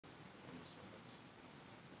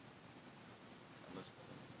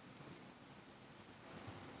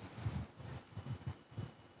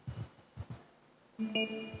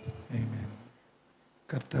ஆமென்.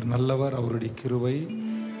 கர்த்தர் நல்லவர், அவருடைய கிருபை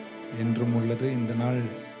என்றும் உள்ளது. இந்த நாள்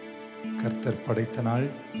கர்த்தர் படைத்த நாள்,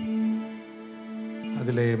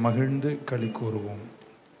 அதிலே மகிழ்ந்து களி கூறுவோம்.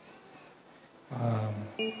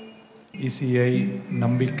 ECI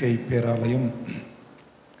நம்பிக்கை பேராலயம்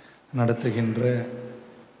நடத்துகின்ற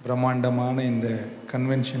பிரம்மாண்டமான இந்த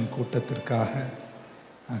கன்வென்ஷன் கூட்டத்திற்காக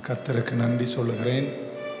கர்த்தருக்கு நன்றி சொல்லுகிறேன்.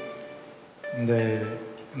 இந்த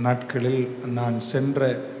நாட்களில் நான் சென்ற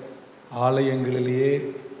ஆலயங்களிலேயே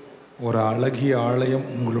ஒரு அழகிய ஆலயம்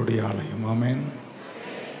உங்களுடைய ஆலயம். ஆமென்.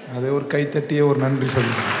 அதை ஒரு கைத்தட்டிய ஒரு நன்றி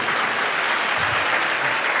சொல்லுகிறேன்.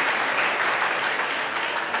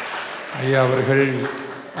 ஐயா அவர்கள்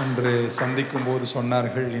அன்று சந்திக்கும் போது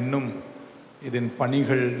சொன்னார்கள், இன்னும் இதன்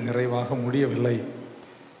பணிகள் நிறைவாக முடியவில்லை,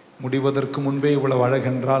 முடிவதற்கு முன்பே இவ்வளவு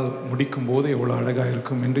அழகென்றால் முடிக்கும் போது எவ்வளவு அழகாக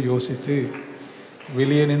இருக்கும் என்று யோசித்து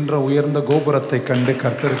வெளியே நின்ற உயர்ந்த கோபுரத்தை கண்டு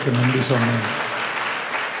கர்த்தருக்கு நன்றி சொன்னேன்.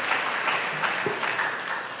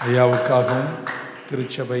 ஐயாவுக்காகவும்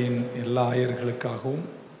திருச்சபையின் எல்லா ஆயர்களுக்காகவும்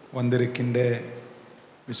வந்திருக்கின்ற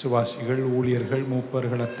விசுவாசிகள், ஊழியர்கள்,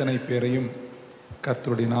 மூப்பர்கள் அத்தனை பேரையும்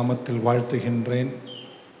கர்த்தருடைய நாமத்தில் வாழ்த்துகின்றேன்.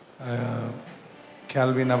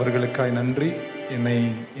 கேல்வின் அவர்களுக்காய் நன்றி. என்னை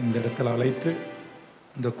இந்த இடத்தில் அழைத்து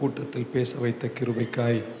இந்த கூட்டத்தில் பேச வைத்த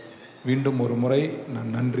கிருபைக்காய் மீண்டும் ஒரு முறை நான்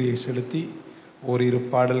நன்றியை செலுத்தி ஓரிரு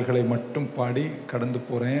பாடல்களை மட்டும் பாடி கடந்து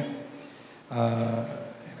போகிறேன்.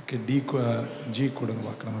 எனக்கு ஜி கொடுங்க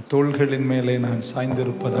பார்க்கலாம். தோள்களின் மேலே நான்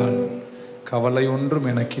சாய்ந்திருப்பதால் கவலை ஒன்றும்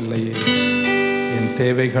எனக்கு இல்லையே, என்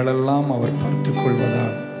தேவைகளெல்லாம் அவர் பார்த்து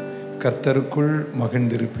கொள்வதால் கர்த்தருக்குள்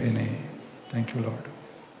மகிழ்ந்திருப்பேனே. Thank you Lord.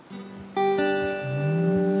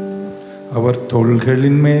 அவர்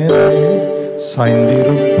தோள்களின் மேலே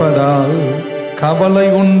சாய்ந்திருப்பதால் கவலை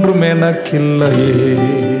ஒன்றும் எனக்கில்லையே,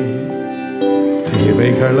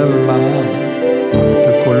 தேவைகளெல்லாம்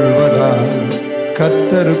பார்த்து கொள்வதால்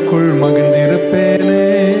கர்த்தருக்குள் மகிழ்ந்திருப்பேனே.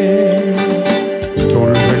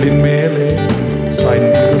 தோள்களின் மேலே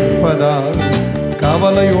சாய்ந்திருப்பதால்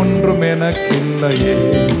கவலை ஒன்றும் எனக்கில்லையே,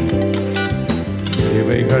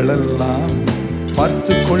 தேவைகளெல்லாம்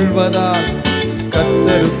பார்த்து கொள்வதால்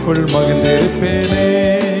கர்த்தருக்குள் மகிழ்ந்திருப்பேனே.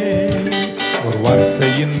 ஒரு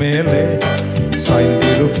வார்த்தையின் மேலே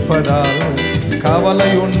சாய்ந்திருப்பதால் கவலை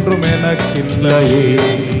ஒன்றும் எனக்கில்லையே,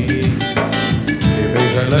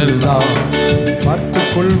 தேவைகளெல்லாம் பார்த்து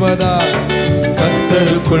கொள்வதால்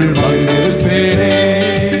கர்த்தருக்குள் மகிழ்ந்திருப்பேனே.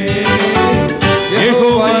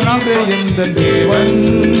 யெகோவா நீரே எந்தன் தேவன்,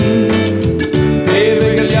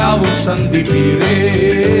 தேவைகள் யாவும் சந்திப்பீரே.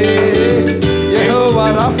 யெகோவா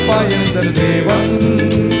ராஃபா எந்தன் தேவன்,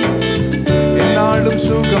 என்னாலும்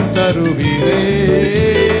சுகம் தருவீரே.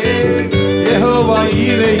 யெகோவா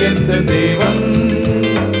ஈரே எந்தன் தேவன்,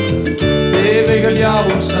 தேவைகள்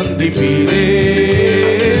யாவும் சந்திப்பீரே.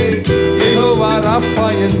 யெகோவா ராஃபா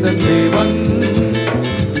எந்தன் தேவன்,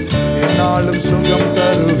 என்னாலும் சுகம்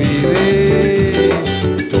தருவீரே.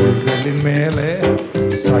 தோள்களின் மேலே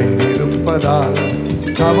சாய்ந்திருப்பதால்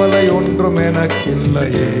கவலை ஒன்றும்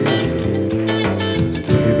எனக்கில்லையே,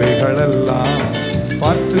 தேவைகளெல்லாம்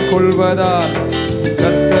பார்த்து கொள்வதால்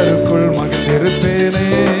கர்த்தருக்குள் மகிழ்ந்திருப்பேனே.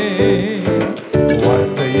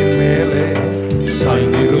 வார்த்தையின் மேலே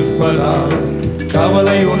சாய்ந்திருப்பதால்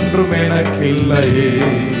கவலை ஒன்றும் எனக்கில்லையே,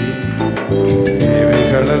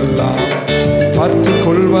 தேவைகளெல்லாம் பார்த்து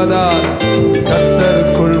கொள்வதால்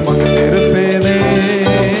கர்த்தருக்குள் மகிழ்ந்திருப்பேனே.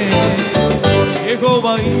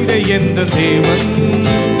 யெகோவா ஈரே எந்தன் தேவன்,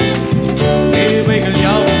 தேவைகள்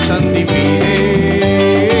யாவும் சந்திப்பீரே.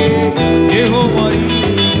 யெகோவா ஈரே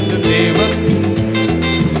எந்தன் தேவன்,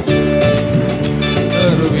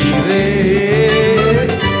 தருவீரே.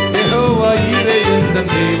 யெகோவா ஈரே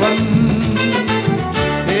எந்தன் தேவன்,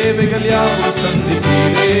 தேவைகள் யாவும்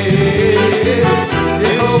சந்திப்பீரே.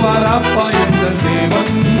 யெகோவா ராஃபா எந்தன்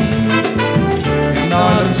தேவன்,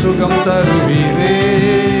 என்னாலும் சுகம் தருவீரே.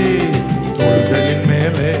 தோள்களின்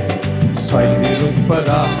மேலே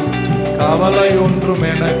சாய்ந்திருப்பதா கவலை ஒன்றும்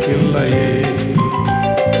எனக்கில்லையே,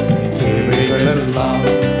 தேவைகளெல்லாம்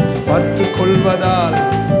பார்த்து கொள்வதால்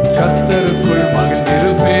கர்த்தருக்குள்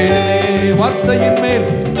மகிழ்ந்திருப்பேனே.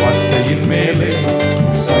 வார்த்தையின் மேலே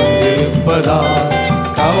சாய்ந்திருப்பதால்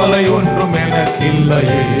கவலை ஒன்றும்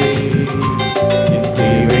எனக்கில்லையே,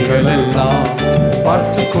 தேவைகளெல்லாம்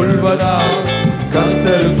பார்த்து கொள்வதால்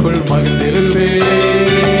கர்த்தருக்குள் மகிழ்ந்திருப்பேனே.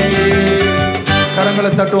 கரங்களை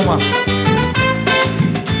தட்டுவோமா?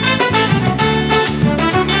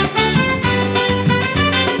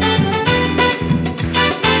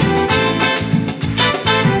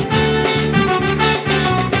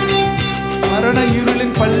 மரண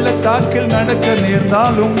இருளின் பள்ளத்தாக்கில் நடக்க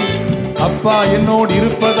நேர்ந்தாலும் அப்பா என்னோடு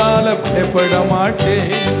இருப்பதால பயப்பட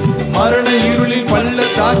மாட்டேன். மரண இருளில்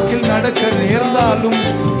பள்ளத்தாக்கில் நடக்க நேர்ந்தாலும்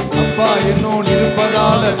அப்பா என்னோடு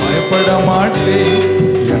இருப்பதால பயப்பட மாட்டேன்.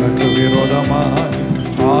 எனக்கு விரோதமாய்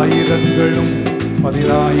ஆயிரங்களும்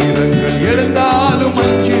பதினாயிரங்கள் எழுந்தாலும்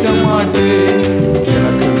அஞ்சிட மாட்டேன்.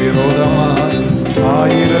 எனக்கு விரோதமாய்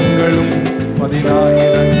ஆயிரங்களும்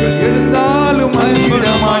பதினாயிரங்கள் எழுந்தாலும் அஞ்சிட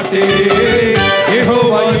மாட்டேன்.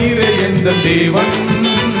 யெகோவா ஈரே எந்த தேவன்,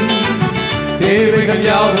 தேவைகள்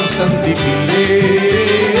யாவும் சந்திப்பீரே.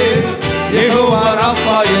 யெகோவா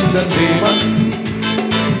ராஃபா எந்த தேவன்,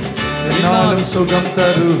 என்னாலும் சுகம்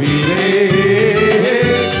தருவீரே.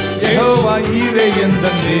 யெகோவா ஈரே எந்த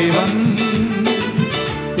தேவன்,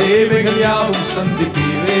 தேவைகள் யாவும்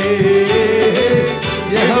சந்திப்பீரே.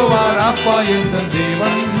 யெகோவா ராஃபா எந்த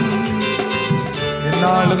தேவன்,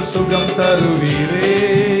 என்னாலும் சுகம் தருவீரே.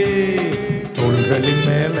 தோள்களின்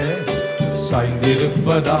மேலே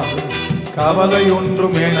சாய்ந்திருப்பதால் கவலை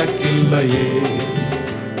ஒன்றும் எனக்கில்லையே.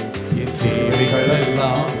 என்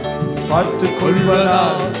தேவைகளெல்லாம் பார்த்து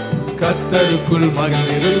கொள்வதால் கர்த்தருக்குள்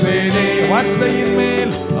மகிழ்ந்திருப்பேனே. வார்த்தையின்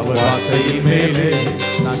மேல் அவர் வார்த்தையின் மேலே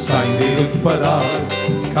நான் சாய்ந்திருப்பதால்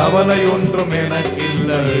கவலை ஒன்றும்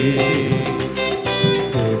எனக்கில்லையே.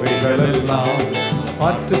 தேவைகளெல்லாம்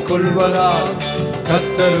பார்த்து கொள்வதால்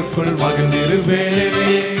கர்த்தருக்குள்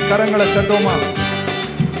மகிழ்ந்திருப்பேனே. கரங்களை தட்டுவோமா?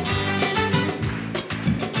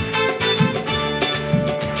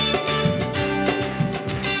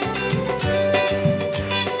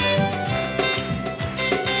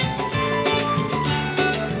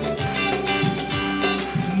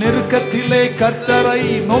 நெருக்கத்திலே கர்த்தரை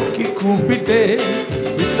நோக்கி கூப்பிட்டேன்,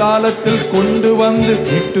 விசாலத்தில் கொண்டு வந்து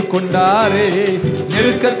மீட்டு கொண்டாரே.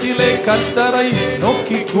 நெருக்கத்திலே கர்த்தரை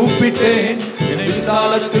நோக்கி கூப்பிட்டேன்,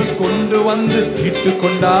 விசாலத்தில் கொண்டு வந்து மீட்டு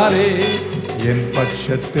கொண்டாரே. என்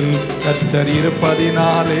பட்சத்தில் கர்த்தர்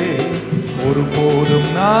இருப்பதினாலே ஒருபோதும்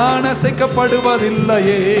நான்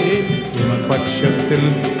அசைக்கப்படுவதில்லையே. என்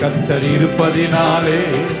பட்சத்தில் கர்த்தர் இருப்பதினாலே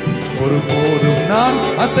ஒருபோதும் நான்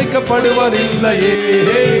அசைக்கப்படுவதில்லையே.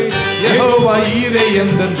 யெகோவா ஈரே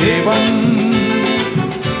எந்த தேவன்,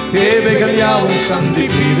 தேவைகள் யாவும்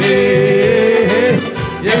சந்திப்பீரே.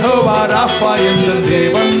 யெகோவா ராஃபா எந்த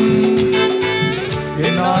தேவன்,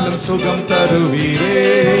 என்னாலும் சுகம் தருவீரே.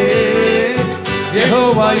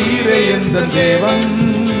 யெகோவா ஈரே எந்த தேவன்,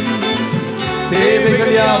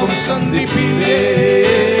 தேவைகள் யாவும் சந்திப்பீரே.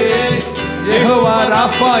 யெகோவா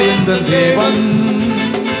ராஃபா எந்த தேவன்,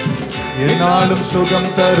 என்னாலும்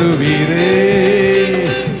சுகம் தருவீரே.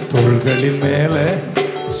 தோள்களின் மேல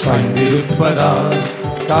சாய்ந்திருப்பதால்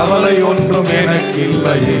கவலை ஒன்றும்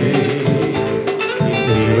எனக்கில்லையே.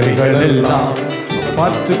 தேவைகள் எல்லாம்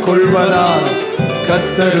பார்த்து கொள்வதால்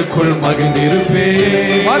கர்த்தருக்குள் மகிழ்ந்திருப்பேனே.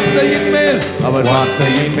 வார்த்தையின் மேல் அவர்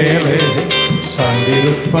வார்த்தையின் மேலே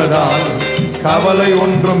சாய்ந்திருப்பதால் கவலை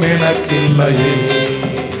ஒன்றும் எனக்கில்லையே.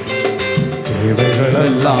 தேவைகள்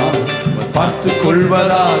எல்லாம் பார்த்து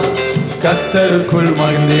கொள்வதால் கர்த்தருக்குள்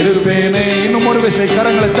மகிழ்ந்திருப்பேனே. இன்னும் ஒரு விசை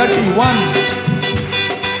கரங்களை தட்டி 1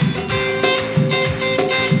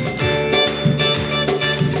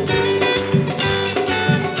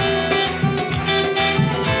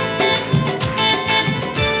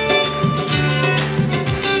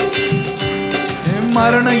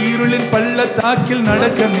 மரண இருளின் பள்ளத்தாக்கில்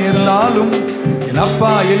நடக்க நேர்ந்தாலும் என்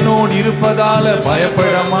அப்பா என்னோடு இருப்பதால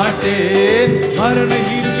பயப்பட மாட்டேன். மரண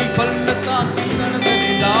இருளின் பள்ளத்தாக்கில் நடக்க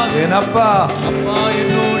நேர்ந்தாலும் என் அப்பா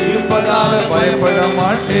என்னோடு இருப்பதால பயப்பட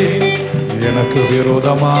மாட்டேன். எனக்கு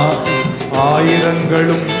விரோதமா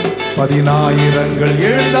ஆயிரங்களும் பதினாயிரங்கள்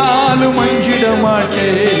எழுந்தாலும் அஞ்சிட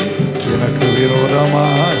மாட்டேன். எனக்கு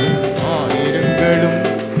விரோதமாய் ஆயிரங்களும்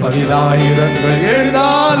பதினாயிரங்கள்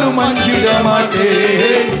எழுந்தாலும் அஞ்சிட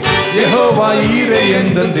மாட்டேன். யெகோவா ஈரே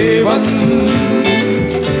எந்த தேவன்,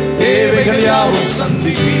 தேவைகள் யாவும்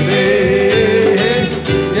சந்திப்பீரே.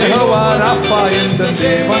 யெகோவா ராஃபா எந்த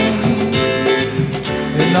தேவன்,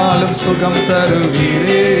 என்னாலும் சுகம்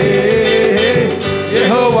தருவீரே.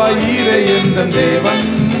 யெகோவா ஈரே எந்த தேவன்,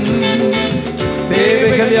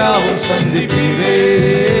 தேவைகள் யாவும் சந்திப்பீரே.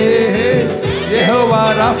 யெகோவா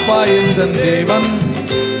ராஃபா எந்த தேவன்,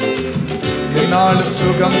 என்னாலும்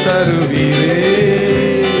சுகம் தருவீரே.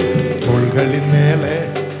 தோள்களின் மேலே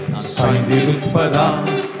சாய்ந்திருப்பதா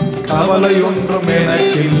கவலை ஒன்றும்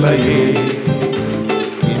எனக்கில்லையே.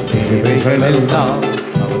 தேவைகள் எல்லாம்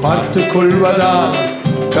பார்த்து கொள்வதா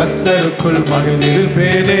கர்த்தருக்குள்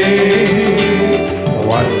மகிழ்ந்திருப்பேனே.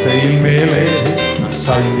 வார்த்தையின் மேலே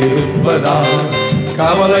சாய்ந்திருப்பதா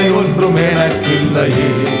கவலை ஒன்றும்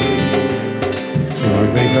எனக்கில்லையே.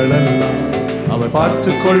 தேவைகள் எல்லாம் அவர்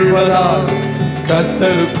பார்த்து கொள்வதால்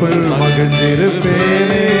கர்த்தருக்குள்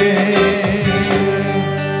மகிழ்ந்திருப்பேனே.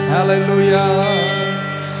 ஹல்லேலூயா.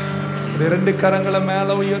 2 கரங்களை மேல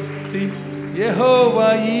உயர்த்தி, யெகோவா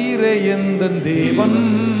ஈரே எந்தன் தேவன்,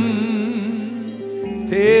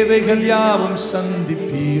 தேவைகள் யாவும்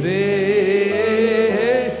சந்திப்பீரே.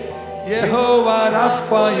 யெகோவா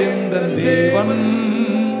ராஃபா எந்தன் தேவன்,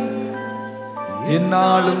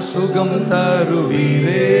 என்னாலும் சுகம்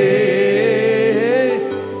தருவீரே.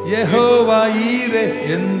 யெகோவா ஈரே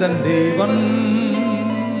எந்தன் தேவன்,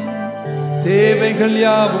 தேவைகள்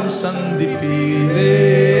யாவும் சந்திப்பீரே.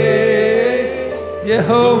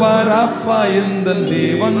 யெகோவா ராஃபா எந்தன்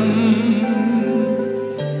தேவன்,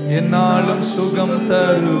 என்னாலும் சுகம்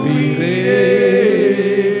தருவீரே.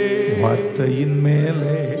 வார்த்தையின்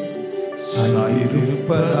மேலே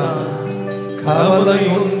சாய்ந்திருப்பதா, கவலை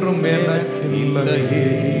ஒன்றும் எனக்கு இல்லையே.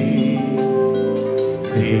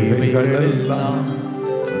 தேவைகள் எல்லாம்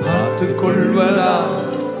பார்த்துக் கொள்வதா,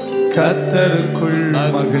 கர்த்தருக்குள்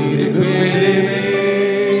மகிழ்ந்திருப்பேனே.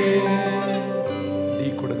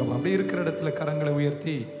 கொடுக்கும். அப்படி இருக்கிற இடத்துல கரங்களை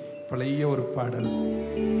உயர்த்தி பழைய ஒரு பாடல்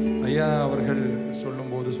ஐயா அவர்கள்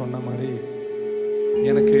சொல்லும்போது சொன்ன மாதிரி,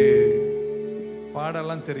 எனக்கு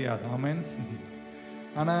பாடெல்லாம் தெரியாது, ஆமேன்.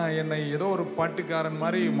 ஆனால் என்னை ஏதோ ஒரு பாட்டுக்காரன்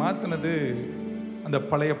மாதிரி மாற்றினது அந்த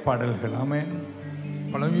பழைய பாடல்கள், ஆமேன்.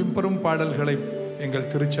 பழைய பெரும் பாடல்களை எங்கள்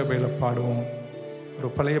திருச்சபையில் பாடுவோம். ஒரு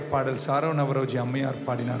பழைய பாடல் சாரவண அவரோஜி அம்மையார்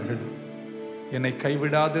பாடினார்கள். என்னை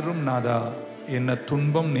கைவிடாதிரும் நாதா, என்ன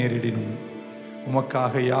துன்பம் நேரிடினும்,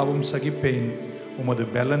 உமக்காக யாவும் சகிப்பேன், உமது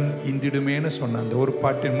பலன் இந்திடுமேன்னு சொன்ன அந்த ஒரு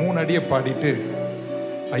பாட்டின் 3 அடியை பாடிட்டு,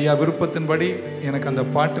 ஐயா விருப்பத்தின்படி எனக்கு அந்த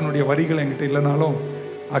பாட்டினுடைய வரிகள் என்கிட்ட இல்லைனாலும்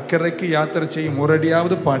அக்கறைக்கு யாத்திரை செய்யும் ஒரு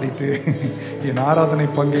அடியாவது பாடிட்டு என் ஆராதனை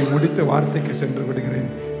பங்கை முடித்து வார்த்தைக்கு சென்று விடுகிறேன்.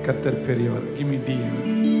 கர்த்தர் பெரியவர். Give me D.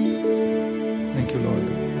 Thank you Lord.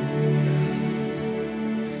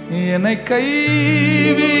 என்னை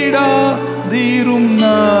கைவிடாதீரும்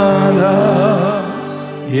நாதா,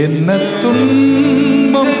 என்ன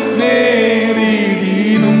துன்பம்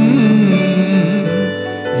நேரிடினும்,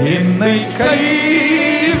 என்னை கைவிடாதீரும்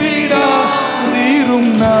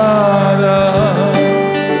நாதா,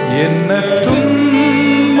 என்ன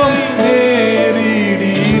துன்பம்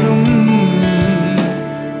நேரிடினும்,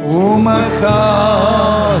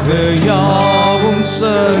 உமக்காக யாவும்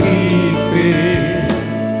சகிப்பேன்,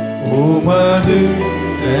 உமது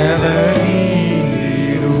பலனீந்திடுமே.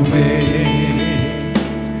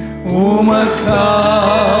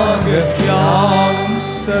 உமக்காக யாவும்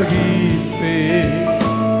சகிப்பேன்,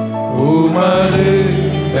 உமது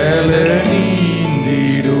பலனீந்திடுமே.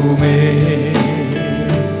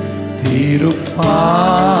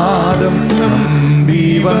 திருப்பாதம் நம்பி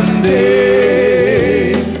வந்தே,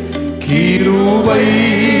 கிருபை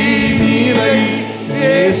நிறை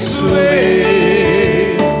இயேசுவே,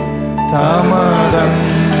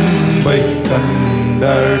 தமதன்பை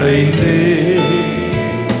கண்டடைந்தே,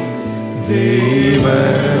 தேவ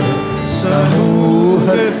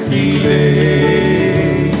சமூகத்திலே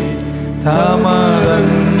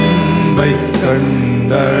தமதன்பை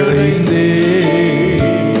கண்டடைந்தே,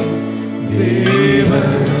 தேவ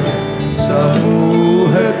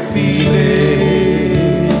சமூகத்திலே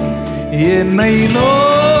என்னை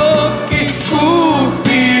நோக்கி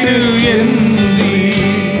கூப்பிடு என்றீ,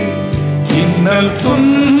 இன்னல்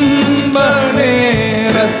துன்ப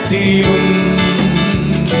நேரத்திலும்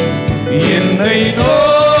என்னை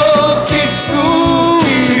நோக்கி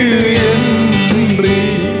கூப்பிடு என்றீ,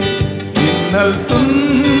 இன்னல்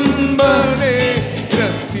துன்ப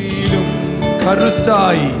நேரத்திலும்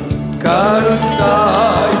கருத்தாய்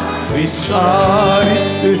கருத்தாய்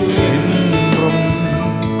விசாரித்து என்றும்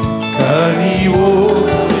கனிவோ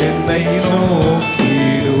என்னை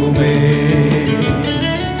நோக்கிடுமே.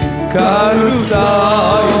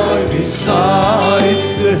 கருத்தாய்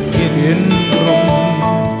விசாரித்து என்றும்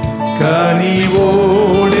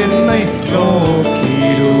கனிவோடு என்னை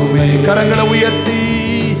நோக்கிடுமே. கரங்களை உயர்த்தி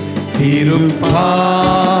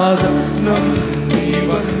திருப்பாதம் நம்பி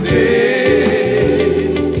வந்தே,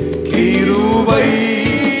 கிருபை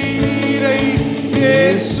நீரை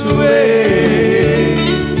இயேசுவே,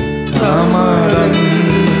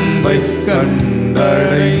 தமதன்பை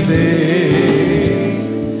கண்டடைந்தே,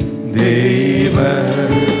 தேவ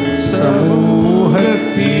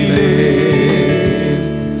சமூகத்திலே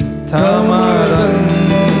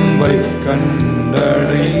தமதன்பை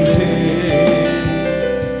கண்டடைந்தே,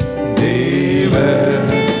 தேவ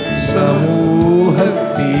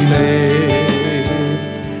சமூகத்திலே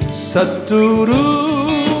சத்துரு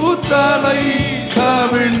தலை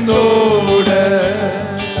கவிழ்ந்தோட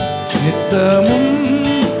நித்தமும்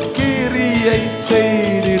கிரியை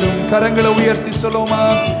செய்திடும். கரங்களை உயர்த்தி சொல்லுமா,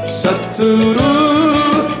 சத்துரு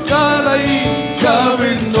தலை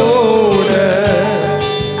கவிழ்ந்தோட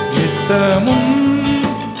நித்தமும்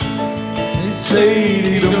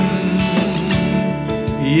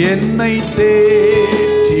என்னை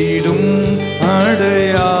தேற்றிடும்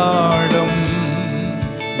அடையாளம்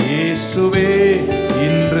இயேசுவே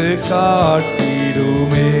இன்று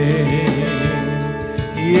காட்டிடுமே.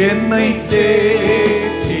 என்னை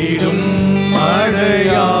தேற்றிடும்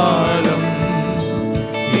அடையாளம்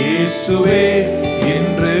இயேசுவே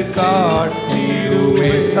இன்று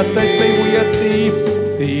காட்டிடுமே. சத்தத்தை உயர்த்தி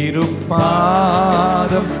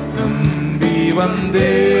திருப்பாதம் நம்பி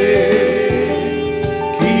வந்தே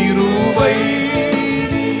கிருபை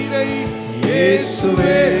நீரை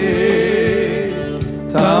இயேசுவே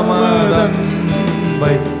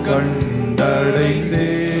தமதன்பை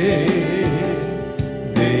கண்டடைந்தே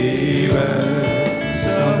தெய்வ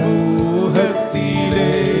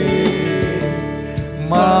சமூகத்திலே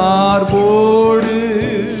மார்போடு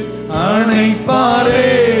அணைப்பாரே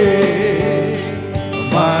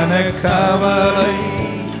மனக்கவலை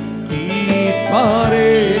தீர்ப்பாரே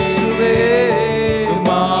இயேசுவே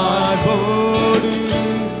மார்போடு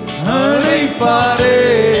அணைப்பாரே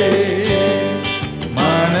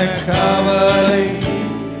மனக்கவலை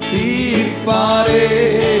தீர்ப்பாரே.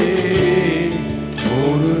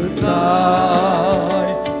 ஒரு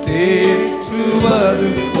தாய்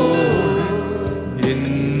தேற்றுவது போல்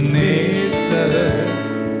என் நேசர்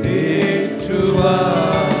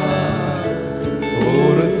தேற்றுவார்.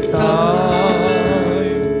 ஒரு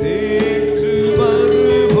தாய் தேற்றுவது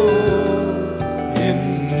போல் என்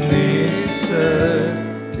நேசர்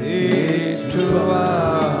தேற்றுவார்.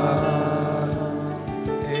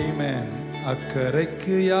 ஆமென்.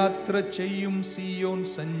 அக்கரைக்கு யாத்திரை செய்யும் சீயோன்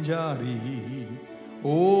சஞ்சாரி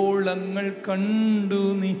ஓளங்கள் கண்டு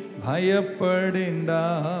நீ பயப்படேண்டா.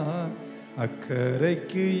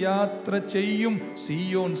 அக்கரைக்கு யாத்திரை செய்யும்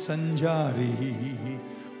சீயோன் சஞ்சாரி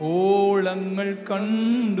ஓளங்கள்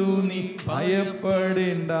கண்டு நீ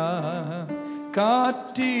பயப்படேண்டா.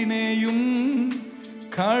 காற்றினேயும்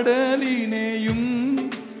கடலினேயும்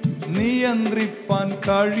நியந்திரிப்பான்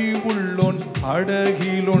கழிவுள்ளோன்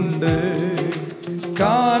படகிலுண்டு.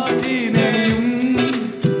 காற்றினேயும்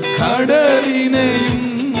கடலினேயும்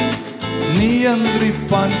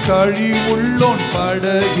நியந்திரிப்பான் கழிவுள்ளோன்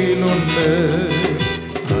படகிலுண்டு.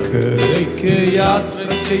 அக்கரைக்கு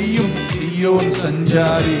யாத்திரை செய்யும் சீயோன்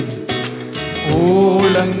சஞ்சாரி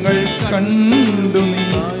ஓளங்கள் கண்டு நீ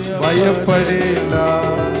பயப்படேண்டா.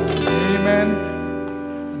 ஆமென்.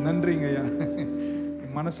 நன்றிங்க ஐயா.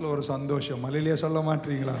 மனசுல ஒரு சந்தோஷம். அல்லேலூயா சொல்ல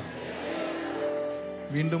மாட்டீங்களா?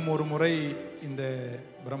 மீண்டும் ஒரு முறை இந்த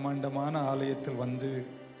பிரம்மாண்டமான ஆலயத்தில் வந்து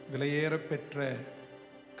விலையேற பெற்ற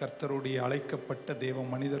கர்த்தருடைய அழைக்கப்பட்ட தேவ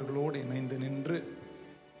மனிதர்களோடு இணைந்து நின்று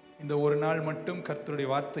இந்த ஒரு நாள் மட்டும் கர்த்தருடைய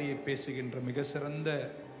வார்த்தையை பேசுகின்ற மிக சிறந்த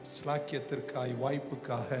ஸ்லாக்கியத்திற்காக,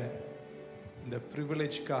 வாய்ப்புக்காக, இந்த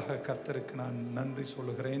ப்ரிவிலேஜ்க்காக கர்த்தருக்கு நான் நன்றி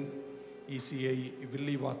சொல்லுகிறேன். ECI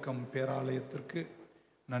வில்லிவாக்கம் பேராலயத்திற்கு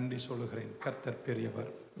நன்றி சொல்லுகிறேன். கர்த்தர்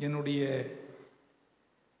பெரியவர். என்னுடைய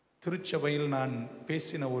திருச்சபையில் நான்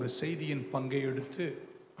பேசின ஒரு செய்தியின் பங்கை எடுத்து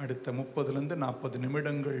அடுத்த 30-40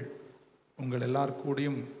 நிமிடங்கள் உங்கள்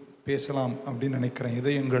எல்லாருக்கூடையும் பேசலாம் அப்படின்னு நினைக்கிறேன்.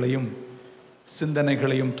 இதயங்களையும்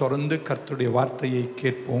சிந்தனைகளையும் தொடர்ந்து கர்த்தருடைய வார்த்தையை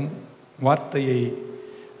கேட்போம். வார்த்தையை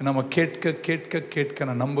நம்ம கேட்க கேட்க கேட்க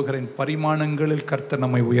நான் நம்புகிறேன் பரிமாணங்களில் கர்த்தர்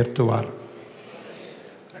நம்மை உயர்த்துவார்.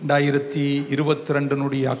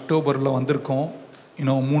 2022 அக்டோபரில் வந்திருக்கோம்.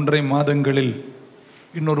 இன்னும் 3.5 மாதங்களில்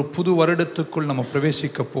இன்னொரு புது வருடத்துக்குள் நம்ம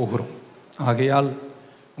பிரவேசிக்க போகிறோம். ஆகையால்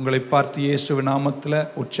உங்களை பார்த்து இயேசுவின் நாமத்தில்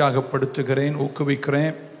உற்சாகப்படுத்துகிறேன்,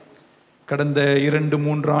 ஊக்குவிக்கிறேன். கடந்த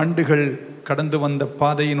 2-3 ஆண்டுகள் கடந்து வந்த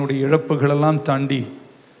பாதையினுடைய இழப்புகளெல்லாம் தாண்டி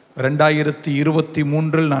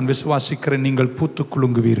 2023 நான் விசுவாசிக்கிறேன் நீங்கள் பூத்து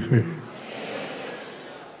குலுங்குவீர்கள்.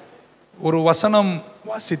 ஒரு வசனம்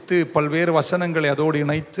வாசித்து பல்வேறு வசனங்களை அதோடு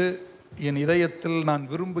இணைத்து என் இதயத்தில் நான்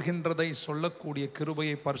விரும்புகின்றதை சொல்லக்கூடிய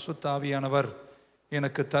கிருபையை பரிசுத்த ஆவியானவர்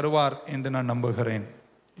எனக்கு தருவார் என்று நான் நம்புகிறேன்.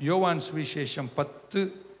 யோவான் சுவிசேஷம்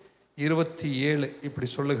 10:27 இப்படி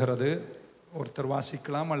சொல்லுகிறது. ஒருத்தர்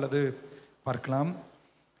வாசிக்கலாம் அல்லது பார்க்கலாம்.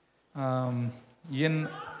 என்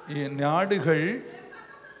ஆடுகள்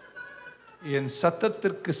என்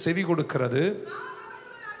சத்தத்திற்கு செவி கொடுக்கிறது,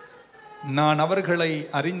 நான் அவர்களை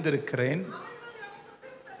அறிந்திருக்கிறேன்,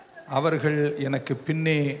 அவர்கள் எனக்கு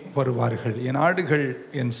பின்னே வருவார்கள். என் ஆடுகள்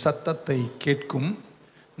என் சத்தத்தை கேட்கும்,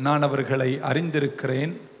 நான் அவர்களை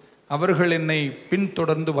அறிந்திருக்கிறேன், அவர்கள் என்னை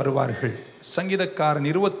பின்தொடர்ந்து வருவார்கள். சங்கீதக்காரன்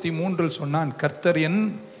 23 சொன்னான், கர்த்தர் என்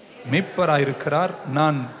மேய்ப்பராயிருக்கிறார்,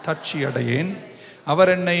 நான் தாட்சி அடையேன்.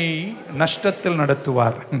 அவர் என்னை நஷ்டத்தில்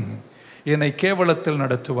நடத்துவார், என்னை கேவலத்தில்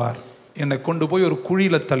நடத்துவார், என்னை கொண்டு போய் ஒரு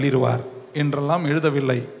குழியில் தள்ளிடுவார் என்றெல்லாம்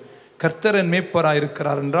எழுதவில்லை. கர்த்தர் என்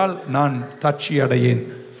மேய்ப்பராயிருக்கிறார் என்றால் நான் தாட்சி அடையேன்.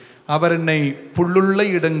 அவர் என்னை புல்லுள்ள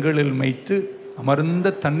இடங்களில் மேய்த்து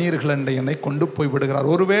அமர்ந்த தண்ணீர்கள் அண்டை என்னை கொண்டு போய் விடுகிறார்.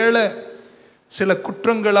 ஒருவேளை சில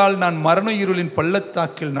குற்றங்களால் நான் மரண இருளின்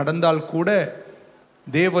பள்ளத்தாக்கில் நடந்தால் கூட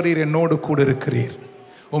தேவரீர் என்னோடு கூட இருக்கிறீர்.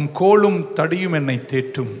 உம் கோலும் தடியும் என்னை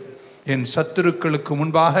தேற்றும். என் சத்துருக்களுக்கு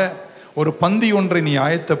முன்பாக ஒரு பந்தி ஒன்றை நீ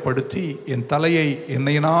ஆயத்தப்படுத்தி என் தலையை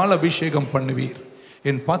எண்ணெயினால் அபிஷேகம் பண்ணுவீர்.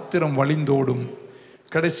 என் பாத்திரம் வழிந்தோடும்.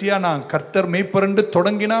 கடைசியாக நான் கர்த்தர் மேய்ப்பரண்டு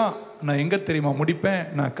தொடங்கினா நான் எங்கே தெரியுமா முடிப்பேன்?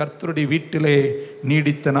 நான் கர்த்தருடைய வீட்டிலே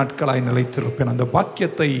நீடித்த நாட்களாய் நிலைத்திருப்பேன். அந்த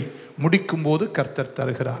பாக்கியத்தை முடிக்கும்போது கர்த்தர்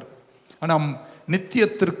தருகிறார். ஆனால்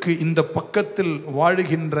நித்தியத்திற்கு இந்த பக்கத்தில்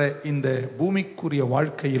வாழுகின்ற இந்த பூமிக்குரிய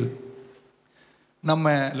வாழ்க்கையில் நம்ம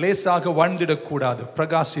லேசாக வாழ்ந்திடக்கூடாது.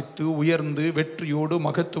 பிரகாசித்து உயர்ந்து வெற்றியோடு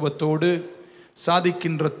மகத்துவத்தோடு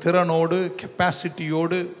சாதிக்கின்ற திறனோடு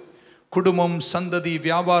கெப்பாசிட்டியோடு குடும்பம், சந்ததி,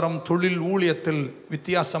 வியாபாரம், தொழில், ஊழியத்தில்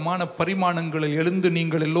வித்தியாசமான பரிமாணங்களில் எழுந்து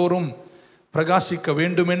நீங்கள் எல்லோரும் பிரகாசிக்க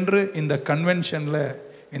வேண்டுமென்று இந்த கன்வென்ஷனில்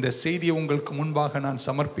இந்த செய்தியை உங்களுக்கு முன்பாக நான்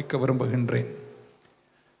சமர்ப்பிக்க விரும்புகின்றேன்.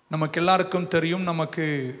 நமக்கு எல்லாருக்கும் தெரியும், நமக்கு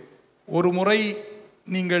ஒரு முறை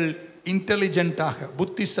நீங்கள் இன்டெலிஜென்ட்டாக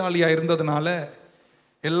புத்திசாலியாக இருந்ததுனால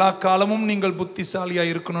எல்லா காலமும் நீங்கள்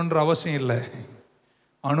புத்திசாலியாக இருக்கணுன்ற அவசியம் இல்லை.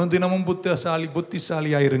 அனுதினமும்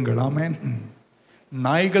புத்திசாலியாக இருங்கள். ஆமேன்.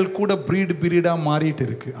 நாய்கள் கூட பிரீடாக மாறிட்டு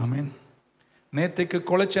இருக்கு. ஆமேன். நேற்றைக்கு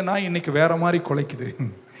குலைச்ச நாய் இன்னைக்கு வேற மாதிரி குலைக்குது.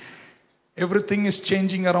 Everything is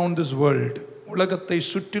changing around this world. உலகத்தை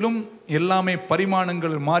சுற்றிலும் எல்லாமே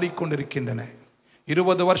பரிமாணங்கள் மாறிக்கொண்டிருக்கின்றன.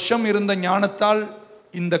 20 வருஷம் இருந்த ஞானத்தால்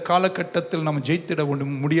இந்த காலகட்டத்தில் நம்ம ஜெயித்திட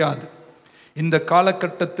முடியாது. இந்த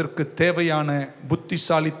காலகட்டத்திற்கு தேவையான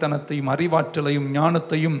புத்திசாலித்தனத்தையும் அறிவாற்றலையும்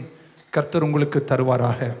ஞானத்தையும் கர்த்தர் உங்களுக்கு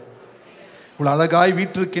தருவாராக. இவ்வளோ அழகாய்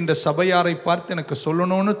வீற்றிருக்கின்ற சபையாரை பார்த்து எனக்கு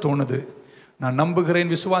சொல்லணும்னு தோணுது. நான்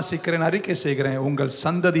நம்புகிறேன், விசுவாசிக்கிறேன், அறிக்கை செய்கிறேன். உங்கள்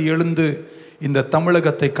சந்ததி எழுந்து இந்த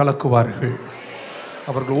தமிழகத்தை கலக்குவார்கள்.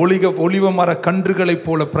 அவர்கள் ஒளிவ மர கன்றுகளைப்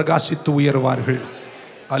போல பிரகாசித்து உயர்வார்கள்.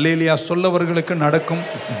 அல்லேலியா சொல்லவர்களுக்கு நடக்கும்,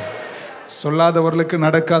 சொல்லாதவர்களுக்கு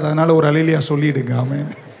நடக்காது. அதனால ஒரு அல்லேலியா சொல்லிடுங்க.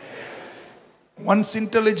 ஆமென். Once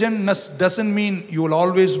intelligentness doesn't mean you will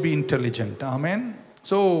always be intelligent. Amen.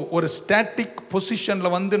 So ஒரு ஸ்டாட்டிக்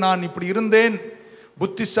பொசிஷனில் நான் இப்படி இருந்தேன்,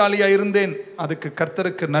 புத்திசாலியாக இருந்தேன், அதுக்கு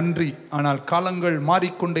கர்த்தருக்கு நன்றி. ஆனால் காலங்கள்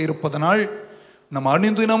மாறிக்கொண்டே இருப்பதனால் நம்ம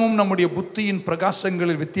அனுதினமும் நம்முடைய புத்தியின்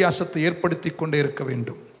பிரகாசங்களில் வித்தியாசத்தை ஏற்படுத்தி கொண்டே இருக்க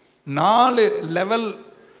வேண்டும். 4 லெவல்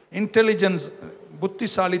இன்டெலிஜென்ஸ்,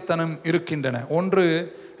 புத்திசாலித்தனம் இருக்கின்றன. ஒன்று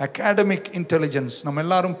அகாடமிக் இன்டெலிஜென்ஸ். நம்ம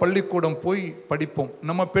எல்லாரும் பள்ளிக்கூடம் போய் படிப்போம்.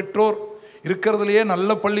 நம்ம பெற்றோர் இருக்கிறதுலையே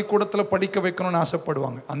நல்ல பள்ளிக்கூடத்தில் படிக்க வைக்கணும்னு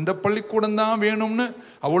ஆசைப்படுவாங்க. அந்த பள்ளிக்கூடம் தான் வேணும்னு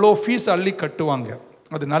அவ்வளோ ஃபீஸ் அள்ளி கட்டுவாங்க.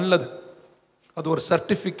 அது நல்லது, அது ஒரு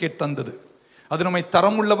சர்டிஃபிகேட் தந்தது, அது நம்மை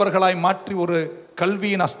தரமுள்ளவர்களாய் மாற்றி ஒரு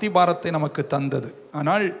கல்வியின் அஸ்திபாரத்தை நமக்கு தந்தது.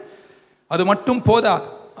 ஆனால் அது மட்டும் போதாது.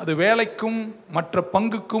 அது வேலைக்கும் மற்ற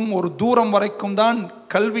பங்குக்கும் ஒரு தூரம் வரைக்கும் தான்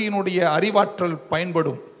கல்வியினுடைய அறிவாற்றல்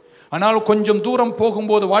பயன்படும். ஆனால் கொஞ்சம் தூரம்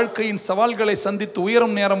போகும்போது வாழ்க்கையின் சவால்களை சந்தித்து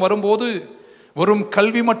உயரும் நேரம் வரும்போது வெறும்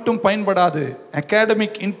கல்வி மட்டும் பயன்படாது.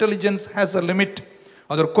 Academic intelligence has a limit.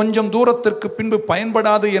 அது கொஞ்சம் தூரத்திற்கு பின்பு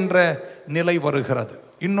பயன்படாது என்ற நிலை வருகிறது.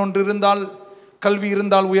 இன்னொன்று இருந்தால், கல்வி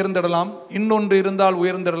இருந்தால் உயர்ந்திடலாம், இன்னொன்று இருந்தால்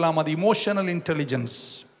உயர்ந்திடலாம். அது இமோஷனல் இன்டெலிஜென்ஸ்.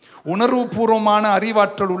 உணர்வுபூர்வமான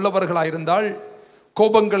அறிவாற்றல் உள்ளவர்களாக இருந்தால்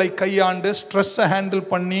கோபங்களை கையாண்டு ஸ்ட்ரெஸ்ஸை ஹேண்டில்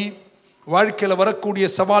பண்ணி வாழ்க்கையில் வரக்கூடிய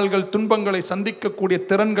சவால்கள், துன்பங்களை சந்திக்கக்கூடிய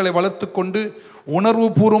திறன்களை வளர்த்து கொண்டு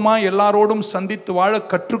உணர்வுபூர்வமாக எல்லாரோடும் சந்தித்து வாழ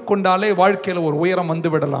கற்றுக்கொண்டாலே வாழ்க்கையில் ஒரு உயரம் வந்து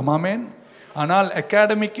விடலாம். ஆமேன். ஆனால்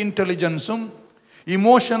அகாடமிக் இன்டெலிஜென்ஸும்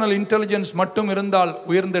இமோஷனல் இன்டெலிஜென்ஸ் மட்டும் இருந்தால்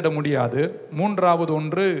உயர்ந்திட முடியாது. மூன்றாவது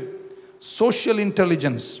ஒன்று சோஷியல்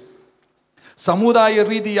இன்டெலிஜென்ஸ். சமுதாய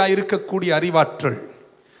ரீதியாக இருக்கக்கூடிய அறிவாற்றல்,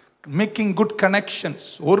 மேக்கிங் குட் கனெக்ஷன்ஸ்.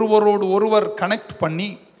 ஒருவரோடு ஒருவர் கனெக்ட் பண்ணி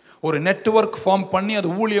ஒரு நெட்வொர்க் ஃபார்ம் பண்ணி, அது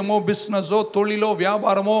ஊழியமோ பிஸ்னஸோ தொழிலோ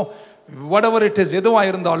வியாபாரமோ whatever it is எதுவாக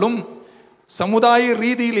இருந்தாலும் சமுதாய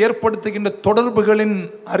ரீதியில் ஏற்படுத்துகின்ற தொடர்புகளின்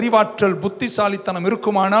அறிவாற்றல், புத்திசாலித்தனம்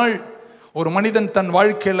இருக்குமானால் ஒரு மனிதன் தன்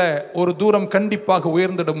வாழ்க்கையில் ஒரு தூரம் கண்டிப்பாக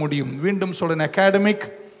உயர்ந்திட முடியும். மீண்டும் சொல்றேன், அகாடமிக்,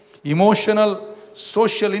 இமோஷனல்,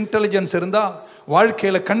 சோஷியல் இன்டெலிஜென்ஸ் இருந்தால்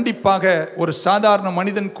வாழ்க்கையில் கண்டிப்பாக ஒரு சாதாரண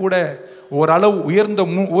மனிதன் கூட ஓரளவு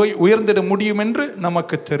உயர்ந்திட முடியும் என்று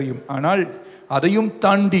நமக்கு தெரியும். ஆனால் அதையும்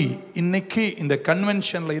தாண்டி இன்னைக்கு இந்த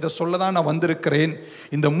கன்வென்ஷனில் இதை சொல்ல தான் நான் வந்திருக்கிறேன்.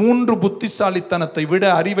 இந்த 3 புத்திசாலித்தனத்தை விட,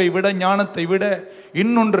 அறிவை விட, ஞானத்தை விட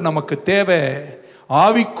இன்னொன்று நமக்கு தேவை.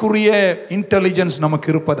 ஆவிக்குரிய இன்டெலிஜென்ஸ் நமக்கு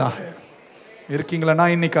இருப்பதாக. இருக்கீங்களா?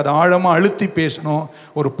 நான் இன்னைக்கு அதை ஆழமாக அழுத்தி பேசணும்.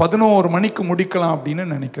 ஒரு 11 மணிக்கு முடிக்கலாம் அப்படின்னு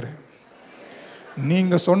நினைக்கிறேன்.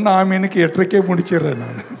 நீங்கள் சொன்ன ஆமீனுக்கு 8:30 முடிச்சிடுறேன்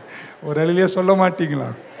நான். ஒரு அழிலே சொல்ல மாட்டீங்களா?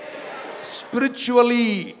 ஸ்பிரிச்சுவலி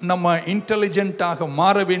நம்ம இன்டெலிஜென்ட்டாக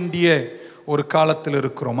மாற வேண்டிய ஒரு காலத்தில்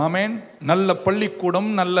இருக்கிறோம். ஆமேன். நல்ல பள்ளிக்கூடம்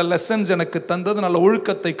நல்ல லெசன்ஸ் எனக்கு தந்தது, நல்ல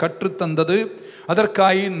ஒழுக்கத்தை கற்றுத்தந்தது,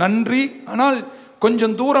 அதற்காக நன்றி. ஆனால்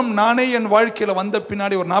கொஞ்சம் தூரம் நானே என் வாழ்க்கையில் வந்த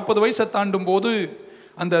பின்னாடி ஒரு 40 வயசை தாண்டும் போது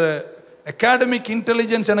அந்த அகாடமிக்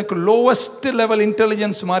இன்டெலிஜென்ஸ் எனக்கு லோவஸ்ட் லெவல்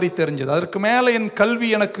இன்டெலிஜென்ஸ் மாதிரி தெரிஞ்சது. அதற்கு மேலே என் கல்வி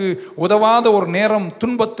எனக்கு உதவாத ஒரு நேரம்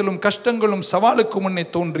துன்பத்திலும் கஷ்டங்களும் சவாலுக்கு முன்னே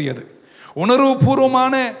தோன்றியது.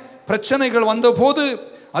 உணர்வுபூர்வமான பிரச்சனைகள் வந்தபோது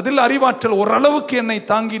அதில் அறிவாற்றல் ஓரளவுக்கு என்னை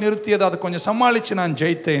தாங்கி நிறுத்தியது. அதை கொஞ்சம் சமாளித்து நான்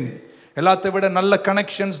ஜெயித்தேன். எல்லாத்தை விட நல்ல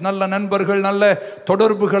கனெக்ஷன்ஸ், நல்ல நண்பர்கள், நல்ல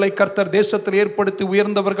தொடர்புகளை கர்த்தர் தேசத்தில் ஏற்படுத்தி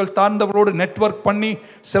உயர்ந்தவர்கள் தாழ்ந்தவர்களோடு நெட்வொர்க் பண்ணி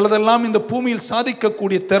சிலதெல்லாம் இந்த பூமியில்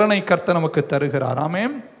சாதிக்கக்கூடிய திறனை கர்த்தர் நமக்கு தருகிறார்.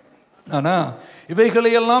 ஆமென். ஆனால்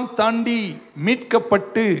இவைகளையெல்லாம் தாண்டி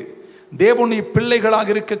மீட்கப்பட்டு தேவனுடைய பிள்ளைகளாக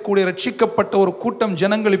இருக்கக்கூடிய ரட்சிக்கப்பட்ட ஒரு கூட்டம்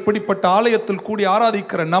ஜனங்கள் இப்படிப்பட்ட ஆலயத்தில் கூடி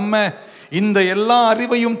ஆராதிக்கிற நம்ம இந்த எல்லா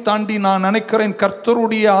அறிவையும் தாண்டி நான் நினைக்கிறேன்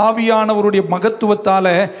கர்த்தருடைய ஆவியானவருடைய மகத்துவத்தால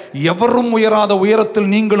எவரும் உயராத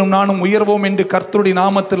உயரத்தில் நீங்களும் நானும் உயர்வோம் என்று கர்த்தருடைய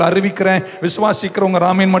நாமத்தில் அறிவிக்கிறேன். விசுவாசிக்கிறவங்க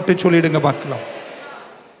ஆமேன் மட்டும் சொல்லிடுங்க பார்க்கலாம்.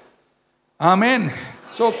 ஆமேன்.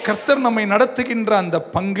 ஸோ கர்த்தர் நம்மை நடத்துகின்ற அந்த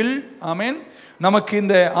பங்கில் ஆமேன் நமக்கு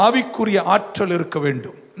இந்த ஆவிக்குரிய ஆற்றல் இருக்க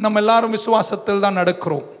வேண்டும். நம்ம எல்லாரும் விசுவாசத்தில் தான்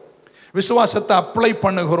நடக்கிறோம், விசுவாசத்தை அப்ளை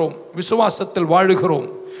பண்ணுகிறோம், விசுவாசத்தில் வாழுகிறோம்.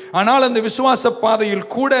 ஆனால் அந்த விசுவாச பாதையில்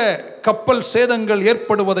கூட கப்பல் சேதங்கள்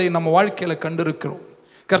ஏற்படுவதை நம்ம வாழ்க்கையில் கண்டிருக்கிறோம்.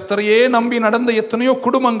 கர்த்தரையே நம்பி நடந்த எத்தனையோ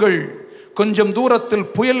குடும்பங்கள் கொஞ்சம் தூரத்தில்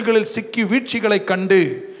புயல்களில் சிக்கி வீழ்ச்சிகளை கண்டு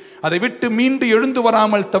அதை விட்டு மீண்டு எழுந்து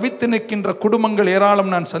வராமல் தவித்து நிற்கின்ற குடும்பங்கள்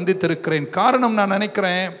ஏராளம் நான் சந்தித்திருக்கிறேன். காரணம் நான்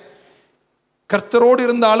நினைக்கிறேன் கர்த்தரோடு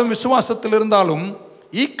இருந்தாலும் விசுவாசத்தில் இருந்தாலும்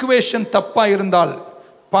ஈக்குவேஷன் தப்பாக இருந்தால்,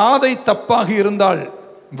 பாதை தப்பாக இருந்தால்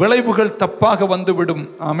விளைவுகள் தப்பாக வந்துவிடும்.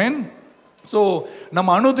 ஆமேன். ஸோ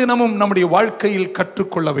நம்ம அனுதினமும் நம்முடைய வாழ்க்கையில்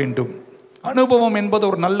கற்றுக்கொள்ள வேண்டும். அனுபவம் என்பது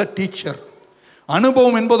ஒரு நல்ல டீச்சர்,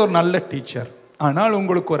 அனுபவம் என்பது ஒரு நல்ல டீச்சர். ஆனால்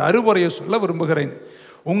உங்களுக்கு ஒரு அறிவுரையை சொல்ல விரும்புகிறேன்.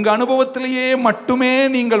 உங்கள் அனுபவத்திலேயே மட்டுமே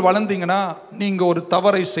நீங்கள் வளர்ந்தீங்கன்னா நீங்கள் ஒரு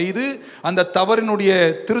தவறை செய்து அந்த தவறினுடைய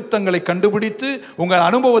திருத்தங்களை கண்டுபிடித்து உங்கள்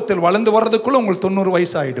அனுபவத்தில் வளர்ந்து வர்றதுக்குள்ளே உங்களுக்கு 90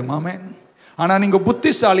 வயசு ஆகிடும். ஆமென். ஆனால் நீங்கள்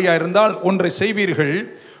புத்திசாலியாக இருந்தால் ஒன்றை செய்வீர்கள்.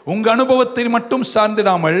 உங்கள் அனுபவத்தை மட்டும்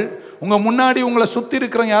சார்ந்திடாமல் உங்கள் முன்னாடி உங்களை சுற்றி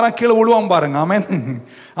இருக்கிற யாராவது கீழே விழுவான் பாருங்க. ஆமென்.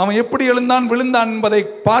 அவன் எப்படி எழுந்தான் விழுந்தான் என்பதை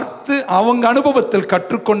பார்த்து அவங்க அனுபவத்தில்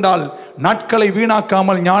கற்றுக்கொண்டால் நாட்களை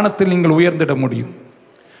வீணாக்காமல் ஞானத்தில் நீங்கள் உயர்ந்திட முடியும்.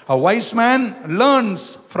 A wise man learns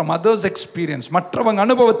from others' experience. மற்றவங்க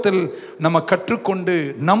அனுபவத்தில் நம்ம கற்றுக்கொண்டு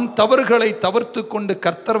நம் தவறுகளை தவிர்த்து கொண்டு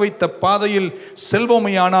கர்த்தர் வைத்த பாதையில்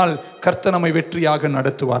செல்வோமையானால் கர்த்தர் நம்மை வெற்றியாக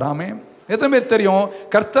நடத்துவார். ஆமென். எத்தனை பேர் தெரியும்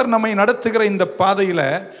கர்த்தர் நம்மை நடத்துகிற இந்த பாதையில்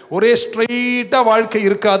ஒரே ஸ்ட்ரெயிட்டாக வாழ்க்கை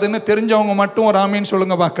இருக்காதுன்னு தெரிஞ்சவங்க மட்டும் ஒரு ஆமேன்னு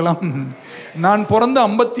சொல்லுங்க பார்க்கலாம். நான் பிறந்து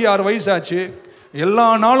 56 வயசாச்சு. எல்லா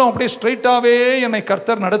நாளும் அப்படியே ஸ்ட்ரெயிட்டாகவே என்னை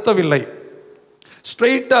கர்த்தர் நடத்தவில்லை.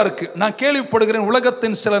 ஸ்ட்ரெயிட்டாக இருக்குது. நான் கேள்விப்படுகிறேன்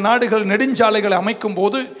உலகத்தின் சில நாடுகள் நெடுஞ்சாலைகளை அமைக்கும்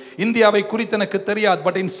போது, இந்தியாவை குறித்து எனக்கு தெரியாது,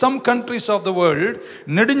 but in some countries of the world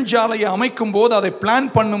நெடுஞ்சாலையை அமைக்கும் போது அதை பிளான்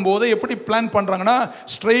பண்ணும்போது எப்படி பிளான் பண்ணுறாங்கன்னா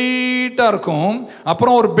ஸ்ட்ரெயிட்டாக இருக்கும்,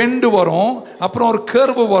 அப்புறம் ஒரு பெண்டு வரும், அப்புறம் ஒரு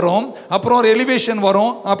கர்வு வரும், அப்புறம் ஒரு எலிவேஷன்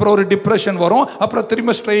வரும், அப்புறம் ஒரு டிப்ரெஷன் வரும், அப்புறம்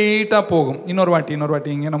திரும்ப ஸ்ட்ரெயிட்டாக போகும். இன்னொரு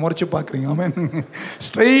வாட்டி இங்கே நான் முறைச்சு பார்க்குறீங்க. ஆமென்.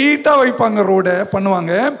 ஸ்ட்ரெயிட்டாக வைப்பாங்க, ரோடை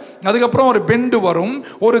பண்ணுவாங்க, அதுக்கப்புறம் ஒரு பெண்டு வரும்,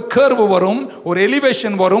 ஒரு கர்வு வரும், ஒரு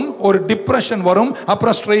எலிவேஷன் வரும், ஒரு டிப்ரெஷன் வரும்,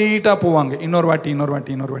 அப்புறம் ஸ்ட்ரெயிட்டாக போவாங்க. இன்னொரு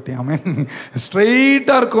வாட்டி. ஆமென்.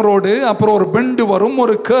 ஸ்ட்ரெயிட்டாக இருக்கும் ரோடு, அப்புறம் ஒரு பெண்டு வரும்,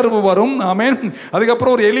 ஒரு கர்வு வரும். ஆமென்.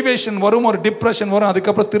 அதுக்கப்புறம் ஒரு எலிவேஷன் வரும், ஒரு டிப்ரெஷன் வரும்,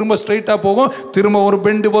 அதுக்கப்புறம் திரும்ப ஸ்ட்ரெயிட்டாக போகும், திரும்ப ஒரு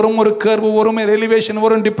பெண்டு வரும், ஒரு கர்வு வரும், ஒரு எலிவேஷன்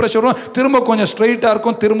வரும், டிப்ரெஷன் வரும், திரும்ப கொஞ்சம் ஸ்ட்ரெயிட்டாக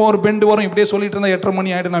இருக்கும், திரும்ப ஒரு பெண்டு வரும். இப்படியே சொல்லிட்டு இருந்தால் 8:30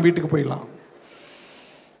 மணி ஆகிடும், நான் வீட்டுக்கு போயிடலாம்.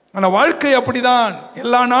 ஆனால் வாழ்க்கை அப்படிதான்,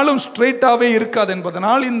 எல்லா நாளும் ஸ்ட்ரெயிட்டாகவே இருக்காது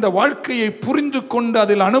என்பதனால் இந்த வாழ்க்கையை புரிந்து கொண்டு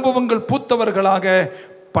அதில் அனுபவங்கள் பூத்தவர்களாக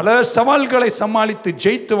பல சவால்களை சமாளித்து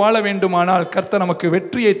ஜெயித்து வாழ வேண்டுமானால் கர்த்தர் நமக்கு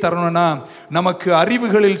வெற்றியை தரணும்னா நமக்கு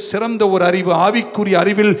அறிவுகளில் சிறந்த ஒரு அறிவு, ஆவிக்குரிய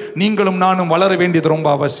அறிவில் நீங்களும் நானும் வளர வேண்டியது ரொம்ப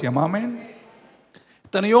அவசியம். ஆமென்.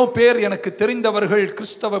 எத்தனையோ பேர் எனக்கு தெரிந்தவர்கள்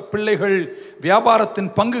கிறிஸ்தவ பிள்ளைகள் வியாபாரத்தின்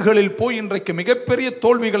பங்குகளில் போய் இன்றைக்கு மிகப்பெரிய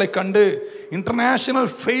தோல்விகளை கண்டு இன்டர்நேஷனல்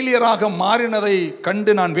ஃபெயிலியராக மாறினதை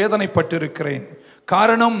கண்டு நான் வேதனைப்பட்டிருக்கிறேன்.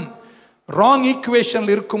 காரணம், ராங்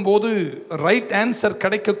ஈக்குவேஷனில் இருக்கும்போது ரைட் ஆன்சர்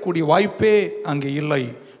கிடைக்கக்கூடிய வாய்ப்பே அங்கே இல்லை.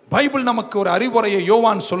 பைபிள் நமக்கு ஒரு அறிவுரையை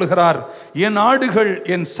யோவான் சொல்லுகிறார். என் ஆடுகள்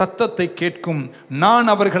என் சத்தத்தை கேட்கும், நான்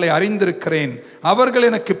அவர்களை அறிந்திருக்கிறேன், அவர்கள்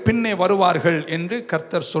எனக்கு பின்னே வருவார்கள் என்று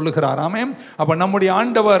கர்த்தர் சொல்லுகிறார். ஆமென். அப்ப நம்முடைய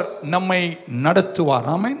ஆண்டவர் நம்மை நடத்துவார்.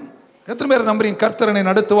 ஆமென். எத்தனை பேர் நம்புறீங்க கர்த்தர் என்னை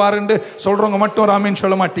நடத்துவார் என்று சொல்றவங்க மட்டும் ஒரு ஆமென்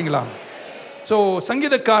சொல்ல மாட்டீங்களா? ஸோ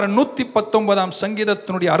சங்கீதக்காரன் 119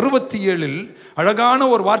 சங்கீதத்தினுடைய 67 அழகான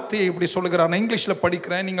ஒரு வார்த்தையை இப்படி சொல்லுகிறார். நான் இங்கிலீஷில்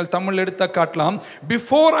படிக்கிறேன், நீங்கள் தமிழ் எடுத்த காட்டலாம்.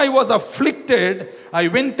 Before I was afflicted, I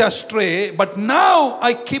went astray, but now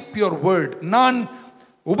I keep your word. நான்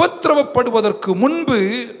உபத்திரவப்படுவதற்கு முன்பு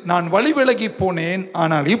நான் வழி விலகி போனேன்,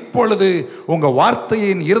 ஆனால் இப்பொழுது உங்க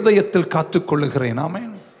வார்த்தையின் இருதயத்தில் காத்துக்கொள்ளுகிறேன்.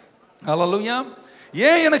 ஆமென். அல்லேலூயா.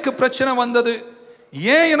 ஏன் எனக்கு பிரச்சனை வந்தது?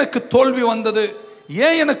 ஏன் எனக்கு தோல்வி வந்தது?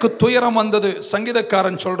 ஏன் எனக்கு துயரம் வந்தது?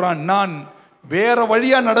 சங்கீதக்காரன் சொல்றான், நான் வேற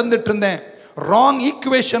வழியா நடந்துட்டு இருந்தேன், ராங்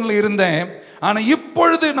ஈக்குவேஷன்ல இருந்தேன். ஆனா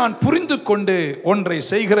இப்பொழுது நான் புரிந்து கொண்டு ஒன்றை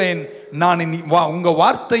செய்கிறேன், நான் உங்க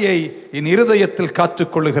வார்த்தையை என் இருதயத்தில்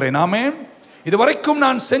காத்துக்கொள்ளுகிறேன். ஆமென். இதுவரைக்கும்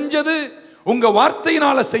நான் செஞ்சது உங்க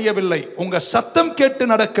வார்த்தையினால செய்யவில்லை, உங்க சத்தம் கேட்டு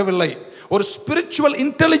நடக்கவில்லை, ஒரு ஸ்பிரிச்சுவல்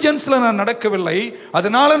இன்டெலிஜென்ஸ்ல நான் நடக்கவில்லை,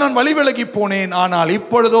 அதனால நான் வழி விலகி போனேன். ஆனால்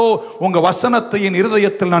இப்பொழுதோ உங்க வசனத்தையின்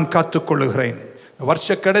இருதயத்தில் நான் காத்துக்கொள்ளுகிறேன்.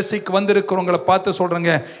 வருஷ கடைசிக்கு வந்திருக்கிறவங்களை பார்த்து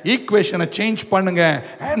சொல்றேங்க, ஈக்குவேஷனை சேஞ்ச் பண்ணுங்க,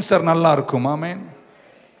 ஆன்சர் நல்லா இருக்கும். ஆமென்.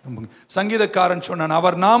 சங்கீதக்காரன் சொன்னான்,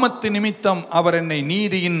 அவர் நாமத்து நிமித்தம் அவர் என்னை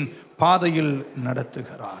நீதியின் பாதையில்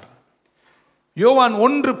நடத்துகிறார். யோவான்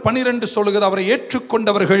 1:12 சொல்லுகிறது, அவரை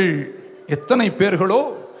ஏற்றுக்கொண்டவர்கள் எத்தனை பேர்களோ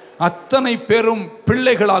அத்தனை பேரும்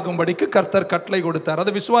பிள்ளைகளாகும்படிக்கு கர்த்தர் கட்டளை கொடுத்தார்.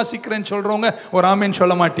 அதை விசுவாசிக்கிறேன்னு சொல்றவங்க ஒரு ஆமேன்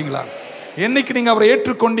சொல்ல மாட்டீங்களா? என்னைக்கு நீங்க அவரை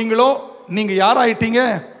ஏற்றுக்கொண்டீங்களோ நீங்க யாராயிட்டீங்க?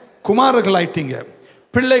 குமாரர்கள் ஆயிட்டீங்க,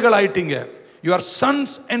 பிள்ளைகள் ஆயிட்டீங்க. You are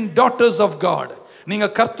sons and daughters of God. நீங்க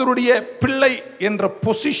கர்த்தருடைய பிள்ளை என்ற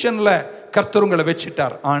பொசிஷன்ல கர்த்தர் உங்களை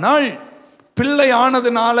வச்சிட்டார். ஆனால் பிள்ளை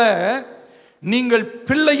ஆனதுனால நீங்கள்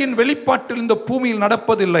பிள்ளையின் வெளிப்பாட்டில் இந்த பூமியில்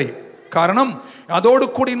நடப்பதில்லை. காரணம், அதோடு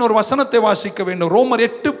கூட இன்னொரு வசனத்தை வாசிக்க வேண்டும். ரோமர்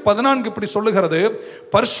 8:14 இப்படி சொல்லுகிறது,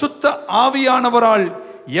 பரிசுத்த ஆவியானவரால்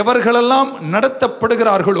எவர்களெல்லாம்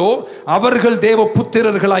நடத்தப்படுகிறார்களோ அவர்கள் தேவ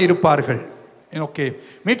புத்திரர்களாயிருப்பார்கள். ஓகே,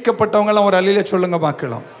 மீட்கப்பட்டவங்க எல்லாம் ஒரு அல்லேலூயா சொல்லுங்க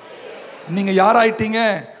பார்க்கலாம். நீங்க யாராயிட்டீங்க?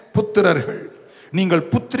 புத்திரர்கள். நீங்கள்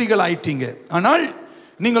புத்திரிகள் ஆயிட்டீங்க. ஆனால்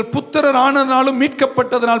நீங்கள் புத்திரர் ஆனதனாலும்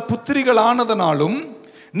மீட்கப்பட்டதனால் புத்திரிகள் ஆனதனாலும்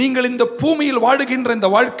நீங்கள் இந்த பூமியில் வாழுகின்ற இந்த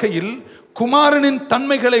வாழ்க்கையில் குமாரனின்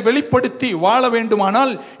தன்மைகளை வெளிப்படுத்தி வாழ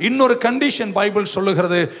வேண்டுமானால் இன்னொரு கண்டிஷன் பைபிள்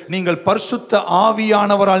சொல்லுகிறது, நீங்கள் பரிசுத்த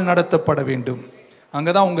ஆவியானவரால் நடத்தப்பட வேண்டும்.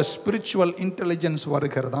 அங்கதான் உங்க ஸ்பிரிச்சுவல் இன்டெலிஜென்ஸ்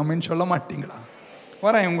வருகிறது. ஆமென் சொல்ல மாட்டீங்களா?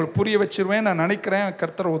 வரேன், உங்களுக்கு புரிய வச்சிருவேன். நான் நினைக்கிறேன்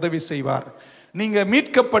கர்த்தர் உதவி செய்வார். நீங்க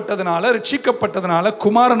மீட்கப்பட்டதுனால, ரட்சிக்கப்பட்டதுனால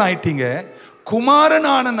குமாரன் ஆயிட்டீங்க.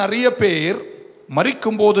 குமாரனான நிறைய பேர்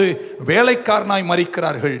மரிக்கும் போது வேலைக்காரனாய்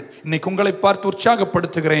மரிக்கிறார்கள். இன்னைக்கு உங்களை பார்த்து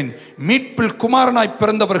உற்சாகப்படுத்துகிறேன், மீட்பில் குமாரனாய்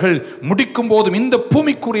பிறந்தவர்கள் முடிக்கும் போதும் இந்த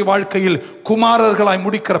பூமிக்குரிய வாழ்க்கையில் குமாரர்களாய்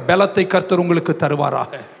முடிக்கிற பலத்தை கர்த்தர் உங்களுக்கு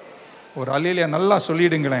தருவாராக. ஒரு அல்லேலியா நல்லா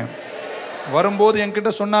சொல்லிடுங்களேன். வரும்போது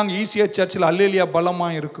என்கிட்ட சொன்னாங்க, ECI சர்ச்சில் அல்லேலியா பலமா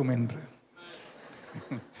இருக்கும் என்று.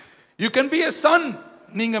 You can be a son.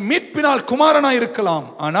 நீங்க மீட்பினால் குமாரனாய் இருக்கலாம்.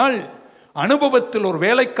 ஆனால் அனுபவத்தில் ஒரு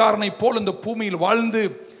வேலைக்காரனை போல் இந்த பூமியில் வாழ்ந்து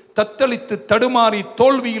தத்தளித்து தடுமாறி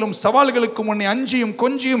தோல்வியிலும் சவால்களுக்கு முன்னே அஞ்சியும்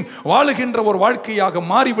கொஞ்சியும் வாழுகின்ற ஒரு வாழ்க்கையாக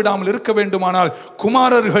மாறிவிடாமல் இருக்க வேண்டுமானால்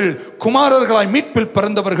குமாரர்களாய் மீட்பில்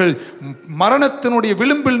பிறந்தவர்கள் மரணத்தினுடைய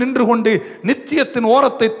விளிம்பில் நின்று கொண்டு நித்தியத்தின்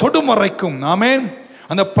ஓரத்தை தொடும் வரைக்கும், ஆமென்,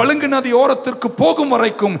 அந்த பழுங்கு நதி ஓரத்திற்கு போகும்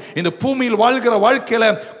வரைக்கும் இந்த பூமியில் வாழ்கிற வாழ்க்கையில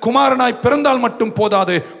குமாரனாய் பிறந்தால் மட்டும்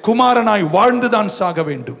போதாது, குமாரனாய் வாழ்ந்துதான் சாக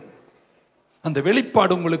வேண்டும். அந்த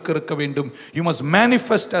வெளிப்பாடு உங்களுக்கு இருக்க வேண்டும். You must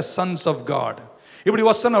manifest as sons of God. இப்படி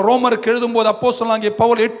வசனம் ரோமருக்கு எழுதும் போது அப்போஸ்தலனாகிய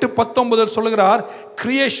பவுல் 8:19 சொல்லுகிறார்,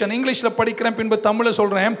 கிரியேஷன், இங்கிலீஷ்ல படிக்கிறேன் பின்பு தமிழ்ல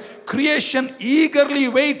சொல்றேன், creation eagerly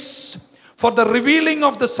waits for the revealing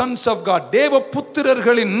of the sons of God. தேவ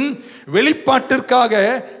புத்திரர்களின் வெளிப்பாட்டிற்காக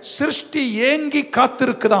சிருஷ்டி ஏங்கி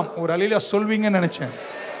காத்திருக்குதாம். ஒரு அல்லேலூயா சொல்வீங்கன்னு நினைச்சேன்.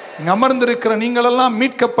 இங்க அமர்ந்திருக்கிற நீங்களெல்லாம்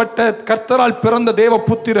மீட்கப்பட்ட கர்த்தரால் பிறந்த தேவ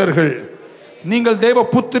புத்திரர்கள், நீங்கள் தேவ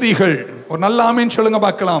புத்திரிகள். ஒரு நல்ல ஆமீன் சொல்லுங்க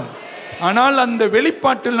பார்க்கலாம். ஆனால் அந்த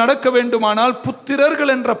வெளிப்பாட்டில் நடக்க வேண்டுமானால்,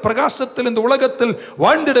 புத்திரர்கள் என்ற பிரகாசத்தில் இந்த உலகத்தில்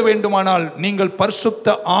வாழ்ந்திட வேண்டுமானால், நீங்கள்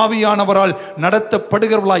பரிசுத்த ஆவியானவரால்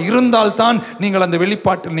நடத்தப்படுகிறவர்களாக இருந்தால்தான் நீங்கள் அந்த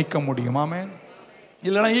வெளிப்பாட்டில் நிற்க முடியும். ஆமென்.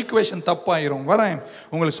 இல்லைனா ஈக்குவேஷன் தப்பாயிரும். வரேன்,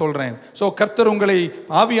 உங்களுக்கு சொல்றேன். ஸோ கர்த்தர் உங்களை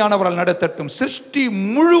ஆவியானவரால் நடத்தட்டும். சிருஷ்டி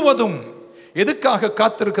முழுவதும் எதுக்காக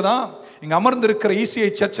காத்திருக்குதா? இங்க அமர்ந்திருக்கிற ECI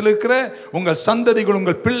சர்ச்சில் இருக்கிற உங்கள் சந்ததிகள்,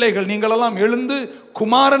 உங்கள் பிள்ளைகள், நீங்களெல்லாம் எழுந்து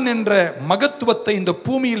குமாரன் என்ற மகத்துவத்தை இந்த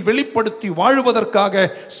பூமியில் வெளிப்படுத்தி வாழுவதற்காக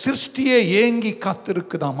சிருஷ்டியே ஏங்கி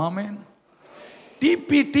காத்திருக்குதாம். ஆமென்.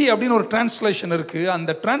 TPT அப்படின்னு ஒரு டிரான்ஸ்லேஷன் இருக்கு.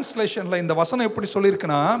 அந்த டிரான்ஸ்லேஷன்ல இந்த வசனம் எப்படி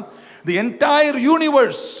சொல்லியிருக்குன்னா, the entire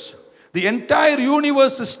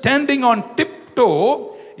universe is standing on tiptoe,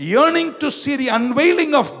 yearning to see the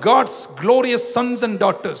unveiling of God's glorious sons and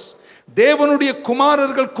daughters. தேவனுடைய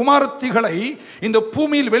குமாரர்கள் குமாரத்திகளை இந்த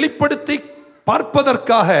பூமியில் வெளிப்படுத்தி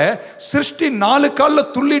பார்ப்பதற்காக சிருஷ்டி 4 கால்ல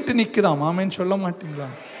துள்ளிட்டு நிக்குதாம். ஆமென் சொல்ல மாட்டீங்களா?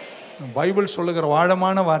 பைபிள் சொல்லுகிற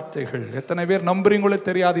ஆழமான வார்த்தைகள். எத்தனை பேர் நம்புறீங்களோ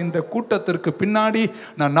தெரியாது. இந்த கூட்டத்திற்கு பின்னாடி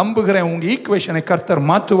நான் நம்புகிறேன், உங்க ஈக்குவேஷனை கர்த்தர்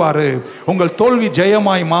மாற்றுவாரு. உங்கள் தோல்வி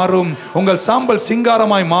ஜெயமாய் மாறும், உங்கள் சாம்பல்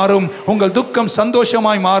சிங்காரமாய் மாறும், உங்கள் துக்கம்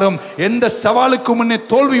சந்தோஷமாய் மாறும். எந்த சவாலுக்கு முன்னே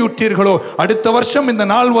தோல்வியுற்றீர்களோ அடுத்த வருஷம் இந்த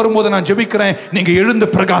நாள் வரும்போது நான் ஜெபிக்கிறேன், நீங்க எழுந்து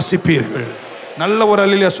பிரகாசிப்பீர்கள். நல்ல ஒரு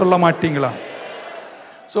அல்லேலூயா சொல்ல மாட்டீங்களா?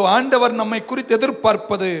 சோ ஆண்டவர் நம்மை குறித்து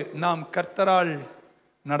எதிர்பார்ப்பது நாம் கர்த்தரால்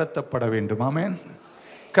நடத்தப்பட வேண்டும். ஆமென்.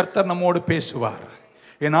 கர்த்தர் நம்மோடு பேசுவார்.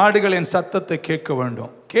 என் ஆடுகள் என் சத்தத்தை கேட்க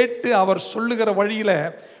வேண்டும். கேட்டு அவர் சொல்லுகிற வழியில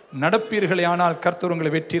நடப்பீர்களே ஆனால் கர்த்தர்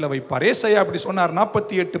உங்களை வெற்றியில வைப்பார். ஏசாயா அப்படி சொன்னார்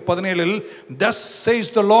 48:17. Thus says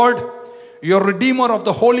the Lord, your Redeemer of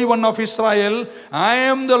the Holy One of Israel, I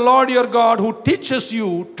am the Lord your God who teaches you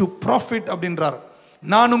to profit அப்படின்றார்.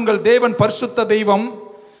 நான் உங்கள் தேவன், பரிசுத்த தெய்வம்.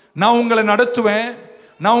 நான் உங்களை நடத்துவேன்,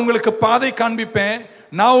 நான் உங்களுக்கு பாதை காண்பிப்பேன்.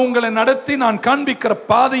 நான் உங்களை நடத்தி நான் காண்பிக்கிற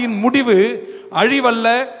பாதையின் முடிவு அழிவல்ல,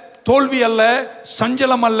 தோல்வி அல்ல,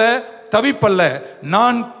 சஞ்சலம் அல்ல, தவிப்பல்ல.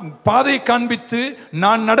 நான் பாதை காண்பித்து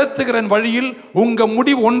நான் நடத்துகிற வழியில் உங்க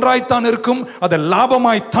முடிவு ஒன்றாய்த்தான் இருக்கும், அது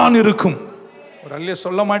லாபமாய்த்தான் இருக்கும். ஒரு அல்லே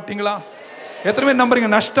சொல்ல மாட்டீங்களா? எத்தனை பேர்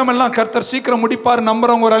நம்புறீங்க நஷ்டம் எல்லாம் கர்த்தர் சீக்கிரம் முடிப்பார்?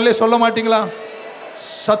 நம்புறவங்க ஒரு அல்லே சொல்ல மாட்டீங்களா?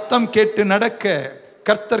 சத்தம் கேட்டு நடக்க,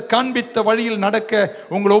 கர்த்தர் காண்பித்த வழியில் நடக்க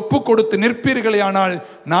உங்களை ஒப்பு கொடுத்து நிற்பீர்களே ஆனால்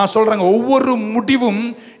நான் சொல்றேங்க, ஒவ்வொரு முடிவும்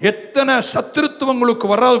எத்தனை சத்துருத்துவங்களுக்கு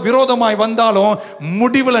விரோதமாய் வந்தாலும்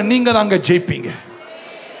முடிவுல நீங்க தாங்க ஜெயிப்பீங்க.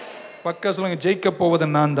 பக்க சொல்லுங்க, ஜெயிக்க போவது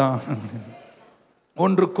நான் தான்.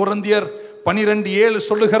 1 கொரிந்தியர் 12:7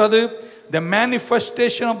 சொல்லுகிறது, the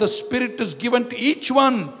manifestation of the spirit is given to each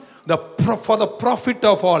one for the profit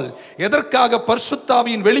of all. எதற்காக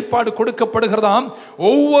பரிசுத்தாவியின் வெளிப்பாடு கொடுக்கப்படுகிறதாம்?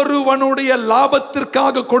 ஒவ்வொருவனுடைய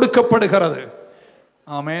லாபத்திற்காக கொடுக்கப்படுகிறது.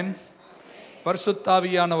 ஆமென்.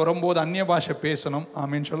 பரிசுத்தாவியானவர் வரும்போது அந்நிய பாஷை பேசணும்.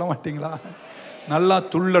 ஆமென் சொல்ல மாட்டீங்களா? நல்லா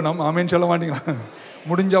துள்ளணும். ஆமென் சொல்ல மாட்டீங்களா?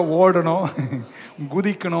 முடிஞ்சா ஓடணும்,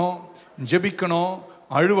 குதிக்கணும், ஜெபிக்கணும்,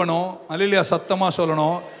 அழுவணும், அல்லேலூயா சத்தமா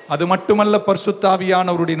சொல்லணும். அது மட்டுமல்ல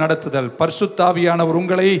பரிசுத்தாவியானவருடைய நடத்துதல். பரிசுத்தாவியானவர்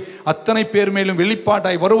உங்களை அத்தனை பேர் மேலும்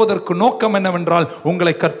வெளிப்பாட்டாய் வருவதற்கு நோக்கம் என்னவென்றால்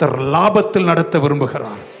உங்களை கர்த்தர் லாபத்தில் நடத்த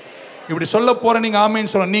விரும்புகிறார். இப்படி சொல்ல போற நீங்க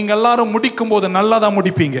ஆமென் சொல்ல. நீங்க எல்லாரும் முடிக்கும் போது நல்லா தான்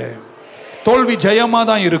முடிப்பீங்க. தோல்வி ஜெயமா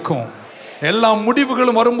தான் இருக்கும். எல்லா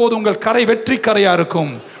முடிவுகளும் வரும்போது உங்கள் கரை வெற்றி கரையா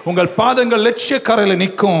இருக்கும். உங்கள் பாதங்கள் லட்சிய கரையில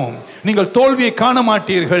நிற்கும். நீங்கள் தோல்வியை காண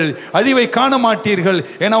மாட்டீர்கள், அழிவை காண மாட்டீர்கள்.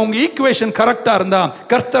 ஏன்னா உங்க ஈக்குவேஷன் கரெக்டா இருந்தா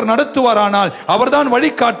கர்த்தர் நடத்துவாரானால், அவர் தான்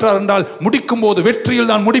வழிகாட்டுறார் என்றால் முடிக்கும் போது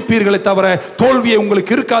வெற்றியில் தான் முடிப்பீர்களே தவிர தோல்வியை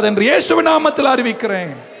உங்களுக்கு இருக்காது என்று இயேசுவின் நாமத்தில்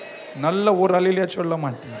அறிவிக்கிறேன். நல்ல ஒரு அல்லேலூயா சொல்ல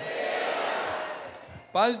மாட்டேன்.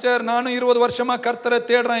 பாஸ்டர், நானும் 20 வருஷமா கர்த்தரை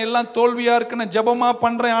தேடுறேன், எல்லாம் தோல்வியா இருக்குன்னு ஜெபமா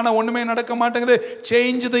பண்றேன், ஆனா ஒண்ணுமே நடக்க மாட்டேங்குது.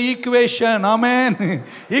 Change the equation. ஆமென்.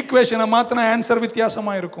 ஈக்குவேஷனை மாத்தினா ஆன்சர்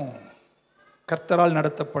வித்தியாசமா இருக்கும். கர்த்தரால்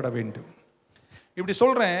நடத்தப்பட வேண்டும். இப்படி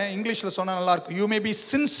சொல்றேன், இங்கிலீஷ்ல சொன்னா நல்லா இருக்கும். You may be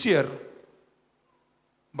sincere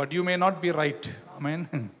but you may not be right. ஆமென்.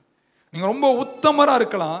 நீங்க ரொம்ப உத்தமரா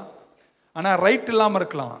இருக்கலாம், ஆனா ரைட் இல்லாம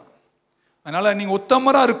இருக்கலாம். அதனால நீங்க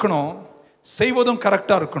உத்தமரா இருக்கணும், செய்வதும்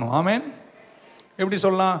கரெக்டா இருக்கணும். ஆமென். எப்படி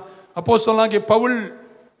சொல்லலாம்? அப்போஸ்தலனாகிய பவுல்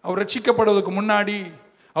அவர் ரட்சிக்கப்படுவதற்கு முன்னாடி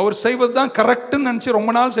அவர் செய்வது தான் கரெக்ட்னு நினைச்சு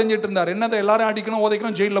ரொம்ப நாள் செஞ்சுட்டு இருந்தார். என்னதை எல்லாரும் அடிக்கணும்,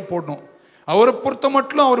 உதைக்கணும், ஜெயிலில் போடணும். அவரை பொறுத்த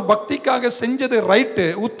மட்டும் அவர் பக்திக்காக செஞ்சது ரைட்டு,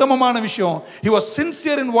 உத்தமமான விஷயம். he was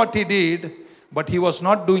sincere in what he did but he was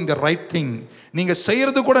not doing the right thing. நீங்க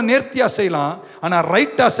செய்யறது கூட நேர்த்தியா செய்யலாம், ஆனா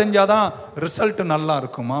ரைட்டா செஞ்சாதான் ரிசல்ட் நல்லா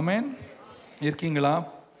இருக்கும். ஆமென். இருக்கீங்களா?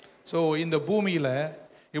 ஸோ இந்த பூமியில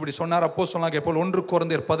இப்படி சொன்னார் அப்போஸ்தலனாகிய பவுல் 1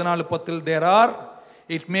 கொரிந்தியர் 14:10. there are,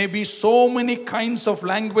 it may be so many kinds of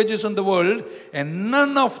languages in the world and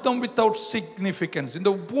none of them without significance.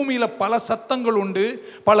 இந்த பூமியில பல சத்தங்கள் உண்டு,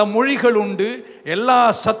 பல மொழிகள் உண்டு, எல்லா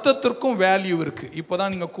சத்தத்திற்கும் வேல்யூ இருக்கு.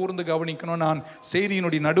 இப்போதான் நீங்க கூர்ந்து கவனிக்கணும். நான்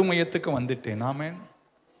செய்தியினுடைய நடுமையத்துக்கு வந்துட்டேன். ஆமென்.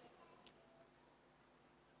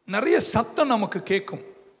 நிறைய சத்தம் நமக்கு கேட்கும்.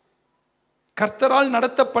 கர்த்தரால்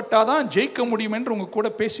நடத்தப்பட்டாதான் ஜெயிக்க முடியும் என்று உங்க கூட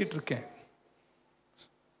பேசிட்டு இருக்கேன்.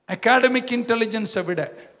 அகாடமிக் இன்டெலிஜென்ஸை விட,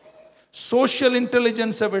 சோஷியல்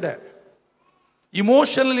இன்டெலிஜென்ஸை விட,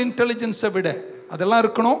 இமோஷனல் இன்டெலிஜென்ஸை விட அதெல்லாம்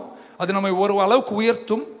இருக்கணும். அது நம்மை ஒரு அளவுக்கு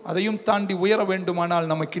உயர்த்தும். அதையும் தாண்டி உயர வேண்டுமானால்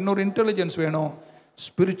நமக்கு இன்னொரு இன்டெலிஜென்ஸ் வேணும்,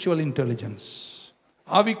 ஸ்பிரிச்சுவல் இன்டெலிஜென்ஸ்.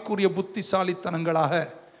 ஆவிக்குரிய புத்திசாலித்தனங்களாக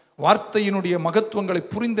வார்த்தையினுடைய மகத்துவங்களை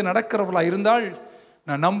புரிந்து நடக்கிறவர்களா இருந்தால்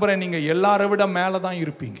நான் நம்புறேன் நீங்க எல்லாரை விட மேலே தான்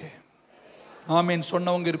இருப்பீங்க. ஆமேன்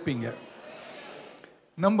சொன்னவங்க இருப்பீங்க.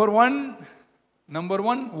 Number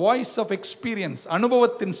one voice of experience,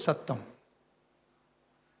 அனுபவத்தின் சத்தம்.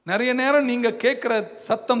 நிறைய நேரம் நீங்க கேட்கிற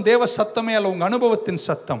சத்தம் தேவ சத்தமே அல்ல, உங்க அனுபவத்தின்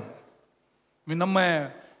சத்தம். நம்ம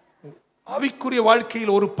ஆவிக்குரிய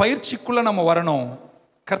வாழ்க்கையில் ஒரு பயிற்சிக்குள்ள நம்ம வரணும்.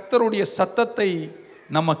 கர்த்தருடைய சத்தத்தை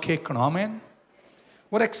நம்ம கேட்கணும். ஆமென்.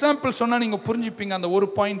 ஒரு எக்ஸாம்பிள் சொன்னால் நீங்கள் புரிஞ்சுப்பீங்க அந்த ஒரு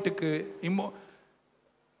பாயிண்ட்டுக்கு.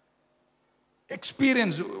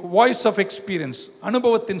 எக்ஸ்பீரியன்ஸ், வாய்ஸ் ஆஃப் எக்ஸ்பீரியன்ஸ்,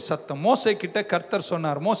 அனுபவத்தின் சத்தம். மோசே கிட்ட கர்த்தர்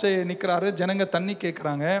சொன்னார். மோசே நிற்கிறாரு, ஜனங்க தண்ணி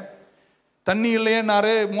கேட்குறாங்க, தண்ணி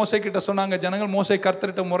இல்லையேன்னாரு. மோசே கிட்ட சொன்னாங்க ஜனங்கள். மோசே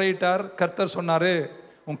கர்த்தர்கிட்ட முறையிட்டார். கர்த்தர் சொன்னார்,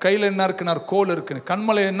 உன் கையில் என்ன இருக்குனார்? கோல் இருக்குன்னு.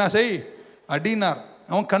 கண்மலை என்ன செய் அடினார்.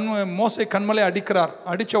 அவன் மோசே கண்மலை அடிக்கிறார்.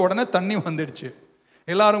 அடித்த உடனே தண்ணி வந்துடுச்சு.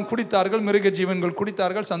 எல்லாரும் குடித்தார்கள், மிருக ஜீவன்கள்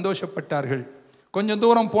குடித்தார்கள், சந்தோஷப்பட்டார்கள். கொஞ்சம்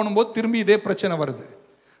தூரம் போகும்போது திரும்பி இதே பிரச்சனை வருது.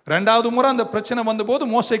 2வது முறை அந்த பிரச்சனை வந்தபோது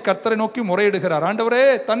மோசே கர்த்தரை நோக்கி முறையிடுகிறார். ஆண்டவரே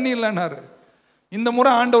தண்ணி இல்லைன்னாரு. இந்த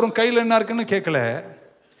முறை ஆண்டவரும் கையில் என்ன இருக்குன்னு கேட்கல.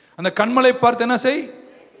 அந்த கண்மலை பார்த்து என்ன செய்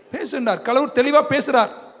பேசுகிறார். கடவுள் தெளிவாக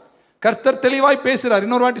பேசுகிறார். கர்த்தர் தெளிவாய் பேசுகிறார்.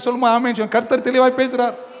 இன்னொரு வாட்டி சொல்லுமா ஆமென். கர்த்தர் தெளிவாய்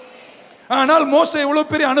பேசுகிறார். ஆனால் மோசே எவ்வளோ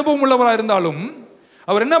பெரிய அனுபவம் உள்ளவராக இருந்தாலும்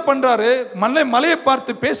அவர் என்ன பண்றாரு? மலையை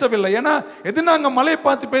பார்த்து பேசவில்லை. ஏன்னா எதுனாங்க மலையை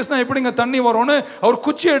பார்த்து பேசினா எப்படிங்க தண்ணி வரும்னு அவர்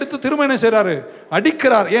குச்சியை எடுத்து திரும்ப என்ன செய்றாரு?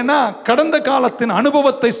 அடிக்கிறார். ஏன்னா கடந்த காலத்தின்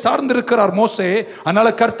அனுபவத்தை சார்ந்திருக்கிறார் மோசே. அதனால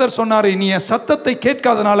கர்த்தர் சொன்னாரு, நீ என் சத்தத்தை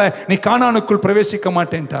கேட்காதனால நீ கானானுக்குள் பிரவேசிக்க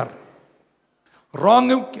மாட்டேன்ட்டார்.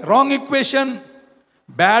 Wrong equation,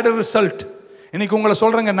 bad result. இன்னைக்கு உங்களை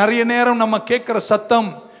சொல்றேங்க, நிறைய நேரம் நம்ம கேட்கிற சத்தம்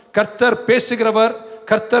கர்த்தர் பேசுகிறவர்,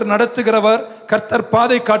 கர்த்தர் நடத்துகிறவர், கர்த்தர்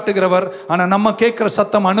பாதை காட்டுகிறவர். ஆனா நம்ம கேட்கிற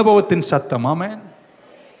சத்தம் அனுபவத்தின் சத்தம். ஆமென்.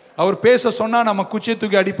 அவர் பேச சொன்னா நம்ம குச்சியை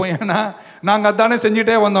தூக்கி அடிப்போம். ஏன்னா நாங்க அதானே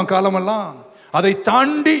செஞ்சுட்டே வந்தோம் காலமெல்லாம். அதை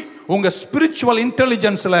தாண்டி உங்க ஸ்பிரிச்சுவல்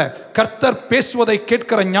இன்டெலிஜென்ஸ்ல கர்த்தர் பேசுவதை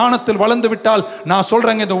கேட்கிற ஞானத்தில் வளர்ந்து விட்டால் நான்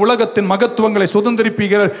சொல்றேங்க, இந்த உலகத்தின் மகத்துவங்களை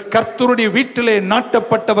சுதந்திரிப்பீர்கள். கர்த்தருடைய வீட்டிலே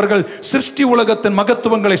நாட்டப்பட்டவர்கள் சிருஷ்டி உலகத்தின்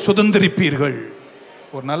மகத்துவங்களை சுதந்திரிப்பீர்கள்.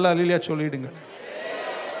 ஒரு நல்ல அல்லேலூயா சொல்லிடுங்க.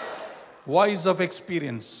 வாய்ஸ் ஆஃப்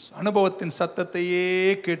எக்ஸ்பீரியன்ஸ், அனுபவத்தின் சத்தத்தையே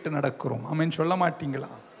கேட்டு நடக்கிறோம். ஆமென் சொல்ல மாட்டீங்களா?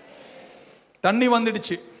 தண்ணி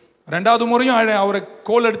வந்துடுச்சு. 2வது முறையும் அவரை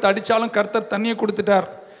கோல் எடுத்து அடித்தாலும் கர்த்தர் தண்ணியை கொடுத்துட்டார்.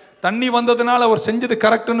 தண்ணி வந்ததுனால அவர் செஞ்சது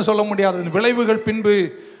கரெக்டுன்னு சொல்ல முடியாது. விளைவுகள் பின்பு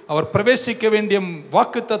அவர் பிரவேசிக்க வேண்டிய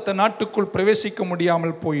வாக்குத்தத்த நாட்டுக்குள் பிரவேசிக்க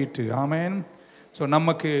முடியாமல் போயிட்டு. ஆமென். ஸோ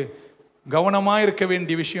நமக்கு கவனமாக இருக்க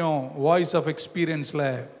வேண்டிய விஷயம், வாய்ஸ் ஆஃப் எக்ஸ்பீரியன்ஸில்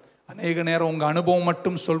அநேக நேரம் உங்கள் அனுபவம்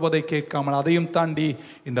மட்டும் சொல்வதை கேட்காமல் அதையும் தாண்டி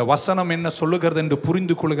இந்த வசனம் என்ன சொல்லுகிறது என்று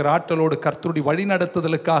புரிந்து கொள்கிற ஆற்றலோடு கர்த்தருடைய வழி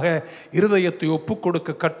நடத்துதலுக்காக இருதயத்தை ஒப்புக்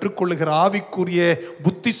கொடுக்க கற்றுக்கொள்ளுகிற ஆவிக்குரிய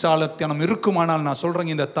புத்திசாலித்தனம் இருக்குமானால் நான்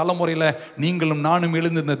சொல்கிறேங்க, இந்த தலைமுறையில் நீங்களும் நானும்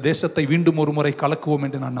எழுந்து இந்த தேசத்தை மீண்டும் ஒரு முறை கலக்குவோம்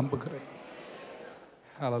என்று நான் நம்புகிறேன்.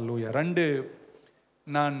 ஹல்லேலூயா. 2,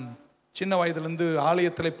 நான் சின்ன வயதுலேருந்து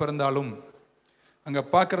ஆலயத்தில் பிறந்தாலும் அங்கே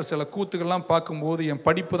பார்க்குற சில கூத்துக்கள்லாம் பார்க்கும்போது என்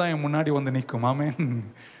படிப்பு தான் என் முன்னாடி வந்து நிற்கும். ஆமென்.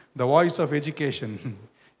 The voice of education.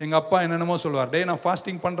 எங்கள் அப்பா என்னென்னமோ சொல்லுவார், டே நான்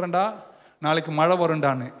ஃபாஸ்டிங் பண்ணுறேன்டா, நாளைக்கு மழை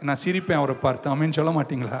வரும்டான்னு. நான் சிரிப்பேன் அவரை பார்த்து. ஆமென் சொல்ல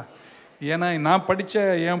மாட்டிங்களா? ஏன்னா நான் படித்த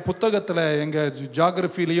என் புத்தகத்தில் எங்கள்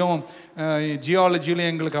ஜியாகிரஃபிலையும்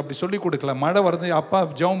ஜியாலஜிலையும் எங்களுக்கு அப்படி சொல்லிக் கொடுக்கல. மழை வருது, அப்பா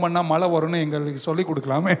ஜெபம் பண்ணால் மழை வரும்னு எங்களுக்கு சொல்லிக்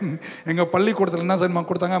கொடுக்கலாமே. எங்கள் பள்ளிக்கூடத்தில் என்ன சரிமா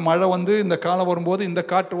கொடுத்தாங்க, மழை வந்து இந்த காலம் வரும்போது இந்த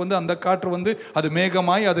காற்று வந்து அந்த காற்று வந்து அது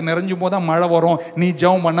மேகமாய் அது நிறைஞ்சும் போது தான் மழை வரும், நீ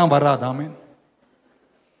ஜெபம் பண்ணால் வராது. ஆமென்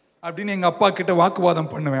அப்படின்னு எங்கள் அப்பா கிட்ட வாக்குவாதம்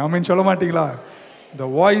பண்ணுவேன். ஆமென் சொல்ல மாட்டீங்களா? The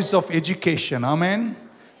voice of education. ஆமென்.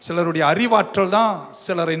 சிலருடைய அறிவாற்றல் தான்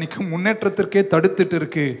சிலரை இன்னைக்கு முன்னேற்றத்திற்கே தடுத்துட்டு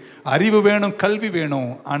இருக்கு. அறிவு வேணும், கல்வி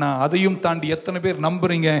வேணும். ஆனால் அதையும் தாண்டி எத்தனை பேர்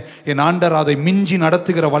நம்புறீங்க என் ஆண்டர் அதை மிஞ்சி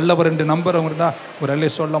நடத்துகிற வல்லவர் என்று நம்புறவங்க தான் ஒரு அல்லே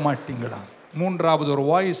சொல்ல மாட்டீங்களா? 3வது ஒரு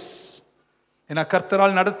வாய்ஸ். ஏன்னா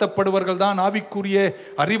கர்த்தரால் நடத்தப்படுவர்கள் தான் ஆவிக்குரிய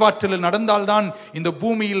அறிவாற்றலில் நடந்தால்தான் இந்த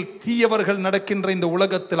பூமியில் தீயவர்கள் நடக்கின்ற இந்த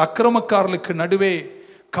உலகத்தில் அக்கிரமக்காரர்களுக்கு நடுவே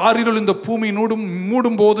காரிருள் இந்த பூமி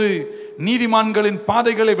மூடும் போது நீதிமான்களின்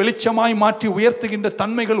பாதைகளை வெளிச்சமாய் மாற்றி உயர்த்துகின்ற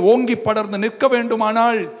தன்மைகள் ஓங்கி படர்ந்து நிற்க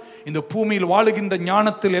வேண்டுமானால் இந்த பூமியில் வாழுகின்ற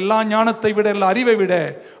ஞானத்தில், எல்லா ஞானத்தை விட, எல்லா அறிவை விட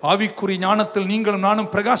ஆவிக்குரிய ஞானத்தில் நீங்களும் நானும்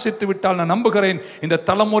பிரகாசித்து விட்டால் நான் நம்புகிறேன் இந்த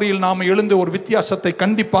தலைமுறையில் நாம் எழுந்து ஒரு வித்தியாசத்தை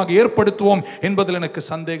கண்டிப்பாக ஏற்படுத்துவோம் என்பதில் எனக்கு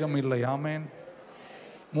சந்தேகம் இல்லை. ஆமென்.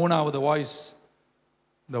 3வது voice,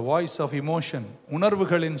 the voice of emotion,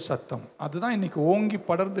 உணர்வுகளின் சத்தம். அதுதான் இன்னைக்கு ஓங்கி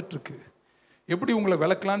படர்ந்துட்டு இருக்கு. எப்படி உங்களை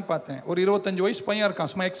விளக்கலான்னு பார்த்தேன். ஒரு 25 வயசு பையன் இருக்கான்,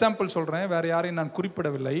 சும்மா எக்ஸாம்பிள் சொல்கிறேன், வேறு யாரையும் நான்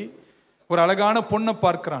குறிப்பிடவில்லை. ஒரு அழகான பொண்ணை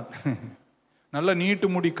பார்க்கிறான், நல்ல நீட்டு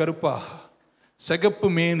முடி, கருப்பா, சிகப்பு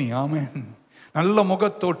மேனி. ஆமென். நல்ல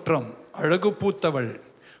முகத்தோற்றம், அழகு பூத்தவள்.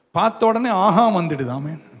 பார்த்த உடனே ஆஹா வந்துடுது.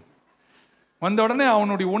 ஆமென். வந்த உடனே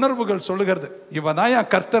அவனுடைய உணர்வுகள் சொல்லுகிறது, இவதான்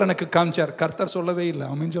என் கர்த்தர் எனக்கு காமிச்சார். கர்த்தர் சொல்லவே இல்லை.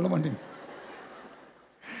 ஆமென் சொல்ல மாட்டேங்க.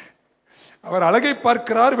 அவர் அழகை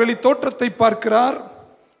பார்க்கிறார், வெளி தோற்றத்தை பார்க்கிறார்,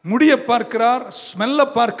 முடியை பார்க்கிறார், ஸ்மெல்ல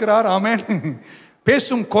பார்க்கிறார். ஆமென்.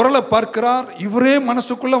 பேசும் குரலை பார்க்கிறார். இவரே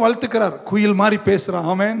மனசுக்குள்ள வளர்த்துக்கிறார், குயில் மாதிரி பேசுறான்.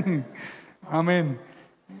 ஆமென். ஆமென்.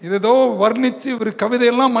 இதோ வர்ணிச்சு இவர்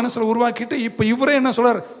கவிதையெல்லாம் மனசுல உருவாக்கிட்டு இப்ப இவரே என்ன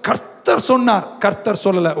சொல்றார், கர்த்தர் சொன்னார். கர்த்தர்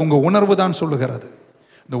சொல்லல, உங்க உணர்வு தான் சொல்லுகிறது.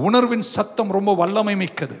 இந்த உணர்வின் சத்தம் ரொம்ப வல்லமை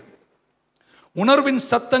மிக்கது. உணர்வின்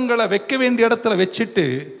சத்தங்களை வைக்க வேண்டிய இடத்துல வச்சுட்டு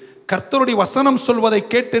கர்த்தருடைய வசனம் சொல்வதை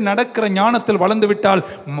கேட்டு நடக்கிற ஞானத்தில் வளர்ந்து விட்டால்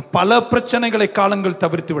பல பிரச்சனைகளை காலங்கள்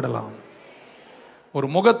தவிர்த்து விடலாம். ஒரு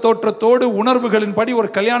முகத்தோற்றத்தோடு உணர்வுகளின் படி ஒரு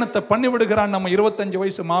கல்யாணத்தை பண்ணி விடுகிறான் நம்ம 25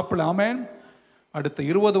 வயசு மாப்பிள்ளை. ஆமேன். அடுத்த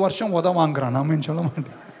 20 வருஷம் உதவாங்கிறான். ஆமேன் சொல்ல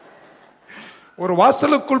மாட்டேன். ஒரு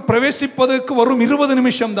வாசலுக்குள் பிரவேசிப்பதற்கு வரும் 20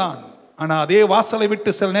 நிமிஷம் தான். ஆனால் அதே வாசலை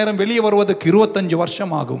விட்டு சில நேரம் வெளியே வருவதற்கு 25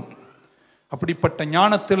 வருஷம் ஆகும். அப்படிப்பட்ட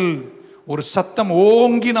ஞானத்தில் ஒரு சத்தம்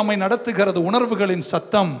ஓங்கி நம்மை நடத்துகிறது, உணர்வுகளின்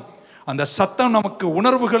சத்தம். அந்த சத்தம் நமக்கு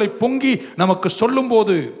உணர்வுகளை பொங்கி நமக்கு சொல்லும்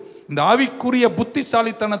போது இந்த ஆவிக்குரிய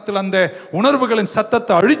புத்திசாலித்தனத்தில் அந்த உணர்வுகளின்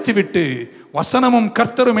சத்தத்தை அழித்துவிட்டு வசனமும்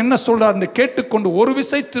கர்த்தரும் என்ன சொல்றார் என்று கேட்டுக்கொண்டு ஒரு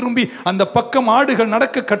விசை திரும்பி அந்த பக்கம் ஆடுகள்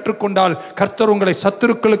நடக்க கற்றுக்கொண்டால் கர்த்தர் உங்களை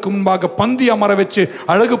சத்துருக்களுக்கு முன்பாக பந்தி அமர வச்சு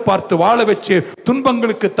அழகு பார்த்து வாழ வச்சு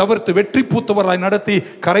துன்பங்களுக்கு தவிர்த்து வெற்றி பூத்தவராய் நடத்தி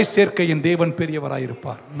கரை சேர்க்க என் தேவன்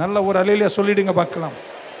பெரியவராயிருப்பார். நல்ல ஒரு அலையில சொல்லிடுங்க பார்க்கலாம்.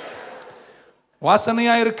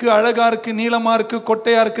 வாசனையா இருக்கு, அழகா இருக்கு, நீளமா இருக்கு,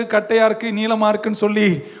 கொட்டையா இருக்கு, கட்டையா இருக்கு, நீளமா இருக்குன்னு சொல்லி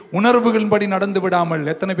உணர்வுகளின்படி நடந்து விடாமல்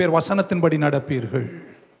எத்தனை பேர் வசனத்தின்படி நடப்பீர்கள்?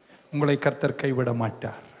 உங்களை கர்த்தர் கைவிட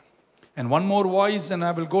மாட்டார். And one more voice and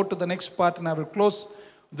I will go to the next part and I will close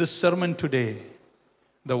this sermon today.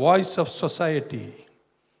 The voice of society.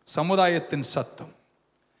 சமுதாயத்தின் சத்தம்.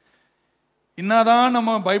 என்னதான்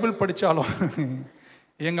நம்ம பைபிள் படிச்சாலும்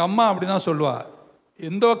எங்க அம்மா அப்படிதான் சொல்லுவா,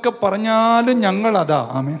 எந்தோக்க பறஞ்சாலும் ஞங்கள் அதா.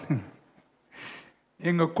 ஆமென்.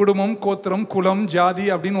 எங்க குடும்பம், கோத்திரம், குலம், ஜாதி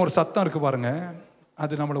அப்படின்னு ஒரு சத்தம் இருக்கு பாருங்க,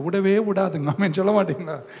 அது நம்மளை விடவே விடாதுங்க. ஆமென் சொல்ல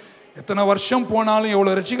மாட்டீங்களா? எத்தனை வருஷம் போனாலும்,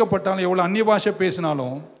 எவ்வளோ ரட்சிக்கப்பட்டாலும், எவ்வளோ அந்நிய பாஷை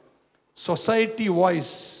பேசினாலும் சொசைட்டி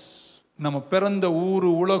வாய்ஸ், நம்ம பிறந்த ஊர்,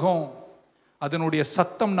 உலகம், அதனுடைய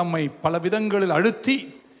சத்தம் நம்மை பல விதங்களில் அழுத்தி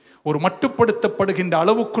ஒரு மட்டுப்படுத்தப்படுகின்ற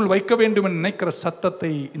அளவுக்குள் வைக்க வேண்டும் என்று நினைக்கிற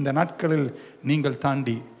சத்தத்தை இந்த நாட்களில் நீங்கள்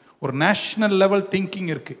தாண்டி ஒரு நேஷனல் லெவல் திங்கிங்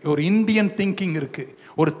இருக்கு, ஒரு இந்தியன் திங்கிங் இருக்கு,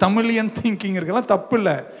 ஒரு தமிழியன் திங்கிங் இருக்குலாம் தப்பு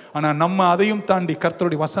இல்லை. ஆனால் நம்ம அதையும் தாண்டி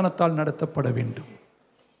கர்த்தருடைய வசனத்தால் நடத்தப்பட வேண்டும்.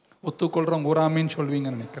 ஒத்துக்கொள்றோம், ஒரு ஆமீன்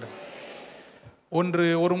சொல்வீங்கன்னு நினைக்கிறேன்.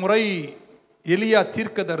 ஒரு முறை எலியா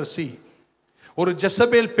தீர்க்கதரிசி ஒரு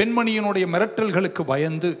ஜெசபேல் பெண்மணியினுடைய மிரட்டல்களுக்கு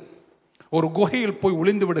பயந்து ஒரு குகையில் போய்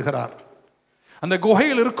ஒளிந்து விடுகிறார். அந்த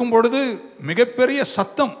குகையில் இருக்கும் பொழுது மிகப்பெரிய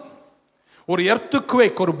சத்தம், ஒரு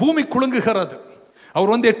எர்த்குவேக், ஒரு பூமி குலுங்குகிறது.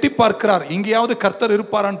 அவர் எட்டி பார்க்கிறார், எங்கேயாவது கர்த்தர்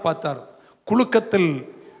இருப்பாரான்னு பார்த்தார். குலுக்கத்தில்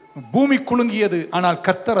பூமி குலுங்கியது, ஆனால்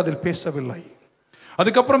கர்த்தர் அதில் பேசவில்லை.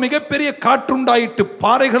 அதுக்கப்புறம் மிகப்பெரிய காற்றுண்டாயிட்டு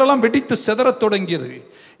பாறைகளெல்லாம் வெடித்து செதற தொடங்கியது.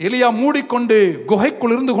 எலியா மூடிக்கொண்டு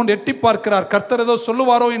குகைக்குள் இருந்து கொண்டு எட்டி பார்க்கிறார், கர்த்தர் ஏதோ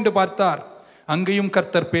சொல்லுவாரோ என்று பார்த்தார். அங்கேயும்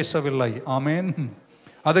கர்த்தர் பேசவில்லை. ஆமேன்.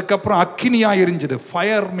 அதுக்கப்புறம் அக்கினியா எரிஞ்சது,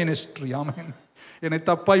 ஃபயர் மினிஸ்ட்ரி. ஆமேன். என்னை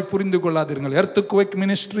தப்பாய் புரிந்து கொள்ளாதீர்கள். எர்த்குவேக்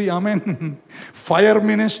மினிஸ்ட்ரி, ஆமேன். ஃபயர்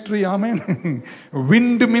மினிஸ்ட்ரி, ஆமேன்.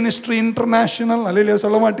 விண்ட் மினிஸ்ட்ரி இன்டர்நேஷனல், அல்லையா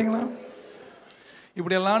சொல்ல மாட்டீங்களா?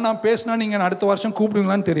 இப்படியெல்லாம் நான் பேசினா நீங்கள் அடுத்த வருஷம்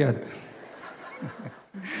கூப்பிடுவீங்களான்னு தெரியாது.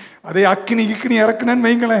 அதே அக்கினி இறக்குனேன்னு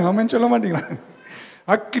வைங்களேன், ஆமேன் சொல்ல மாட்டீங்களா?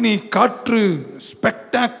 அக்கினி, காற்று,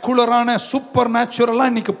 ஸ்பெக்டாகுலரான சூப்பர்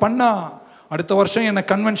நேச்சுரலாக இன்னைக்கு பண்ணா அடுத்த வருஷம் என்ன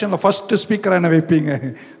கன்வென்ஷனில் ஃபர்ஸ்ட் ஸ்பீக்கராக என்ன வைப்பீங்க.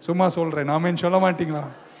 சும்மா சொல்கிறேன், ஆமேன் சொல்ல மாட்டீங்களா?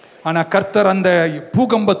 ஆனால் கர்த்தர் அந்த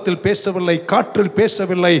பூகம்பத்தில் பேசவில்லை, காற்றில்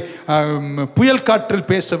பேசவில்லை, புயல் காற்றில்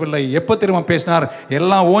பேசவில்லை. எப்போ தெரியுமா பேசினார்?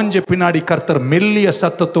 எல்லாம் ஓஞ்ச பின்னாடி கர்த்தர் மெல்லிய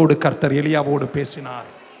சத்தத்தோடு கர்த்தர் எலியாவோடு பேசினார்.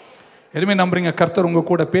 எதுவுமே நம்புறீங்க? கர்த்தர் உங்க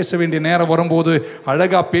கூட பேச வேண்டிய நேரம் வரும்போது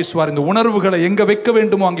அழகா பேசுவார். இந்த உணர்வுகளை எங்க வைக்க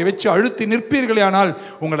வேண்டுமோ அங்கே வச்சு அழுத்தி நிற்பீர்களே, ஆனால்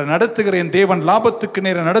உங்களை நடத்துகிற என் தேவன் லாபத்துக்கு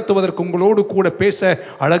நேரம் நடத்துவதற்கு உங்களோடு கூட பேச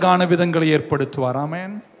அழகான விதங்களை ஏற்படுத்துவார்.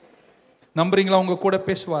 ஆமென். நம்புறீங்களா? உங்க கூட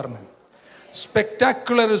பேசுவார்னு.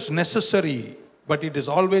 Spectacular is necessary, but it is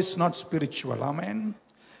always not spiritual. Amen.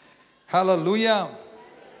 Hallelujah.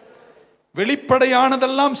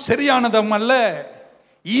 வெளிப்படையானதெல்லாம் சரியானதும் அல்ல,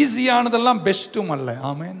 ஈஸியானதெல்லாம் பெஸ்டும் அல்ல.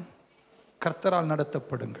 ஆமென். கர்த்தரால்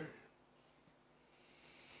நடத்தப்படுங்கள்.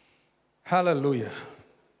 Hallelujah.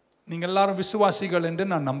 நீங்க எல்லாரும் விசுவாசிகள்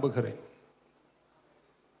என்று நான் நம்புகிறேன்.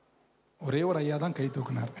 ஒரே ஒரு ஐயா தான் கை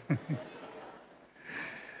தூக்கினார்.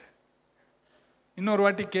 இன்னொரு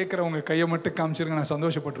வாட்டி கேட்குறவங்க கையை மட்டும் காமிச்சிருங்க, நான்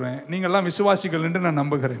சந்தோஷப்பட்டுருவேன். நீங்கள்லாம் விசுவாசிகள் என்று நான்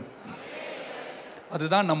நம்புகிறேன்.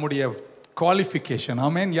 அதுதான் நம்முடைய குவாலிஃபிகேஷன்.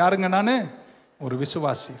 ஆமேன். யாருங்க? நான் ஒரு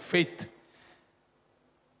விசுவாசி. ஃபெய்த்,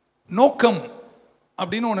 நோக்கம்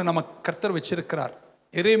அப்படின்னு ஒன்று நம்ம கர்த்தர் வச்சிருக்கிறார்.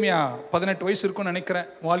 எரேமியா 18 வயசு இருக்குன்னு நினைக்கிறேன்,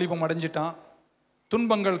 வாலிபம் அடைஞ்சிட்டான்.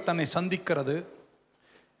 துன்பங்கள் தன்னை சந்திக்கிறது.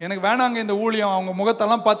 எனக்கு வேணாங்க இந்த ஊழியம், அவங்க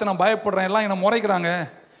முகத்தெல்லாம் பார்த்து நான் பயப்படுறேன், எல்லாம் என்னை முறைக்கிறாங்க,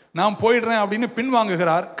 நான் போயிடுறேன் அப்படின்னு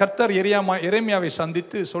பின்வாங்குகிறார். கர்த்தர் எரேமியாவை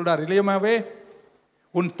சந்தித்து சொல்றார், எரேமியாவே,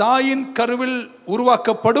 உன் தாயின் கருவில்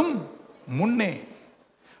உருவாக்கப்படும் முன்னே,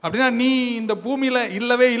 அப்படின்னா நீ இந்த பூமியில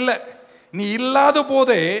இல்லவே இல்லை, நீ இல்லாத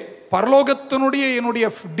போதே பரலோகத்தினுடைய என்னுடைய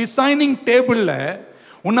டிசைனிங் டேபிள்ல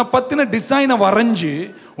உன்னை பற்றின டிசைனை வரைஞ்சு,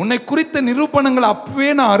 உன்னை குறித்த நிரூபணங்களை அப்பவே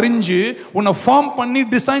நான் அறிஞ்சு, உன்னை ஃபார்ம் பண்ணி,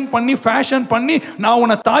 டிசைன் பண்ணி, ஃபேஷன் பண்ணி, நான்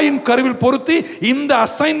உன்னை தாயின் கருவில் பொருத்தி, இந்த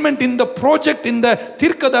அசைன்மெண்ட், இந்த ப்ராஜெக்ட், இந்த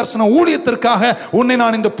தீர்க்க தரிசன ஊழியத்திற்காக உன்னை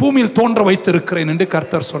நான் இந்த பூமியில் தோன்ற வைத்திருக்கிறேன் என்று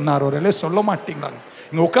கர்த்தர் சொன்னார். ஒரே சொல்ல மாட்டீங்களா?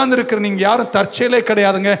 இங்க உட்கார்ந்து இருக்கிற நீங்க யாரும் தற்செயலே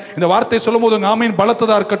கிடையாதுங்க. இந்த வார்த்தை சொல்லும் போது உங்க ஆமீன்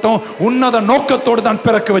பலத்ததா இருக்கட்டும். உன்னத நோக்கத்தோடு தான்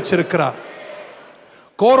பிறக்க வச்சிருக்கிறார்.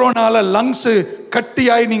 கொரோனால லங்ஸ்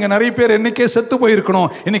கட்டியாய் நீங்க நிறைய பேர் என்னைக்கே செத்து போயிருக்கணும்.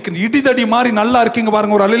 இன்னைக்கு இடிதடி மாதிரி நல்லா இருக்கீங்க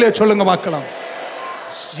பாருங்க. ஒரு அல்லேலூயா சொல்லுங்க பார்க்கலாம்.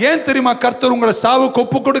 ஏன் தெரியுமா? கர்த்தர் உங்களை சாவுக்கு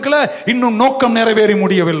ஒப்பு கொடுக்கல. இன்னும் நோக்கம் நிறைவேறி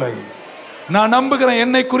முடியவில்லை. நான் நம்புகிறேன்,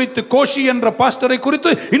 என்னை குறித்து, கோஷி என்ற பாஸ்டரை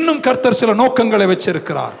குறித்து இன்னும் கர்த்தர் சில நோக்கங்களை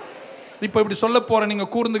வச்சிருக்கிறார். இப்ப இப்படி சொல்ல போற, நீங்க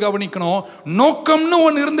கூர்ந்து கவனிக்கணும். நோக்கம்னு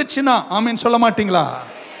ஒன்னு இருந்துச்சுன்னா ஆமீன் சொல்ல மாட்டீங்களா?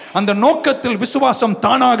 அந்த நோக்கத்தில் விசுவாசம்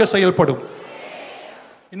தானாக செயல்படும்.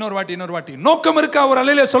 இன்னொரு வாட்டி நோக்கம் இருக்கா? ஒரு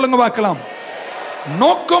அல்லேலூயா சொல்லுங்க பார்க்கலாம்.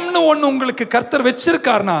 நோக்கம்னு ஒண்ணு உங்களுக்கு கர்த்தர்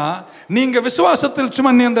வச்சிருக்காருனா, நீங்க விசுவாசத்தில்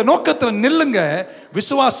சும்மா அந்த நோக்கத்தில் நில்லுங்க,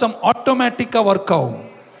 விசுவாசம் ஆட்டோமேட்டிக்கா ஒர்க் ஆகும்.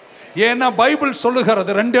 ஏன்னா பைபிள்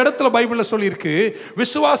சொல்லுகிறது, 2 இடத்துல பைபிள்ல சொல்லியிருக்கு,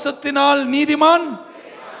 விசுவாசத்தினால் நீதிமான்.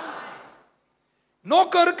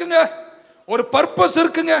 நோக்கம் இருக்குங்க, ஒரு பர்பஸ்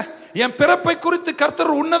இருக்குங்க. என் பிறப்பை குறித்து கர்த்தர்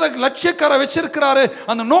உன்னத லட்சியக்கார வச்சிருக்கிறாரு.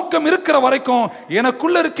 அந்த நோக்கம் இருக்கிற வரைக்கும்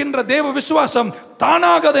எனக்குள்ள இருக்கின்ற தேவ விசுவாசம்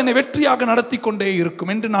தானாக அதை வெற்றியாக நடத்தி கொண்டே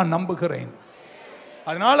இருக்கும் என்று நான் நம்புகிறேன்.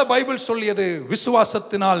 அதனால பைபிள் சொல்லியது,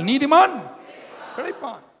 விசுவாசத்தினால் நீதிமான்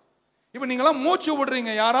கிடைப்பான். இப்ப நீங்களாம் மூச்சு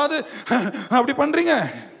விடுறீங்க, யாராவது அப்படி பண்றீங்க,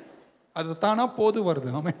 அது தானா போது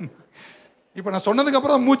வருது. ஆமென். இப்ப நான் சொன்னதுக்கு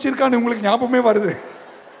அப்புறம் மூச்சு இருக்கான்னு உங்களுக்கு ஞாபகமே வருது.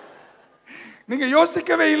 நீங்க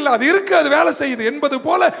யோசிக்கவே இல்லை, அது இருக்கு, அது வேலை செய்யுது என்பது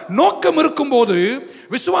போல நோக்கம் இருக்கும் போது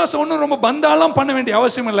விசுவாசம் ஒன்றும் ரொம்ப பந்தாலாம் பண்ண வேண்டிய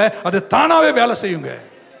அவசியம் இல்லை. அது தானாவே வேலை செய்யுங்க.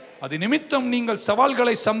 அது நிமித்தம் நீங்கள்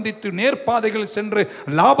சவால்களை சந்தித்து நேர்பாதைகள் சென்று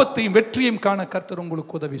லாபத்தையும் வெற்றியும் காண கர்த்தர்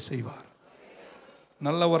உங்களுக்கு உதவி செய்வார்.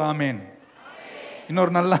 நல்ல ஒரு ஆமேன்.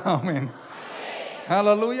 இன்னொரு நல்ல ஆமேன்.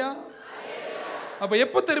 ஹல்லேலூயா. அப்ப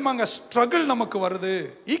எப்ப தெரியுமாங்க ஸ்ட்ரகிள் நமக்கு வருது?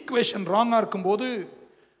 ஈக்குவேஷன் ராங்கா இருக்கும்போது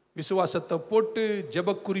விசுவாசத்தை போட்டு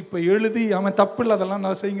ஜெப குறிப்பை எழுதி, அவன் தப்பு இல்லை, அதெல்லாம்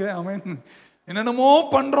நான் செய்யுங்க, அவன் என்னென்னமோ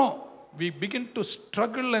பண்றோம். we begin to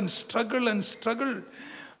struggle and struggle and struggle.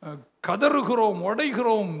 கதறுகிறோம்,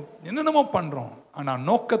 உடைகிறோம், என்னென்னமோ பண்றோம். ஆனா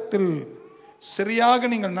நோக்கத்தில் சரியாக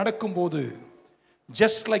நீங்கள் நடக்கும்போது,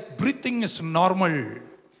 just like breathing is normal,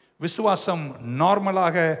 விசுவாசம்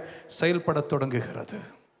நார்மலாக செயல்பட தொடங்குகிறது.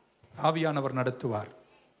 ஆவியானவர் நடத்துவார்.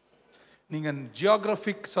 நீங்க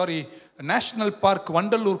நேஷனல் பார்க்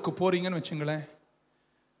வண்டலூருக்கு போறீங்கன்னு வச்சுங்களேன்,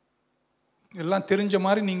 எல்லாம் தெரிஞ்ச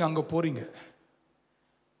மாதிரி நீங்க அங்க போறீங்க,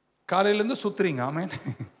 காலையிலேருந்து சுத்துறீங்க. ஆமென்.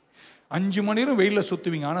 5 மணி நேரம் வெயில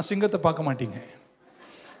சுத்துவீங்க, ஆனா சிங்கத்தை பார்க்க மாட்டீங்க.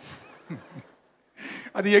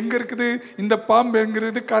 அது எங்க இருக்குது, இந்த பாம்பு எங்க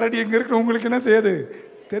இருக்குது, கரடி எங்க இருக்கு, உங்களுக்கு என்ன செய்யாது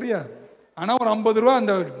தெரியாது. ஆனா ஒரு 50 ரூபா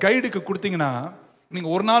அந்த கைடுக்கு கொடுத்தீங்கன்னா, நீங்க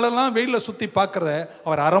ஒரு நாளெல்லாம் வெயில சுத்தி பார்க்கறத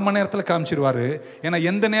அவர் 1/2 மணி நேரத்தில் காமிச்சிருவாரு. ஏன்னா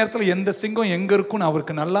எந்த நேரத்தில் எந்த சிங்கம் எங்க இருக்குன்னு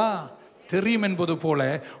அவருக்கு நல்லா தெரியும் என்பது போல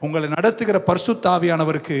உங்களை நடத்துகிற பரிசுத்த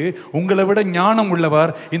ஆவியானவருக்கு உங்களை விட ஞானம்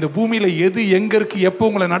உள்ளவர். இந்த பூமியில எது எங்க இருக்கு, எப்போ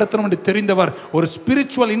உங்களை நடத்தணும் என்று தெரிந்தவர். ஒரு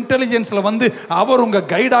ஸ்பிரிச்சுவல் இன்டெலிஜென்ஸ்ல வந்து அவர் உங்க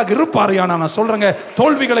கைடாக இருப்பார். நான் சொல்றேங்க,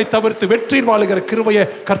 தோல்விகளை தவிர்த்து வெற்றியில் வாழுகிற கிருபையை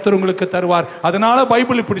கர்த்தர் உங்களுக்கு தருவார். அதனால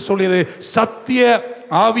பைபிள் இப்படி சொல்லியது, சத்திய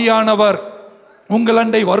ஆவியானவர் உங்கள்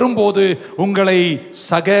அண்டை வரும்போது உங்களை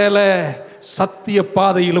சகல சத்திய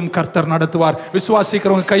பாதையிலும் கர்த்தர் நடத்துவார்.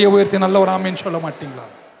 விசுவாசிக்கிறவங்க கையை உயர்த்தி நல்ல ஒரு ஆமேன்னு சொல்ல மாட்டீங்களா?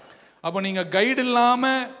 அப்போ நீங்க கைடு இல்லாம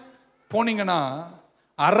போனீங்கன்னா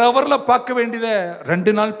 1/2 ஹவர்ல பார்க்க வேண்டியதை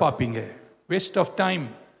 2 நாள் பார்ப்பீங்க. Waste of time,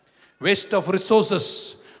 waste of resources,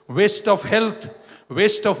 waste of health,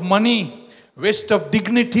 waste of money, waste of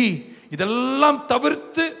dignity. இதெல்லாம்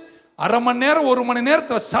தவிர்த்து 1/2 மணி நேரம் 1 மணி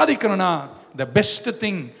நேரத்தில் சாதிக்கணும்னா the best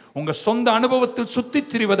thing, உங்க சொந்த அனுபவத்தில் சுத்தி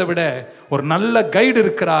திரிவதை விட ஒரு நல்ல கைடு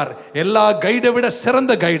இருக்கிறார். எல்லா கைடை விட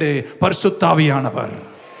சிறந்த கைடு பரிசுத்த ஆவியானவர்.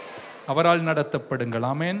 அவரால் நடத்தப்படுங்கள்.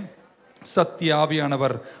 ஆமென். சத்திய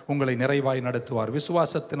ஆவியானவர் உங்களை நிறைவாய் நடத்துவார்.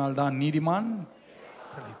 விசுவாசத்தினால் தான் நீதிமான்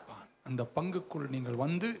கிடைப்பான். அந்த பங்குக்குள் நீங்கள்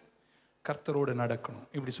வந்து கர்த்தரோடு நடக்கணும்.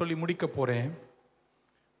 இப்படி சொல்லி முடிக்க போறேன்.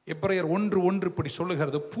 எபிரேயர் 1:1 இப்படி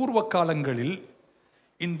சொல்லுகிறது, பூர்வ காலங்களில்,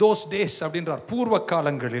 in those days அப்படின்றார், பூர்வ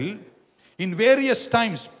காலங்களில், in various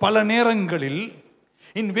times, பல நேரங்களில்,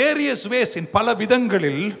 in various ways, in பல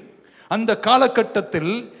விதங்களில், அந்த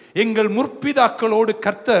காலகட்டத்தில் எங்கள் முற்பிதாக்களோடு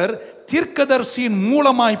கர்த்தர் தீர்க்கதரிசியின்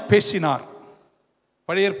மூலமாய் பேசினார்.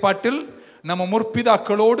 பழைய ஏற்பாட்டில் நம்ம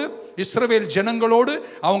முற்பிதாக்களோடு, இஸ்ரவேல் ஜனங்களோடு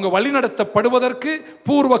அவங்க வழிநடத்தப்படுவதற்கு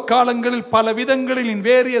பூர்வ காலங்களில் பல விதங்களில், in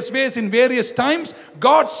various ways, in various times,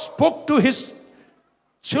 God spoke to his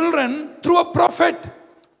children through a prophet.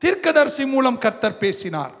 தீர்க்கதரிசி மூலம் கர்த்தர்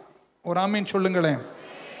பேசினார். ஒரு ஆமீன் சொல்லுங்களேன்.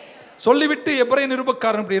 சொல்லிவிட்டு எபிரேய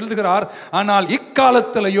நிருபக்காரன் இப்படி எழுதுகிறார், ஆனால்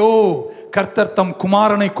இக்காலத்திலேயோ கர்த்தர் தம்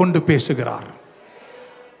குமாரனை கொண்டு பேசுகிறார்.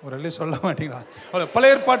 ஒரு சொல்ல மாட்டீங்களா?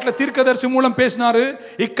 பழைய ஏற்பாட்டில் தீர்க்கதரிசி மூலம் பேசினாரு.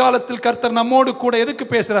 இக்காலத்தில் கர்த்தர் நம்மோடு கூட எதுக்கு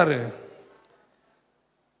பேசுறாரு?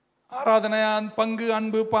 ஆராதனை, பங்கு,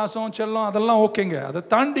 அன்பு, பாசம், செல்லம் அதெல்லாம் ஓகேங்க. அதை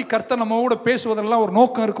தாண்டி கர்த்தர் நம்ம கூட பேசுவதெல்லாம் ஒரு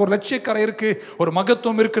நோக்கம் இருக்கு, ஒரு லட்சியக்கரை இருக்கு, ஒரு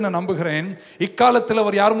மகத்துவம் இருக்குன்னு நம்புகிறேன். இக்காலத்தில்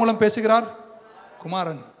அவர் யார் மூலம் பேசுகிறார்?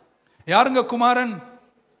 குமாரன். யாருங்க குமாரன்?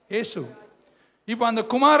 இயேசு. இப்போ அந்த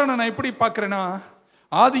குமாரனை நான் எப்படி பார்க்கிறேன்னா,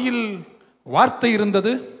 ஆதியில் வார்த்தை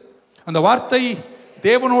இருந்தது, அந்த வார்த்தை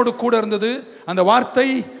தேவனோடு கூட இருந்தது, அந்த வார்த்தை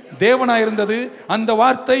தேவனாய் இருந்தது, அந்த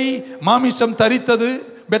வார்த்தை மாமிசம் தரித்தது,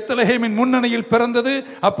 பெத்லஹேமின் முன்னணியில் பிறந்தது.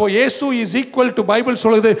 அப்போ இயேசு இஸ் ஈக்குவல் டு பைபிள்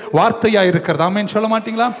சொல்லுது வார்த்தையா இருக்கிறது. ஆமென் சொல்ல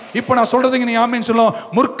மாட்டீங்களா? இப்போ நான் சொல்றதுங்க நீ ஆமென் சொல்லும்.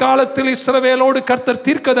 முற்காலத்தில் இஸ்ரவேலோடு கர்த்தர்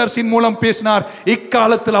தீர்க்கதரிசியின் மூலம் பேசினார்.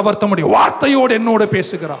 இக்காலத்தில் அவர் தம்முடைய வார்த்தையோடு என்னோடு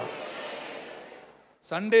பேசுகிறார்.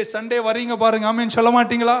 சண்டே வரீங்க பாருங்க, ஆமென் சொல்ல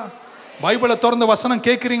மாட்டீங்களா? பைபிளை திறந்த வசனம்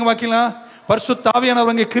கேட்குறீங்க பாத்தீங்களா? பரிசுத்த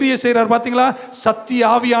ஆவியானவர் அங்கே கிரியை செய்கிறார் பாத்தீங்களா? சத்திய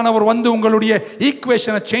ஆவியானவர் வந்து உங்களுடைய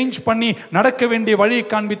ஈக்குவேஷனை சேஞ்ச் பண்ணி நடக்க வேண்டிய வழியை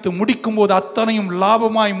காண்பித்து முடிக்கும் போது அத்தனையும்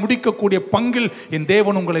லாபமாய் முடிக்கக்கூடிய பங்கில் என்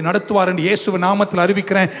தேவன் உங்களை நடத்துவார் என்று இயேசுவின் நாமத்தில்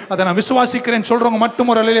அறிவிக்கிறேன். அதை நான் விசுவாசிக்கிறேன். சொல்றவங்க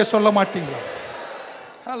மட்டும் ஒரு அலையிலே சொல்ல மாட்டீங்களா?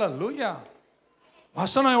 ஹல்லேலூயா.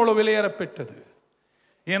 வசனம் எவ்வளவு விலையேற பெற்றது.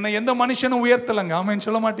 என்னை எந்த மனுஷனும் உயர்த்தலைங்க, ஆமென்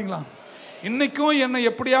சொல்ல மாட்டீங்களா? இன்னைக்கும் என்னை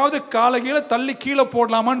எப்படியாவது காலையில தள்ளி கீழே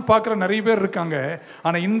போடலாமான்னு பார்க்குற நிறைய பேர் இருக்காங்க.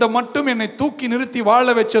 ஆனால் இந்த மட்டும் என்னை தூக்கி நிறுத்தி வாழ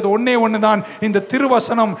வச்சது ஒன்னே ஒன்று தான், இந்த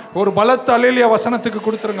திருவசனம். ஒரு பலத்த அல்லேலூயா வசனத்துக்கு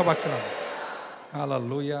கொடுத்துருங்க பார்க்கலாம்.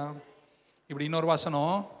 ஹல்லேலூயா. இப்படி இன்னொரு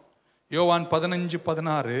வசனம் யோவான்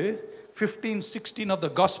 15:16 15:16 of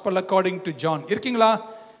the gospel according to John. இருக்கீங்களா?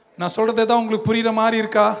 நான் சொல்றது தான் உங்களுக்கு புரியுற மாதிரி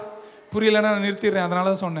இருக்கா? புரியலன்னா நான் நிறுத்திடுறேன். அதனால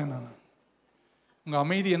தான் சொன்னேன். நான் உங்க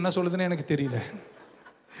அமைதி என்ன சொல்லுதுன்னு எனக்கு தெரியல.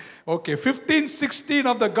 Okay, 15:16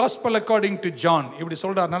 of the gospel according to John. இப்படி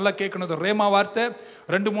சொல்றார். நல்லா கேட்கணும். ரேமா வார்த்தை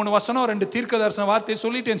 2-3 வசனம், 2 தீர்க்க தரிசன வார்த்தையை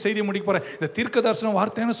சொல்லிட்டு என் செய்தியை முடிக்க போறேன். இந்த தீர்க்க தரிசன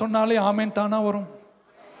வார்த்தைன்னு சொன்னாலே ஆமென் தானா வரும்.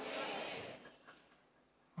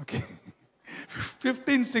 ஓகே,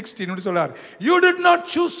 15:16 இப்படி சொல்றார். You did not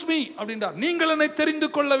choose me அப்படின்றார். நீங்கள் என்னை தெரிந்து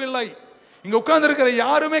கொள்ளவில்லை. இங்க உட்கார்ந்து இருக்கிற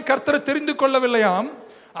யாருமே கர்த்தரை தெரிந்து கொள்ளவில்லையாம்.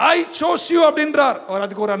 I chose you அப்படின்றார்.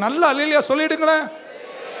 அதுக்கு ஒரு நல்ல அல்லேலூயா சொல்லிடுங்களேன்.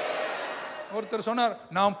 ஒருத்தர் சொன்னார்,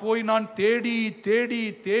 நான் தேடி தேடி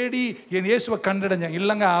தேடி என் இயேசுவை கண்டடைஞ்சேன்.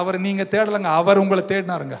 இல்லைங்க, அவர் நீங்க தேடலங்க, அவர் உங்களை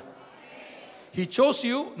தேடினாருங்க. He chose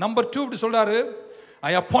you. Number 2 இப்படி சொல்றாரு,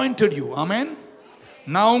 I appointed you. ஆமென்.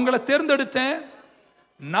 நான் உங்களை தேர்ந்தெடுத்தேன்,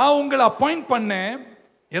 நான் உங்களை அப்பாயிண்ட் பண்ணேன்.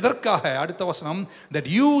 எதற்காக? அடுத்த வசனம், that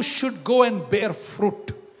you should go and bear fruit.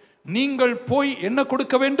 நீங்கள் போய் என்ன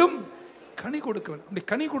கொடுக்க வேண்டும்? கனி கொடுக்க வேண்டும். அப்படி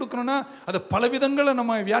கனி கொடுக்கணும்னா அது பல விதங்களை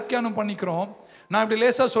நம்ம வியாக்கியானம் பண்ணிக்கிறோம். நான் இப்படி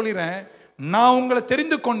லேசா சொல்லிடுறேன். நான் உங்களை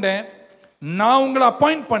தெரிந்து கொண்டேன், நான் உங்களை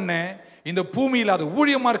அப்பாயிண்ட் பண்ணேன். இந்த பூமியில் அது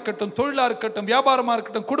ஊழியமா இருக்கட்டும், தொழிலா இருக்கட்டும், வியாபாரமா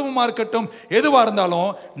இருக்கட்டும், குடும்பமா இருக்கட்டும், எதுவா இருந்தாலும்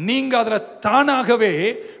நீங்க அதுல தானாகவே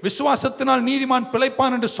விசுவாசத்தினால் நீதிமான்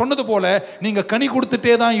பிழைப்பான் என்று சொன்னது போல நீங்க கனி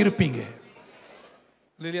கொடுத்துட்டே தான் இருப்பீங்க.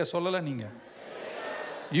 இல்லையா? சொல்லல நீங்க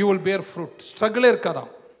you will bear fruit. ஸ்ட்ரகிளே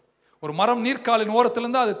இருக்காதான். ஒரு மரம் நீர்க்காலின்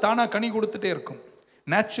ஓரத்திலிருந்து அது தானா கனி கொடுத்துட்டே இருக்கும்.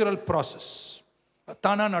 நேச்சுரல் ப்ராசஸ்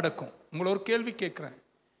தானா நடக்கும். உங்களை ஒரு கேள்வி கேட்கிறேன்,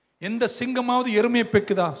 எந்த சிங்கமாவது எருமையை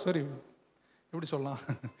பெக்குதா? சரி, எப்படி சொல்லலாம்?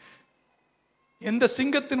 எந்த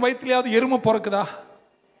சிங்கத்தின் வயிற்றுலையாவது எருமை பிறக்குதா?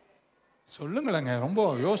 சொல்லுங்களேங்க, ரொம்ப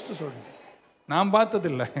யோசித்து சொல்லுங்க. நான்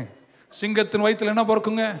பார்த்ததில்லை. சிங்கத்தின் வயிற்றுல என்ன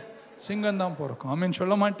பிறக்குங்க? சிங்கம் தான் பிறக்கும். ஆமென்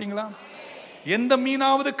சொல்ல மாட்டீங்களா? எந்த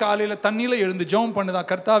மீனாவது காலையில தண்ணியில எழுந்து ஜெபம் பண்ணுதா,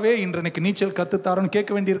 கர்த்தாவே இன்று எனக்கு நீச்சல் கத்துத்தாரன்னு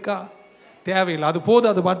கேட்க வேண்டியிருக்கா? தேவையில்லை. அது போது,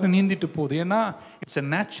 அது பாட்டு நீந்திட்டு போகுது. ஏன்னா இட்ஸ் a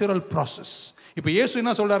நேச்சுரல் ப்ராசஸ். இப்போ இயேசு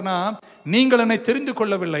என்ன சொல்றாருன்னா, நீங்கள் என்னை தெரிந்து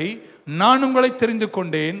கொள்ளவில்லை, நான் உங்களை தெரிந்து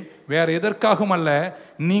கொண்டேன். வேற எதற்காகவும் அல்ல,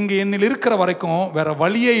 நீங்க என்னில் இருக்கிற வரைக்கும் வேற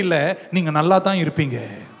வழியே இல்லை. நீங்க நல்லா தான் இருப்பீங்க,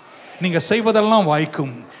 நீங்க செய்வதெல்லாம்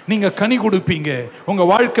வாய்க்கும், நீங்க கனி கொடுப்பீங்க, உங்க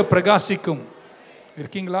வாழ்க்கை பிரகாசிக்கும்.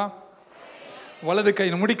 இருக்கீங்களா? வலது கை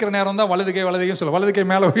முடிக்கிற நேரம் தான் வலது கையும் சொல்ல, வலது கை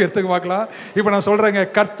மேலே உயர்த்துக்கு பார்க்கலாம். இப்போ நான் சொல்றேங்க,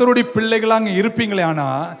 கர்த்தருடைய பிள்ளைகளாங்க இருப்பீங்களே, ஆனா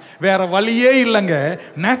வேற வழியே இல்லைங்க.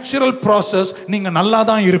 Natural process. நீங்க நல்லா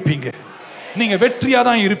தான் இருப்பீங்க, நீங்க வெற்றியா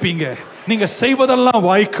தான் இருப்பீங்க, நீங்க செய்வதெல்லாம்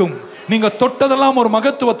வாய்க்கும், நீங்க தொட்டதெல்லாம் ஒரு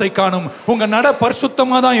மகத்துவத்தை காணும், உங்க நட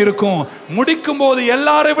பரிசுத்தமா தான் இருக்கும். முடிக்கும் போது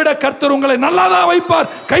எல்லாரை விட கர்த்தர் உங்களை நல்லா தான்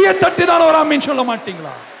வைப்பார். கையை தட்டி தான் ஒரு ஆமென் சொல்ல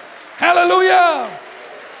மாட்டீங்களா? ஹல்லேலூயா.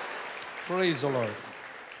 Praise the Lord.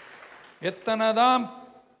 எத்தனைதான்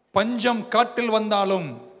பஞ்சம் காட்டில் வந்தாலும்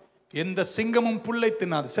எந்த சிங்கமும் புல்லை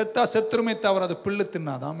தின்னாது. செத்தா செத்துருமே தவிர அது புல்லு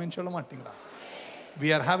தின்னாது. ஆமென் சொல்ல மாட்டீங்களா? We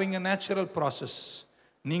are having a natural process.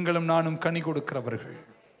 நீங்களும் நானும் கனி கொடுக்கிறவர்கள்.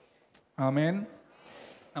 ஆமென்.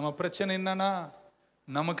 நம்ம பிரச்சனை என்னன்னா,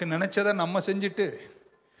 நமக்கு நினைச்சதை நம்ம செஞ்சுட்டு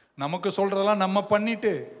நமக்கு சொல்றதெல்லாம் நம்ம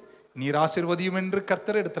பண்ணிட்டு நீர் ஆசீர்வதியும் என்று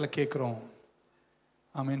கர்த்தர் இடத்துல கேட்குறோம்.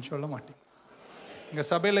 ஆமேன்னு சொல்ல மாட்டேன். எங்கள்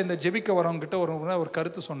சபையில் இந்த ஜெபிக்க வரவங்கிட்ட ஒரு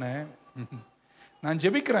கருத்து சொன்னேன். நான்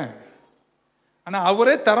ஜெபிக்கிறேன், ஆனால்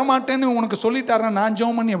அவரே தரமாட்டேன்னு உனக்கு சொல்லிட்டாருன்னா நான்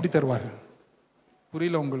ஜெபம் பண்ணி எப்படி தருவார்?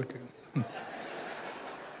 புரியல உங்களுக்கு?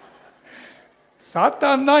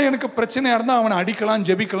 சாத்தான் தான் எனக்கு பிரச்சனையாக இருந்தால் அவனை அடிக்கலாம்,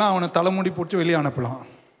 ஜெபிக்கலாம், அவனை தலைமுடி போட்டு வெளியே அனுப்பலாம்.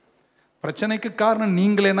 பிரச்சனைக்கு காரணம்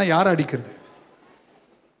நீங்களேனா யார் அடிக்கிறது?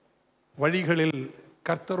 வழிகளில்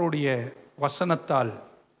கர்த்தருடைய வசனத்தால்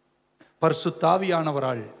பரிசுத்த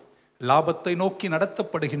ஆவியானவரால் லாபத்தை நோக்கி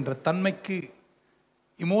நடத்தப்படுகின்ற தன்மைக்கு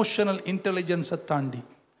இமோஷனல் இன்டெலிஜென்ஸை தாண்டி,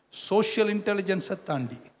 சோஷியல் இன்டெலிஜென்ஸை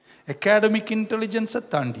தாண்டி, அகாடமிக் இன்டெலிஜென்ஸை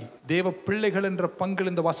தாண்டி தேவ பிள்ளைகள் என்ற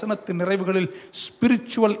பங்கில் இந்த வசனத்தின் நிறைவுகளில்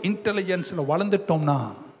ஸ்பிரிச்சுவல் இன்டெலிஜென்ஸில் வளர்ந்துட்டோம்னா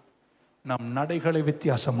நம் நடைகளை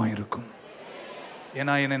வித்தியாசமாக இருக்கும்.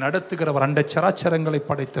 ஏன்னா என்னை நடத்துகிறவர் அண்ட சராச்சரங்களை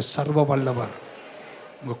படைத்த சர்வ வல்லவர்.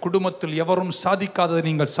 உங்கள் குடும்பத்தில் எவரும் சாதிக்காததை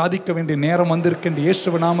நீங்கள் சாதிக்க வேண்டிய நேரம் வந்திருக்கின்ற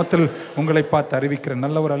இயேசுவ நாமத்தில் உங்களை பார்த்து அறிவிக்கிறேன்.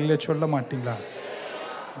 நல்லவர் அல்ல சொல்ல மாட்டீங்களா?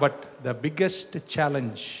 But the biggest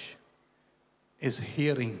challenge is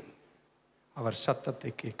hearing. அவர்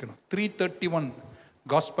சத்தத்தை கேட்கணும். 3:31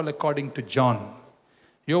 காஸ்பல் அக்கார்டிங் டு ஜான்.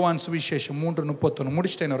 யோவான் சுவிசேஷம் 3:31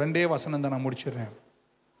 முடிச்சிட்டேன். ரெண்டே வசனம் தான் நான் முடிச்சிடுறேன்.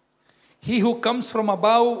 He who comes from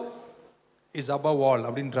above is above all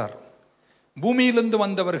அப்படின்றார். பூமியிலிருந்து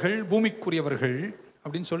வந்தவர்கள் பூமிக்குரியவர்கள்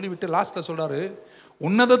அப்படின்னு சொல்லிவிட்டு லாஸ்ட்ல சொல்றாரு,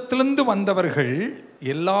 உன்னதத்திலிருந்து வந்தவர்கள்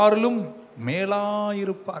எல்லாரிலும்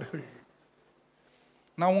மேலாயிருப்பார்கள்.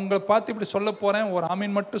 நான் உங்களை பார்த்து இப்படி சொல்ல போறேன், ஒரு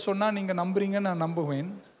ஆமீன் மட்டும் சொன்னா நீங்க நம்புறீங்கன்னு நான் நம்புவேன்.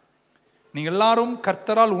 நீங்க எல்லாரும்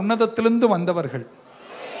கர்த்தரால் உன்னதத்திலிருந்து வந்தவர்கள்.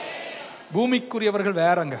 பூமிக்குரியவர்கள்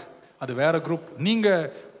வேறங்க, அது வேற குரூப். நீங்க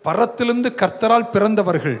பரத்திலிருந்து கர்த்தரால்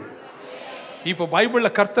பிறந்தவர்கள். இப்போ பைபிள்ல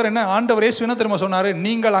கர்த்தர் என்ன, ஆண்டவர் இயேசு என்ன தெரியுமா சொன்னாரு?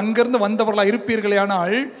 நீங்கள் அங்கிருந்து வந்தவர்களா இருப்பீர்களே,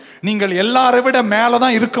 ஆனால் நீங்கள் எல்லாரை விட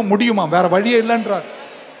மேலதான் இருக்க முடியுமா, வேற வழியே இல்லைன்றார்.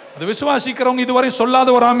 அது விசுவாசிக்கிறவங்க இதுவரை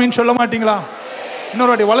சொல்லாத ஒரு ஆமீன் சொல்ல மாட்டீங்களா?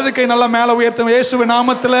 இன்னொரு வாட்டி வலது கை நல்லா மேல உயர்த்தும். இயேசுவின்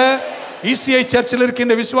நாமத்துல ECI சர்ச்சில்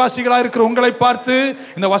இருக்கின்ற விசுவாசிகளா இருக்கிற உங்களை பார்த்து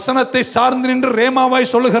இந்த வசனத்தை சார்ந்து நின்று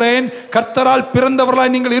ரேமாவாய் சொல்லுகிறேன். கர்த்தரால்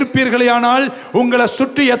பிறந்தவர்களாய் நீங்கள் இருப்பீர்களே, ஆனால் உங்களை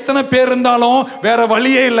சுற்றி எத்தனை பேர் இருந்தாலும் வேற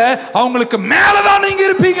வழியே இல்லை, அவங்களுக்கு மேலதான் நீங்க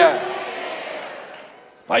இருப்பீங்க.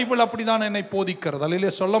 பைபிள் அப்படிதான் என்னை போதிக்கிறது.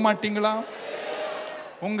 அல்லையே சொல்ல மாட்டீங்களா?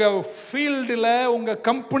 உங்க ஃபீல்டில், உங்க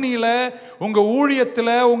கம்பெனியில, உங்க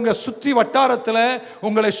ஊழியத்தில், உங்க சுற்றி வட்டாரத்தில்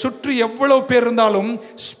உங்களை சுற்றி எவ்வளவு பேர் இருந்தாலும்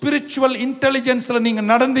ஸ்பிரிச்சுவல் இன்டெலிஜென்ஸ்ல நீங்க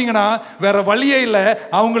நடந்தீங்கன்னா வேற வழியே இல்லை,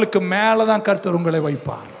 அவங்களுக்கு மேலதான் கர்த்தர் உங்களை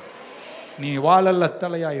வைப்பார். நீ வாழல்ல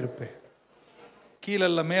தலையா இருப்பே,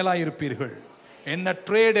 கீழல்ல மேலா இருப்பீர்கள். என்ன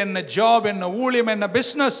ட்ரேட், என்ன ஜாப், என்ன ஊழியம், என்ன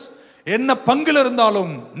பிசினஸ், என்ன பங்கில்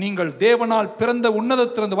இருந்தாலும் நீங்கள் தேவனால் பிறந்த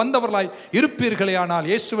உன்னதத்திலிருந்து வந்தவர்களாய் இருப்பீர்களே, ஆனால்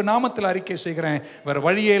இயேசுவின் நாமத்தில் அறிக்கை செய்கிறேன், வேற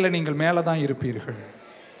வழியில நீங்கள் மேலதான் இருப்பீர்கள்.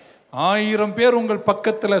 1000 பேர் உங்கள்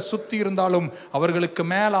பக்கத்தில் சுத்தி இருந்தாலும் அவர்களுக்கு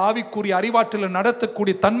மேல ஆவிக்குரிய அறிவாற்றல்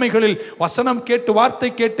நடத்தக்கூடிய தன்மைகளில் வசனம் கேட்டு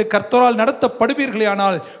வார்த்தை கேட்டு கர்த்தரால் நடத்தப்படுவீர்களே,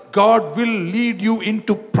 ஆனால் God will lead you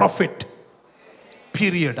into profit.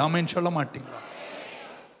 period. ஆமென் சொல்ல மாட்டீங்களா?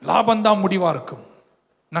 லாபம் தான் முடிவா இருக்கும்,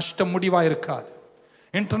 நஷ்டம் முடிவா இருக்காது.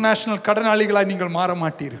 இன்டர்நேஷனல் கடனாளிகளாய் நீங்கள் மாற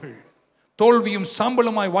மாட்டீர்கள். தோல்வியும்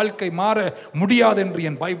சாம்பலுமாய் வாழ்க்கை மாற முடியாது என்று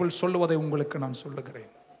என் பைபிள் சொல்லுவதை உங்களுக்கு நான் சொல்லுகிறேன்.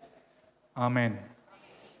 ஆமென்.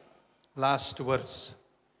 லாஸ்ட் வர்ஸ்,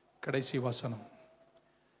 கடைசி வசனம்.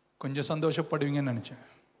 கொஞ்சம் சந்தோஷப்படுவீங்கன்னு நினைச்சேன்.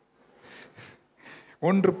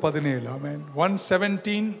 1:17. ஆமென்.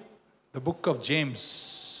 1:17 the book of James.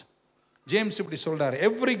 James இப்படி சொல்றாரு,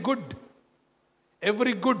 every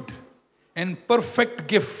good and perfect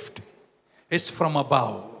gift is from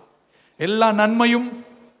above. எல்லா நன்மையும்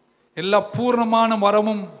எல்லா பூர்ணமான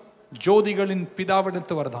வரமும் ஜோதிகளின்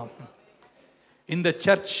பிதாவிடத்து வருதாம். இந்த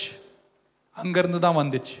சர்ச் அங்கிருந்து தான்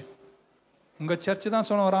வந்துச்சு. உங்க சர்ச் தான்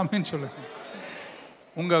சொன்ன வராமேன்னு சொல்லுங்க.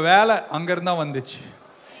 உங்க வேலை அங்கிருந்து தான் வந்துச்சு.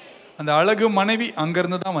 அந்த அழகு மனைவி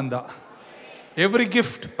அங்கிருந்து தான் வந்தா. Every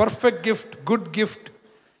gift, perfect gift, good gift,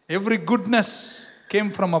 every goodness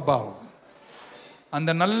came from above.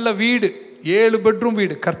 அந்த நல்ல வீடு, 7 பெட்ரூம்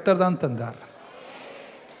வீடு கர்த்தர் தான் தந்தார்.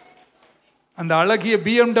 அந்த அழகிய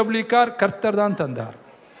BMW கார் கர்த்தர் தான் தந்தார்.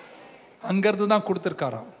 அங்கிருந்து தான்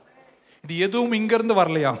கொடுத்திருக்காராம். இது எதுவும் இங்கிருந்து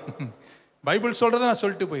வரலையா? பைபிள் சொல்றதை நான்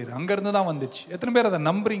சொல்லிட்டு போயிரு, அங்கிருந்து தான் வந்துச்சு. எத்தனை பேர் அதை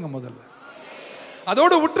நம்புறீங்க? முதல்ல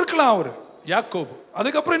அதோடு விட்டுருக்கலாம் அவரு யாக்கோபு.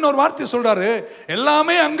 அதுக்கப்புறம் இன்னொரு வார்த்தை சொல்றாரு,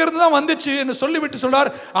 எல்லாமே அங்கிருந்து தான் வந்துச்சு என்று சொல்லிவிட்டு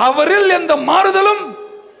சொல்றார், அவரில் எந்த மாறுதலும்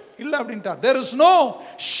இல்ல அப்படின்றார். There is no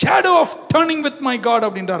shadow of turning with my God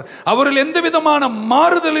அப்படின்றார். அவரில் எந்த விதமான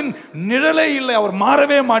மாறுதலின் நிழலே இல்லை, அவர்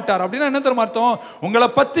மாறவே மாட்டார். அப்படின்னா என்ன தெரியுமா அர்த்தம்? உங்களை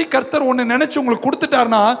பத்தி கர்த்தர் ஒன்னு நினைச்சு உங்களுக்கு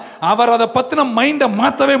கொடுத்துட்டார்னா அவர் அதை பத்தின மைண்டை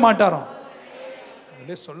மாத்தவே மாட்டாராம்.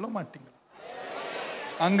 சொல்ல மாட்டீங்க?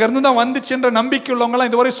 அங்கிருந்து தான் வந்துச்சுன்ற நம்பிக்கை உள்ளவங்களாம்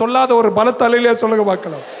இதுவரை சொல்லாத ஒரு பலத்த அலையிலே சொல்லுங்க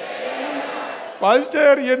பார்க்கலாம்.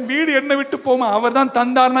 பாஸ்டர் என் வீடு என்ன விட்டு போமா, அவர் தான்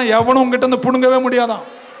தந்தார்னா எவனும் உங்ககிட்ட வந்து புடுங்கவே முடியாதான்.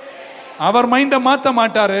 அவர் மைண்டை மாற்ற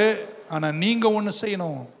மாட்டாரு. ஆனா நீங்க ஒண்ணு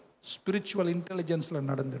செய்யணும், ஸ்பிரிச்சுவல் இன்டெலிஜென்ஸ்ல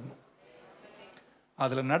நடந்துடணும்.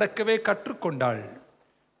 அதுல நடக்கவே கற்றுக்கொண்டால்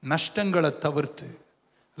நஷ்டங்களை தவிர்த்து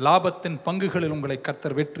லாபத்தின் பங்குகளில் உங்களை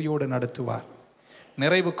கர்த்தர் வெற்றியோடு நடத்துவார்,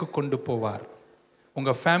 நிறைவுக்கு கொண்டு போவார்.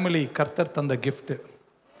 உங்க ஃபேமிலி கர்த்தர் தந்த கிஃப்ட்,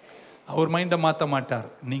 அவர் மைண்டை மாற்ற மாட்டார்.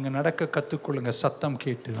 நீங்க நடக்க கற்றுக்கொள்ளுங்க சத்தம்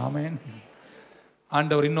கேட்டு. ஆமென்.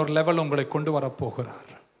 ஆண்டவர் இன்னொரு லெவல் உங்களை கொண்டு வர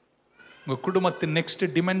போகிறார். உங்க குடும்பத்தின் நெக்ஸ்ட்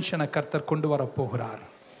டிமென்ஷனை கர்த்தர் கொண்டு வர போகிறார்.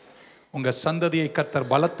 உங்க சந்ததியை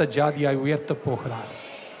கர்த்தர் பலத்த ஜாதியாய் உயர்த்த போகிறார்.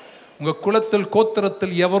 உங்க குலத்தில்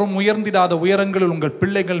கோத்திரத்தில் எவரும் உயர்ந்திடாத உயரங்களில் உங்கள்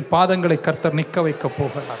பிள்ளைகள் பாதங்களை கர்த்தர் நிற்க வைக்க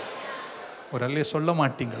போகிறார். ஒரு அல்லே சொல்ல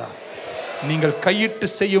மாட்டீங்களா? நீங்கள் கையிட்டு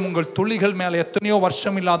செய்யும் உங்கள் துளிகள் மேலே எத்தனையோ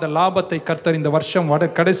வருஷம் இல்லாத லாபத்தை கர்த்தர் இந்த வருஷம்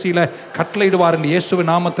கடைசியில கட்டளையிடுவார் என்று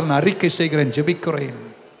இயேசுவின் நாமத்தில் நான் அறிக்கை செய்கிறேன், ஜெபிக்கிறேன்.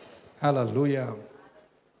 ஹல்லேலூயா.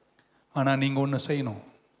 ஆனா நீங்க ஒண்ணு செய்யணும்.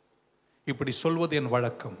 இப்படி சொல்வது என்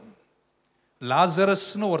வழக்கம்.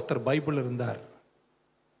 லாசரஸ்னு ஒருத்தர் பைபிள் இருந்தார்.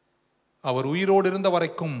 அவர் உயிரோடு இருந்த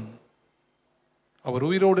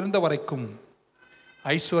வரைக்கும்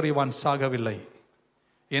ஐஸ்வர்யவான் சாகவில்லை.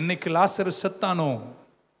 என்னைக்கு லாசரஸ் செத்தானோ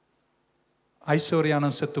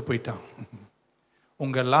ஐஸ்வர்யானும் செத்து போயிட்டான்.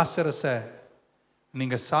 உங்க லாசரஸை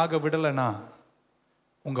நீங்க சாக விடலைன்னா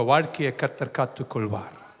உங்க வாழ்க்கையை கர்த்தர்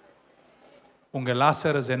காத்துக்கொள்வார். உங்க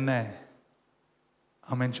லாசரஸ் என்ன?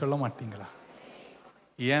 ஆமென் சொல்ல மாட்டீங்களா?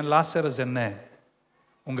 ஏன் லாசரஸ் என்ன?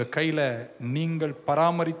 உங்க கையில நீங்கள்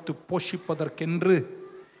பராமரித்து போஷிப்பதற்கென்று,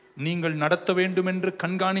 நீங்கள் நடத்த வேண்டும் என்று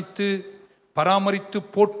கண்காணித்து பராமரித்து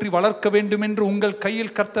போற்றி வளர்க்க வேண்டும் என்று உங்கள்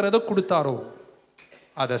கையில் கர்த்தர் எதை கொடுத்தாரோ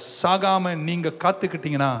அதை சாகாம நீங்க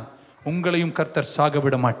காத்துக்கிட்டீங்கன்னா உங்களையும் கர்த்தர் சாக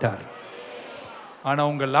விட மாட்டார். ஆனா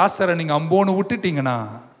உங்க லாசரை நீங்க அம்போன்னு விட்டுட்டீங்கன்னா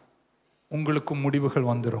உங்களுக்கும் முடிவுகள்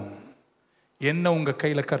வந்துடும். என்ன உங்க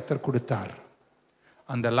கையில கர்த்தர் கொடுத்தார்,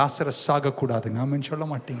 அந்த லாசரை சாகக்கூடாதுங்க. ஆமென் சொல்ல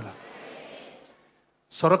மாட்டீங்களா?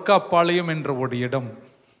 சொரக்காப்பாளையம் என்ற ஒரு இடம்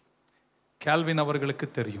கேல்வின் அவர்களுக்கு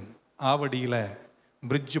தெரியும். ஆவடியில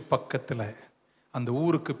பிரிட்ஜ் பக்கத்துல அந்த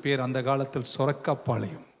ஊருக்கு பேர் அந்த காலத்தில்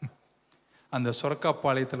சொரக்காப்பாளையம். அந்த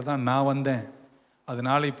சொரக்காப்பாளையத்துல தான் நான் வந்தேன்.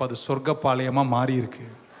 அதனால இப்ப அது சொர்க்கப்பாளையமா மாறி இருக்கு.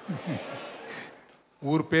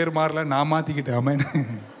 ஊர் பேர் மாறல, நான் மாத்திக்கிட்டேன். ஆமென்.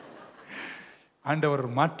 ஆண்டவர்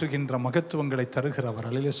மாற்றுகின்ற மகத்துவங்களை தருகிறவர்.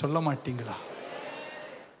 அல்லையே சொல்ல மாட்டீங்களா?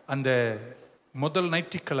 அந்த முதல்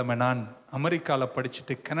ஞாயிற்றுக்கிழமை நான் அமெரிக்காவில்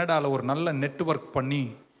படிச்சுட்டு கனடாவில் ஒரு நல்ல நெட்வொர்க் பண்ணி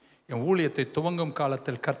என் ஊழியத்தை துவங்கும்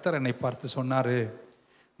காலத்தில் கர்த்தர் என்னை பார்த்து சொன்னார்,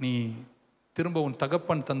 நீ திரும்ப உன்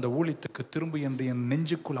தகப்பன் தந்த ஊழியத்துக்கு திரும்ப என்று என்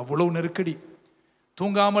நெஞ்சுக்குள் அவ்வளவு நெருக்கடி.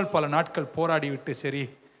 தூங்காமல் பல நாட்கள் போராடி விட்டு சரி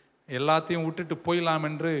எல்லாத்தையும் விட்டுட்டு போயிடலாம்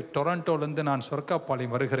என்று டொரண்டோலேருந்து நான்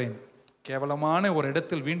சொர்க்காப்பாளையம் வருகிறேன். கேவலமான ஒரு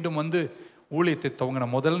இடத்தில் மீண்டும் வந்து ஊழியத்தை துவங்கின.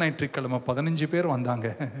 முதல் ஞாயிற்றுக்கிழமை 15 பேர் வந்தாங்க.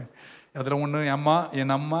 அதில் ஒன்று என்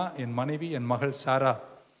அம்மா, என் மனைவி, என் மகள் சாரா.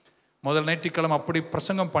 முதல் ஞாயிற்றுக்கிழமை அப்படி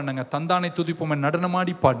பிரசங்கம் பண்ணங்க. தந்தானை துதிப்போம்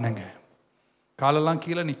நடனமாடி பாடினங்க. காலெல்லாம்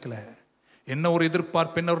கீழே நிற்கல. என்ன ஒரு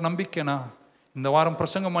எதிர்பார்ப்பு, என்ன ஒரு நம்பிக்கைனா, இந்த வாரம்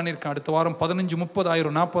பிரசங்கம் பண்ணியிருக்கேன், அடுத்த வாரம் 15,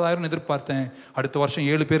 30,000, 40,000 எதிர்பார்த்தேன். அடுத்த வருஷம்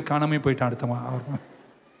 7 பேர் காணாமே போயிட்டான். அடுத்த வாரம்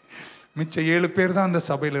மிச்சம் 7 பேர் தான் அந்த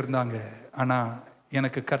சபையில் இருந்தாங்க. ஆனால்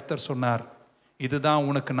எனக்கு கர்த்தர் சொன்னார், இதுதான்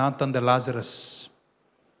உனக்கு நான் தந்த லாசரஸ்.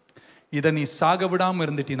 இதை நீ சாக விடாமல்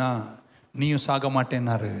இருந்துட்டினா நீயும் சாக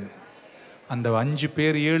மாட்டேன்னாரு. அந்த 5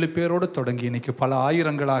 பேர் 7 பேரோடு தொடங்கி இன்னைக்கு பல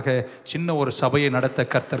ஆயிரங்களாக சின்ன ஒரு சபையை நடத்த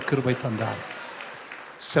கர்த்தர் கிருபை தந்தார்.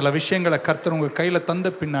 சில விஷயங்களை கர்த்தர் உங்கள் கையில் தந்த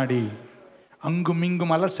பின்னாடி அங்கும்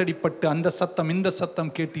இங்கும் அலசடிப்பட்டு அந்த சத்தம் இந்த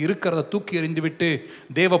சத்தம் கேட்டு இருக்கிறத தூக்கி எறிந்து விட்டு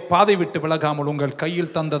தேவ பாதை விட்டு விலகாமல் உங்கள்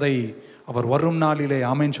கையில் தந்ததை அவர் வரும் நாளிலே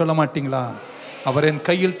ஆமென் சொல்ல மாட்டீங்களா? அவர் என்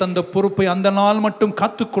கையில் தந்த பொறுப்பை அந்த நாள் மட்டும்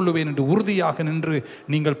காத்துக்கொள்ளுவேன் என்று உறுதியாக நின்று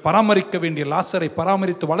நீங்கள் பராமரிக்க வேண்டிய லாசரை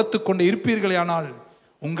பராமரித்து வளர்த்து கொண்டே இருப்பீர்களே, ஆனால்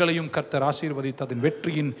உங்களையும் கர்த்தர் ஆசீர்வதித்து அதன்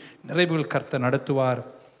வெற்றியின் நிறைவுகள் கர்த்தர் நடத்துவார்.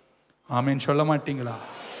 ஆமென் சொல்ல மாட்டீங்களா?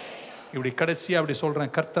 இப்படி கடைசியாக அப்படி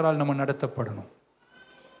சொல்கிறேன், கர்த்தரால் நம்ம நடத்தப்படணும்.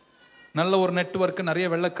 நல்ல ஒரு நெட்வொர்க்கு, நிறைய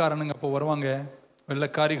வெள்ளைக்காரனுங்க அப்போ வருவாங்க,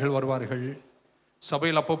 வெள்ளைக்காரிகள் வருவார்கள்.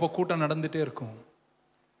 சபையில் அப்பப்போ கூட்டம் நடந்துகிட்டே இருக்கும்.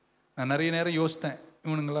 நான் நிறைய நேரம் யோசித்தேன்,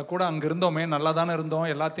 இவனுங்களா கூட அங்கே இருந்தோமே, நல்லா தானே இருந்தோம்,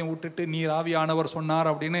 எல்லாத்தையும் விட்டுட்டு நீர் ஆவியானவர்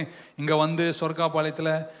சொன்னார் அப்படின்னு இங்கே வந்து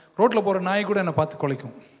சொர்க்காப்பாளையத்தில் ரோட்டில் போகிற நாய் கூட என்னை பார்த்து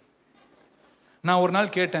குலைக்கும். நான் ஒரு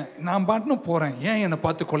நாள் கேட்டேன், நான் பாட்டுன்னு போகிறேன், ஏன் என்னை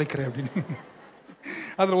பார்த்து குலைக்கிறேன் அப்படின்னு.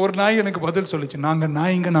 அதில் ஒரு நாய் எனக்கு பதில் சொல்லிச்சு, நாங்கள்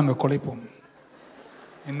நாய்ங்க, நாங்கள் குலைப்போம்.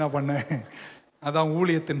 என்ன பண்ணேன், அதான்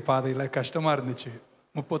ஊழியத்தின் பாதையில் கஷ்டமாக இருந்துச்சு.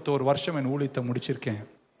 31 வருஷம் என் ஊழியத்தை முடிச்சிருக்கேன்.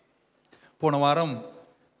 போன வாரம்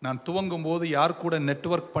நான் துவங்கும் போது யார் கூட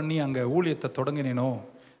நெட்வொர்க் பண்ணி அங்கே ஊழியத்தை தொடங்கினேனோ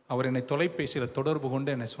அவர் என்னை தொலைபேசியில் தொடர்பு கொண்டு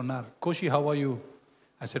என்னை சொன்னார், Kosi, how are you?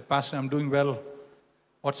 I said, Pastor, I'm doing well.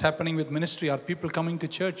 What's happening with ministry? Are people coming to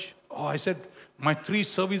church? Oh, I said, my 3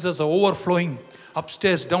 services are overflowing.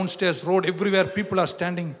 Upstairs, downstairs, road, everywhere people are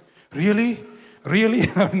standing. Really? Really?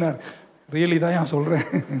 Really தான் நான் சொல்கிறேன்.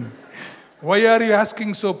 Why are you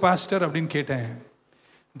asking so, Pastor? அப்படின்னு கேட்டேன்.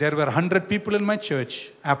 There were 100 people in my church.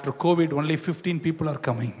 After COVID, only 15 people are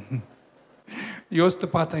coming. யோசித்து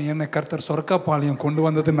பார்த்தேன், என்னை கர்த்தர் சொர்க்கப்பாளையம் கொண்டு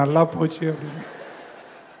வந்தது நல்லா போச்சு அப்படின்னு.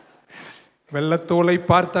 வெள்ளத்தோலை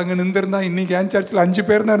பார்த்தாங்க நின்றுருந்தா இன்னைக்கு என் சர்ச்சில் 5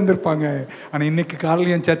 பேர் தான் இருந்திருப்பாங்க. ஆனால் இன்னைக்கு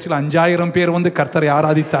காலையில் என் சர்ச்சில் 5000 பேர் வந்து கர்த்தரை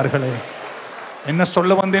ஆராதித்தார்களே. என்ன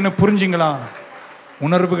சொல்ல வந்தேன்னு புரிஞ்சிங்களா?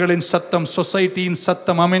 உணர்வுகளின் சத்தம், சொசைட்டியின்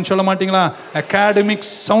சத்தம், ஆமென் சொல்ல மாட்டீங்களா?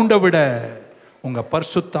 அகாடமிக் சவுண்டை விட உங்கள்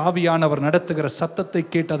பரிசுத்த ஆவியானவர் நடத்துகிற சத்தத்தை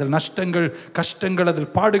கேட்டு அதில் நஷ்டங்கள், கஷ்டங்கள், அதில்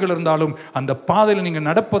பாடுகள் இருந்தாலும் அந்த பாதையில் நீங்கள்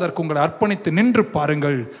நடப்பதற்கு உங்களை அர்ப்பணித்து நின்று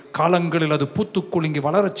பாருங்கள். காலங்களில் அது பூத்துக்குலுங்கி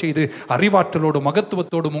வளரச் செய்து அறிவாற்றலோடும்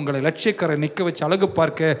மகத்துவத்தோடும் உங்களை லட்சியக்கரை நிற்க வச்சு அழகு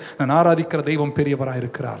பார்க்க நான் ஆராதிக்கிற தெய்வம் பெரியவராக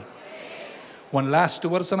இருக்கிறார். One last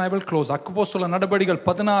verse and I will close. அப்போஸ்தலர் நடபடிகள்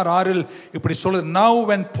 16:6 இப்படி சொல்லுது, Now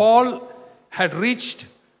when Paul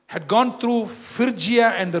had gone through Phrygia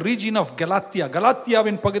and the region of Galatia.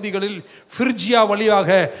 கலாத்தியாவின் பகுதிகளில் ஃபிர்ஜியா வழியாக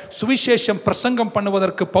சுவிசேஷம் பிரசங்கம்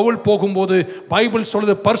பண்ணுவதற்கு பவுல் போகும்போது பைபிள்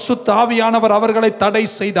சொல்லுது, பரிசுத்த ஆவியானவர் அவர்களை தடை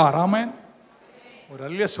செய்தார். ஆமென். ஒரு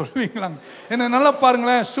அல்லேலூயா சொல்வீங்களா? என்ன நல்லா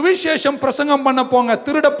பாருங்களேன். சுவிசேஷம் பிரசங்கம் பண்ண போங்க,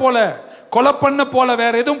 திருட போல, கொலை பண்ண போல,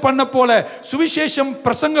 வேற எதுவும் பண்ண போல சுவிசேஷம்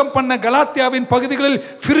பிரசங்கம் பண்ண கலாத்தியாவின் பகுதிகளில்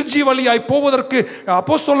ஃபிர்ஜி வழியாய் போவதற்கு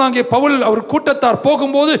அப்போஸ்தலனாகிய பவுல் அவர் கூட்டத்தார்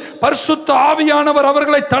போகும்போது பரிசுத்த ஆவியானவர்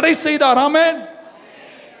அவர்களை தடை செய்தார். ஆமென்.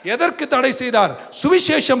 எதற்கு தடை செய்தார்?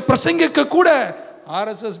 சுவிசேஷம் பிரசங்கிக்க கூட.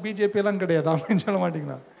 RSS BJP எல்லாம் கிடையாது. ஆமென் சொல்ல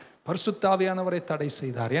மாட்டீங்களா? பரிசுத்த ஆவியானவரை தடை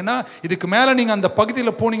செய்தார். ஏன்னா இதுக்கு மேல நீங்க அந்த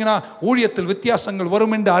பகுதியில் போனீங்கன்னா ஊழியத்தில் வித்தியாசங்கள்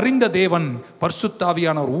வரும் என்று அறிந்த தேவன் பரிசுத்த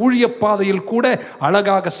ஆவியானவர் ஊழிய பாதையில் கூட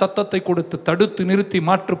அழகாக சத்தத்தை கொடுத்து தடுத்து நிறுத்தி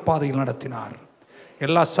மாற்றுப்பாதையில் நடத்தினார்.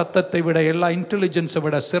 எல்லா சத்தத்தை விட, எல்லா இன்டெலிஜென்ஸை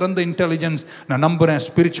விட சிறந்த இன்டெலிஜென்ஸ் நான் நம்புறேன்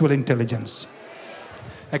ஸ்பிரிச்சுவல் இன்டெலிஜென்ஸ்.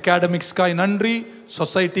 அகாடமிக்ஸ்க்காக நன்றி,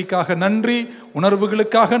 சொசைட்டிக்காக நன்றி,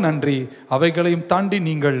 உணர்வுகளுக்காக நன்றி. அவைகளையும் தாண்டி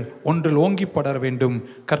நீங்கள் ஒன்றில் ஓங்கி படர வேண்டும்.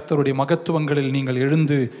 கர்த்தருடைய மகத்துவங்களில் நீங்கள்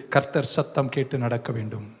எழுந்து கர்த்தர் சத்தம் கேட்டு நடக்க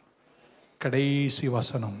வேண்டும். கடைசி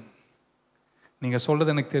வசனம் நீங்கள்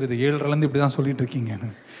சொல்றது எனக்கு தெரியுது. 7 இப்படி தான் சொல்லிட்டு இருக்கீங்க.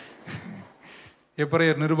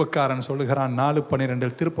 எபிரேயர் நிருபக்காரன் சொல்லுகிறான்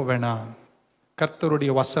 4:12 திருப்ப வேணாம்.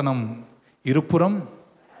 கர்த்தருடைய வசனம் இருபுறம்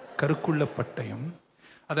கருக்குள்ள பட்டயம்.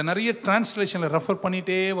 அதை நிறைய டிரான்ஸ்லேஷனில் ரெஃபர்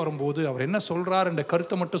பண்ணிகிட்டே வரும்போது அவர் என்ன சொல்கிறார் என்ற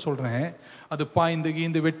கருத்தை மட்டும் சொல்கிறேன். அது பாய்ந்து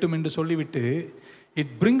கீந்து வெட்டும் என்று சொல்லிவிட்டு,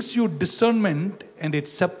 it brings you discernment and it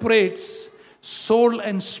separates soul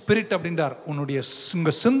and spirit அப்படின்றார். உன்னுடைய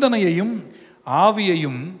சிந்தனையையும்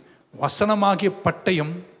ஆவியையும் வசனமாகிய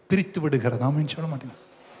பட்டயம் பிரித்து விடுகிறது. ஆமென் சொல்ல மாட்டேங்க.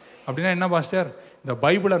 அப்படின்னா என்ன பாஸ்டர்? இந்த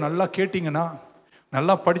பைபிளை நல்லா கேட்டிங்கன்னா,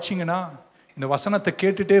 நல்லா படிச்சிங்கன்னா, இந்த வசனத்தை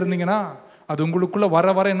கேட்டுகிட்டே இருந்தீங்கன்னா அது உங்களுக்குள்ளே வர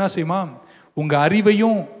வர என்ன செய்யுமா? உங்கள்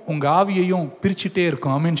அறிவையும் உங்கள் ஆவியையும் பிரிச்சுட்டே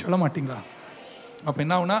இருக்கும். ஆமென் சொல்ல மாட்டிங்களா? அப்போ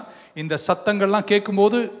என்ன ஆகுனா, இந்த சத்தங்கள்லாம்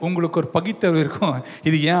கேட்கும்போது உங்களுக்கு ஒரு பகித்தறிவு இருக்கும்.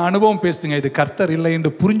 இது என் அனுபவம் பேசுங்க, இது கர்த்தர் இல்லை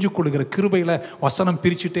என்று புரிஞ்சு கொள்கிற கிருபையில் வசனம்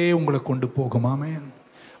பிரிச்சுட்டே உங்களை கொண்டு போகும். ஆமென்.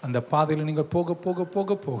 அந்த பாதையில் நீங்கள் போக போக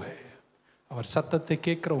போக போக அவர் சத்தத்தை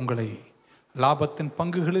கேட்குற உங்களை லாபத்தின்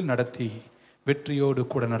பங்குகளில் நடத்தி வெற்றியோடு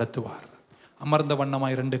கூட நடத்துவார். அமர்ந்த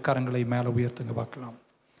வண்ணமாய் 2 கரங்களை மேலே உயர்த்துங்க பார்க்கலாம்.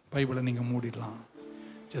 பைபிளை நீங்கள் மூடிடலாம்.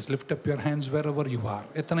 Just lift up your hands wherever you are.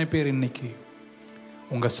 எத்தனை பேர் இன்னைக்கு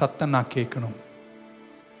உங்கள் சத்தம் நான் கேட்கணும்?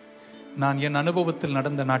 நான் என் அனுபவத்தில்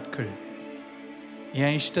நடந்த நாட்கள்,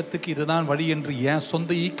 என் இஷ்டத்துக்கு இதுதான் வழி என்று என்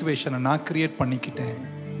சொந்த ஈக்குவேஷனை நான் கிரியேட் பண்ணிக்கிட்டேன்.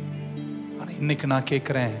 ஆனால் இன்னைக்கு நான்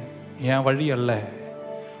கேட்குறேன், என் வழி அல்ல,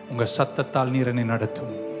 உங்கள் சத்தத்தால் நீர் என்னை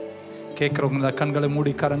நடத்தும். கேட்குறவங்க கண்களை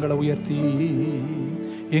மூடி கரங்களை உயர்த்தி,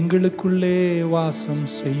 எங்களுக்குள்ளே வாசம்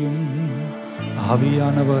செய்யும்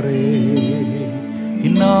ஆவியானவரே,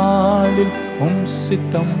 இந்நாளில் உம்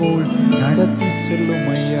சித்தம் போல் நடத்தி செல்லும்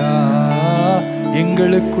ஐயா.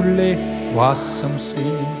 எங்களுக்குள்ளே வாசம்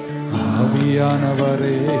செய்யும்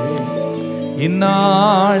ஆவியானவரே,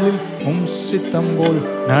 இந்நாளில் உம் சித்தம் போல்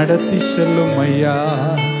நடத்தி செல்லும் ஐயா.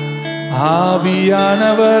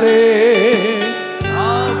 ஆவியானவரே,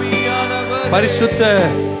 ஆவியானவரே, பரிசுத்த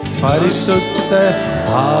பரிசுத்த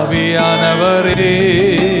ஆவியானவரே,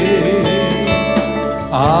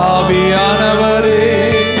 ஆவியானவரே,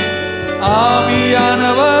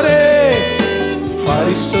 ஆவியானவரே,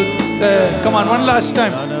 பரிசுத்த. Come on, one last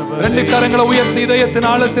time. 2 கரங்களை உயர்த்தி இதயத்தின்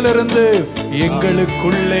ஆழத்திலிருந்து,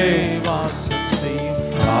 எங்களுக்குள்ளே வாசம்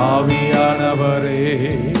செய்யும் ஆவியானவரே,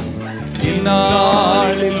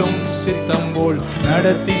 இந்நாளிலும் சித்தம் போல்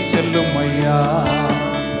நடத்தி செல்லும் ஐயா.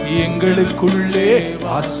 எங்களுக்குள்ளே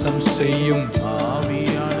வாசம் செய்யும்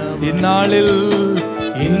இந்நாளில்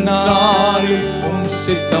உம்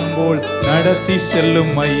சித்தம் போல் நடத்தி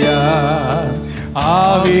செல்லும் ஐயா.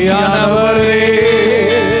 ஆவியானவரே,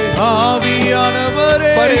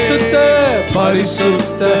 ஆவியானவரே, பரிசுத்த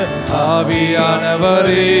பரிசுத்த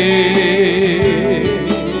ஆவியானவரே,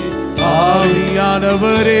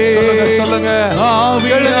 ஆவியானவரே, சொல்லுங்க சொல்லுங்க,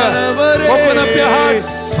 ஆவியானவரே,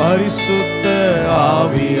 பரிசுத்த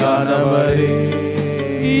ஆவியானவரே,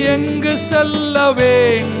 எங்கு செல்ல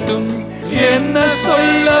வேண்டும், என்ன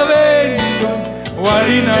சொல்ல வேண்டும்,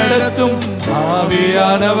 வழி நடத்தும்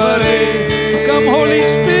ஆவியானவரே. Come Holy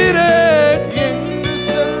Spirit, எங்கு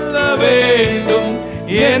செல்ல வேண்டும்,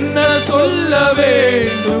 என்ன சொல்ல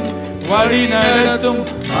வேண்டும், வழி நடத்தும்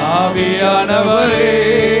ஆவியானவரே.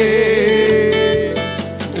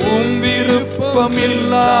 உம்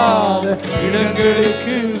விருப்பமில்லாத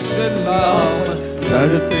இடங்களுக்கு செல்லாமல்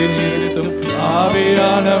தடுத்து நிறுத்தும்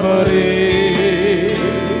ஆவியானவரே.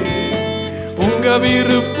 உங்க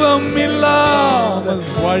விருப்பம் இல்லாத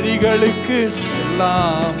வழிகளுக்கு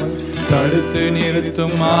செல்லாமல் தடுத்து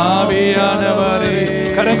நிறுத்தும் ஆவியானவரே.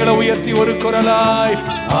 கரங்களை உயர்த்தி ஒரு குரலாய்,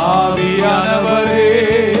 ஆவியானவரே,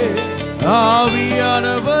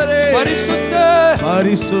 ஆவியானவரே, பரிசுத்த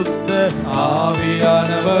பரிசுத்த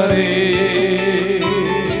ஆவியானவரே,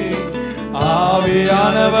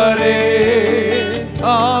 ஆவியானவரே,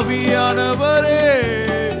 ஆவியானவரே,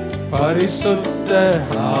 பரிசுத்த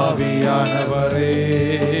ஆவியானவரே,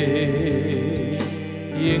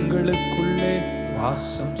 எங்களுக்குள்ளே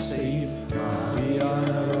வாசம் செய்யும்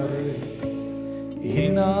ஆவியானவரே.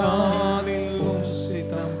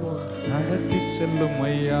 நடத்தி செல்லும்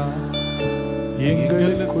ஐயா,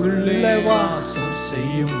 எங்களுக்குள்ளே வாசம்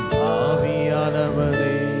செய்யும்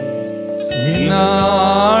ஆவியானவரே.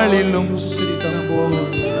 இந்நாளிலும் சித்தம் போல்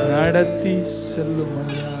நடத்தி செல்லும்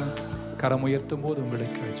ஐயா. கரம் உயர்த்தும் போது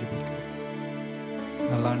உங்களுக்கு ஜெபிக்கிறேன்.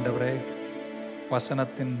 நல்ல ஆண்டவரே,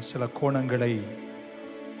 வசனத்தின் சில கோணங்களை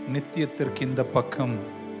நித்தியத்திற்கு இந்த பக்கம்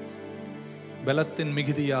பலத்தின்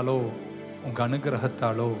மிகுதியாலோ உங்க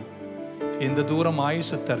அனுகிரகத்தாலோ எந்த தூரம்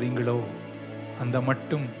ஆயுசு தரீங்களோ அந்த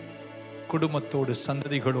மட்டும் குடும்பத்தோடு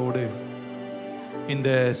சந்ததிகளோடு இந்த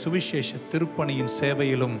சுவிசேஷ திருப்பணியின்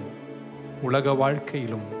சேவையிலும் உலக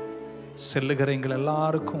வாழ்க்கையிலும் செல்லுகிற எங்கள்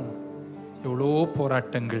எல்லாருக்கும் எவ்வளோ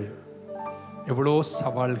போராட்டங்கள், எவ்வளோ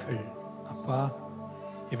சவால்கள் அப்பா,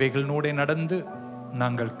 இவைகளோட நடந்து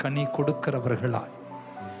நாங்கள் கனி கொடுக்கிறவர்களாய்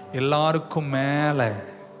எல்லாருக்கும் மேல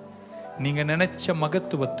நீங்க நினைச்ச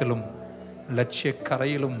மகத்துவத்திலும் லட்சிய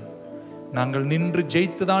கரையிலும் நாங்கள் நின்று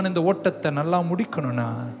ஜெயித்துதான் இந்த ஓட்டத்தை நல்லா முடிக்கணும்னா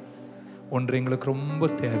ஒன்று எங்களுக்கு ரொம்ப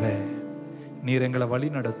தேவை, நீர் எங்களை வழி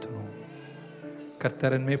நடத்தணும்.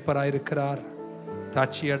 கர்த்தரன் மேய்ப்பராயிருக்கிறார்,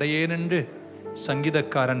 தாட்சி அடையேன் என்று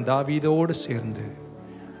சங்கீதக்காரன் தாவீதோடு சேர்ந்து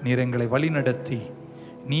நீர் எங்களை வழி நடத்தி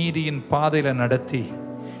நீதியின் பாதையில நடத்தி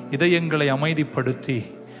இதயங்களை அமைதிப்படுத்தி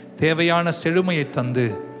தேவையான செழுமையை தந்து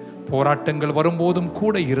போராட்டங்கள் வரும்போதும்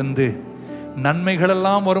கூட இருந்து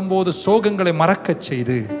நன்மைகளெல்லாம் வரும்போது சோகங்களை மறக்கச்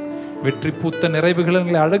செய்து வெற்றி பூத்த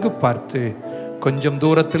நிறைவுகளை அழகு பார்த்து கொஞ்சம்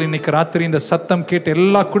தூரத்தில் இன்னைக்கு ராத்திரி இந்த சத்தம் கேட்டு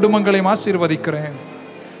எல்லா குடும்பங்களையும் ஆசீர்வதிக்கிறேன்.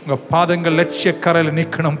 உங்க பாதங்கள் லட்சிய கரையில்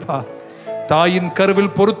நிற்கணும்பா. தாயின்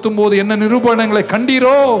கருவில் பொருத்தும் போது என்ன நிரூபணங்களை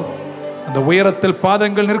கண்டீரோ அந்த உயரத்தில்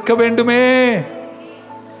பாதங்கள் நிற்க வேண்டுமே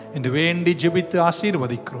என்று வேண்டி ஜெபித்து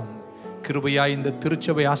ஆசீர்வதிக்கிறோம். கிருபையா இந்த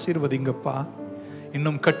திருச்சபை ஆசீர்வதிங்கப்பா.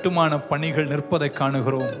 இன்னும் கட்டுமான பணிகள் நிற்பதை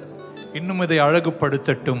காணுகிறோம். இன்னும் இதை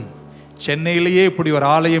அழகுபடுத்தட்டும். சென்னையிலேயே இப்படி ஒரு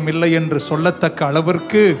ஆலயம் இல்லை என்று சொல்லத்தக்க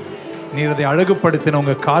அளவிற்கு நீர் அதை அழகுபடுத்தின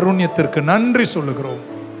உங்க காருண்யத்திற்கு நன்றி சொல்லுகிறோம்.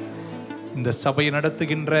 இந்த சபையை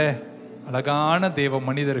நடத்துகின்ற அழகான தேவ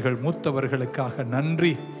மனிதர்கள் மூத்தவர்களுக்காக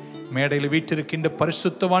நன்றி. மேடையில் வீற்றிருக்கின்ற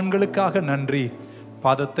பரிசுத்தவான்களுக்காக நன்றி.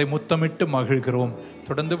 பாதத்தை முத்தமிட்டு மகிழ்கிறோம்.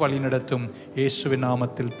 தொடர்ந்து வழி நடத்தும் இயேசுவின்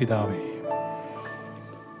நாமத்தில் பிதாவே.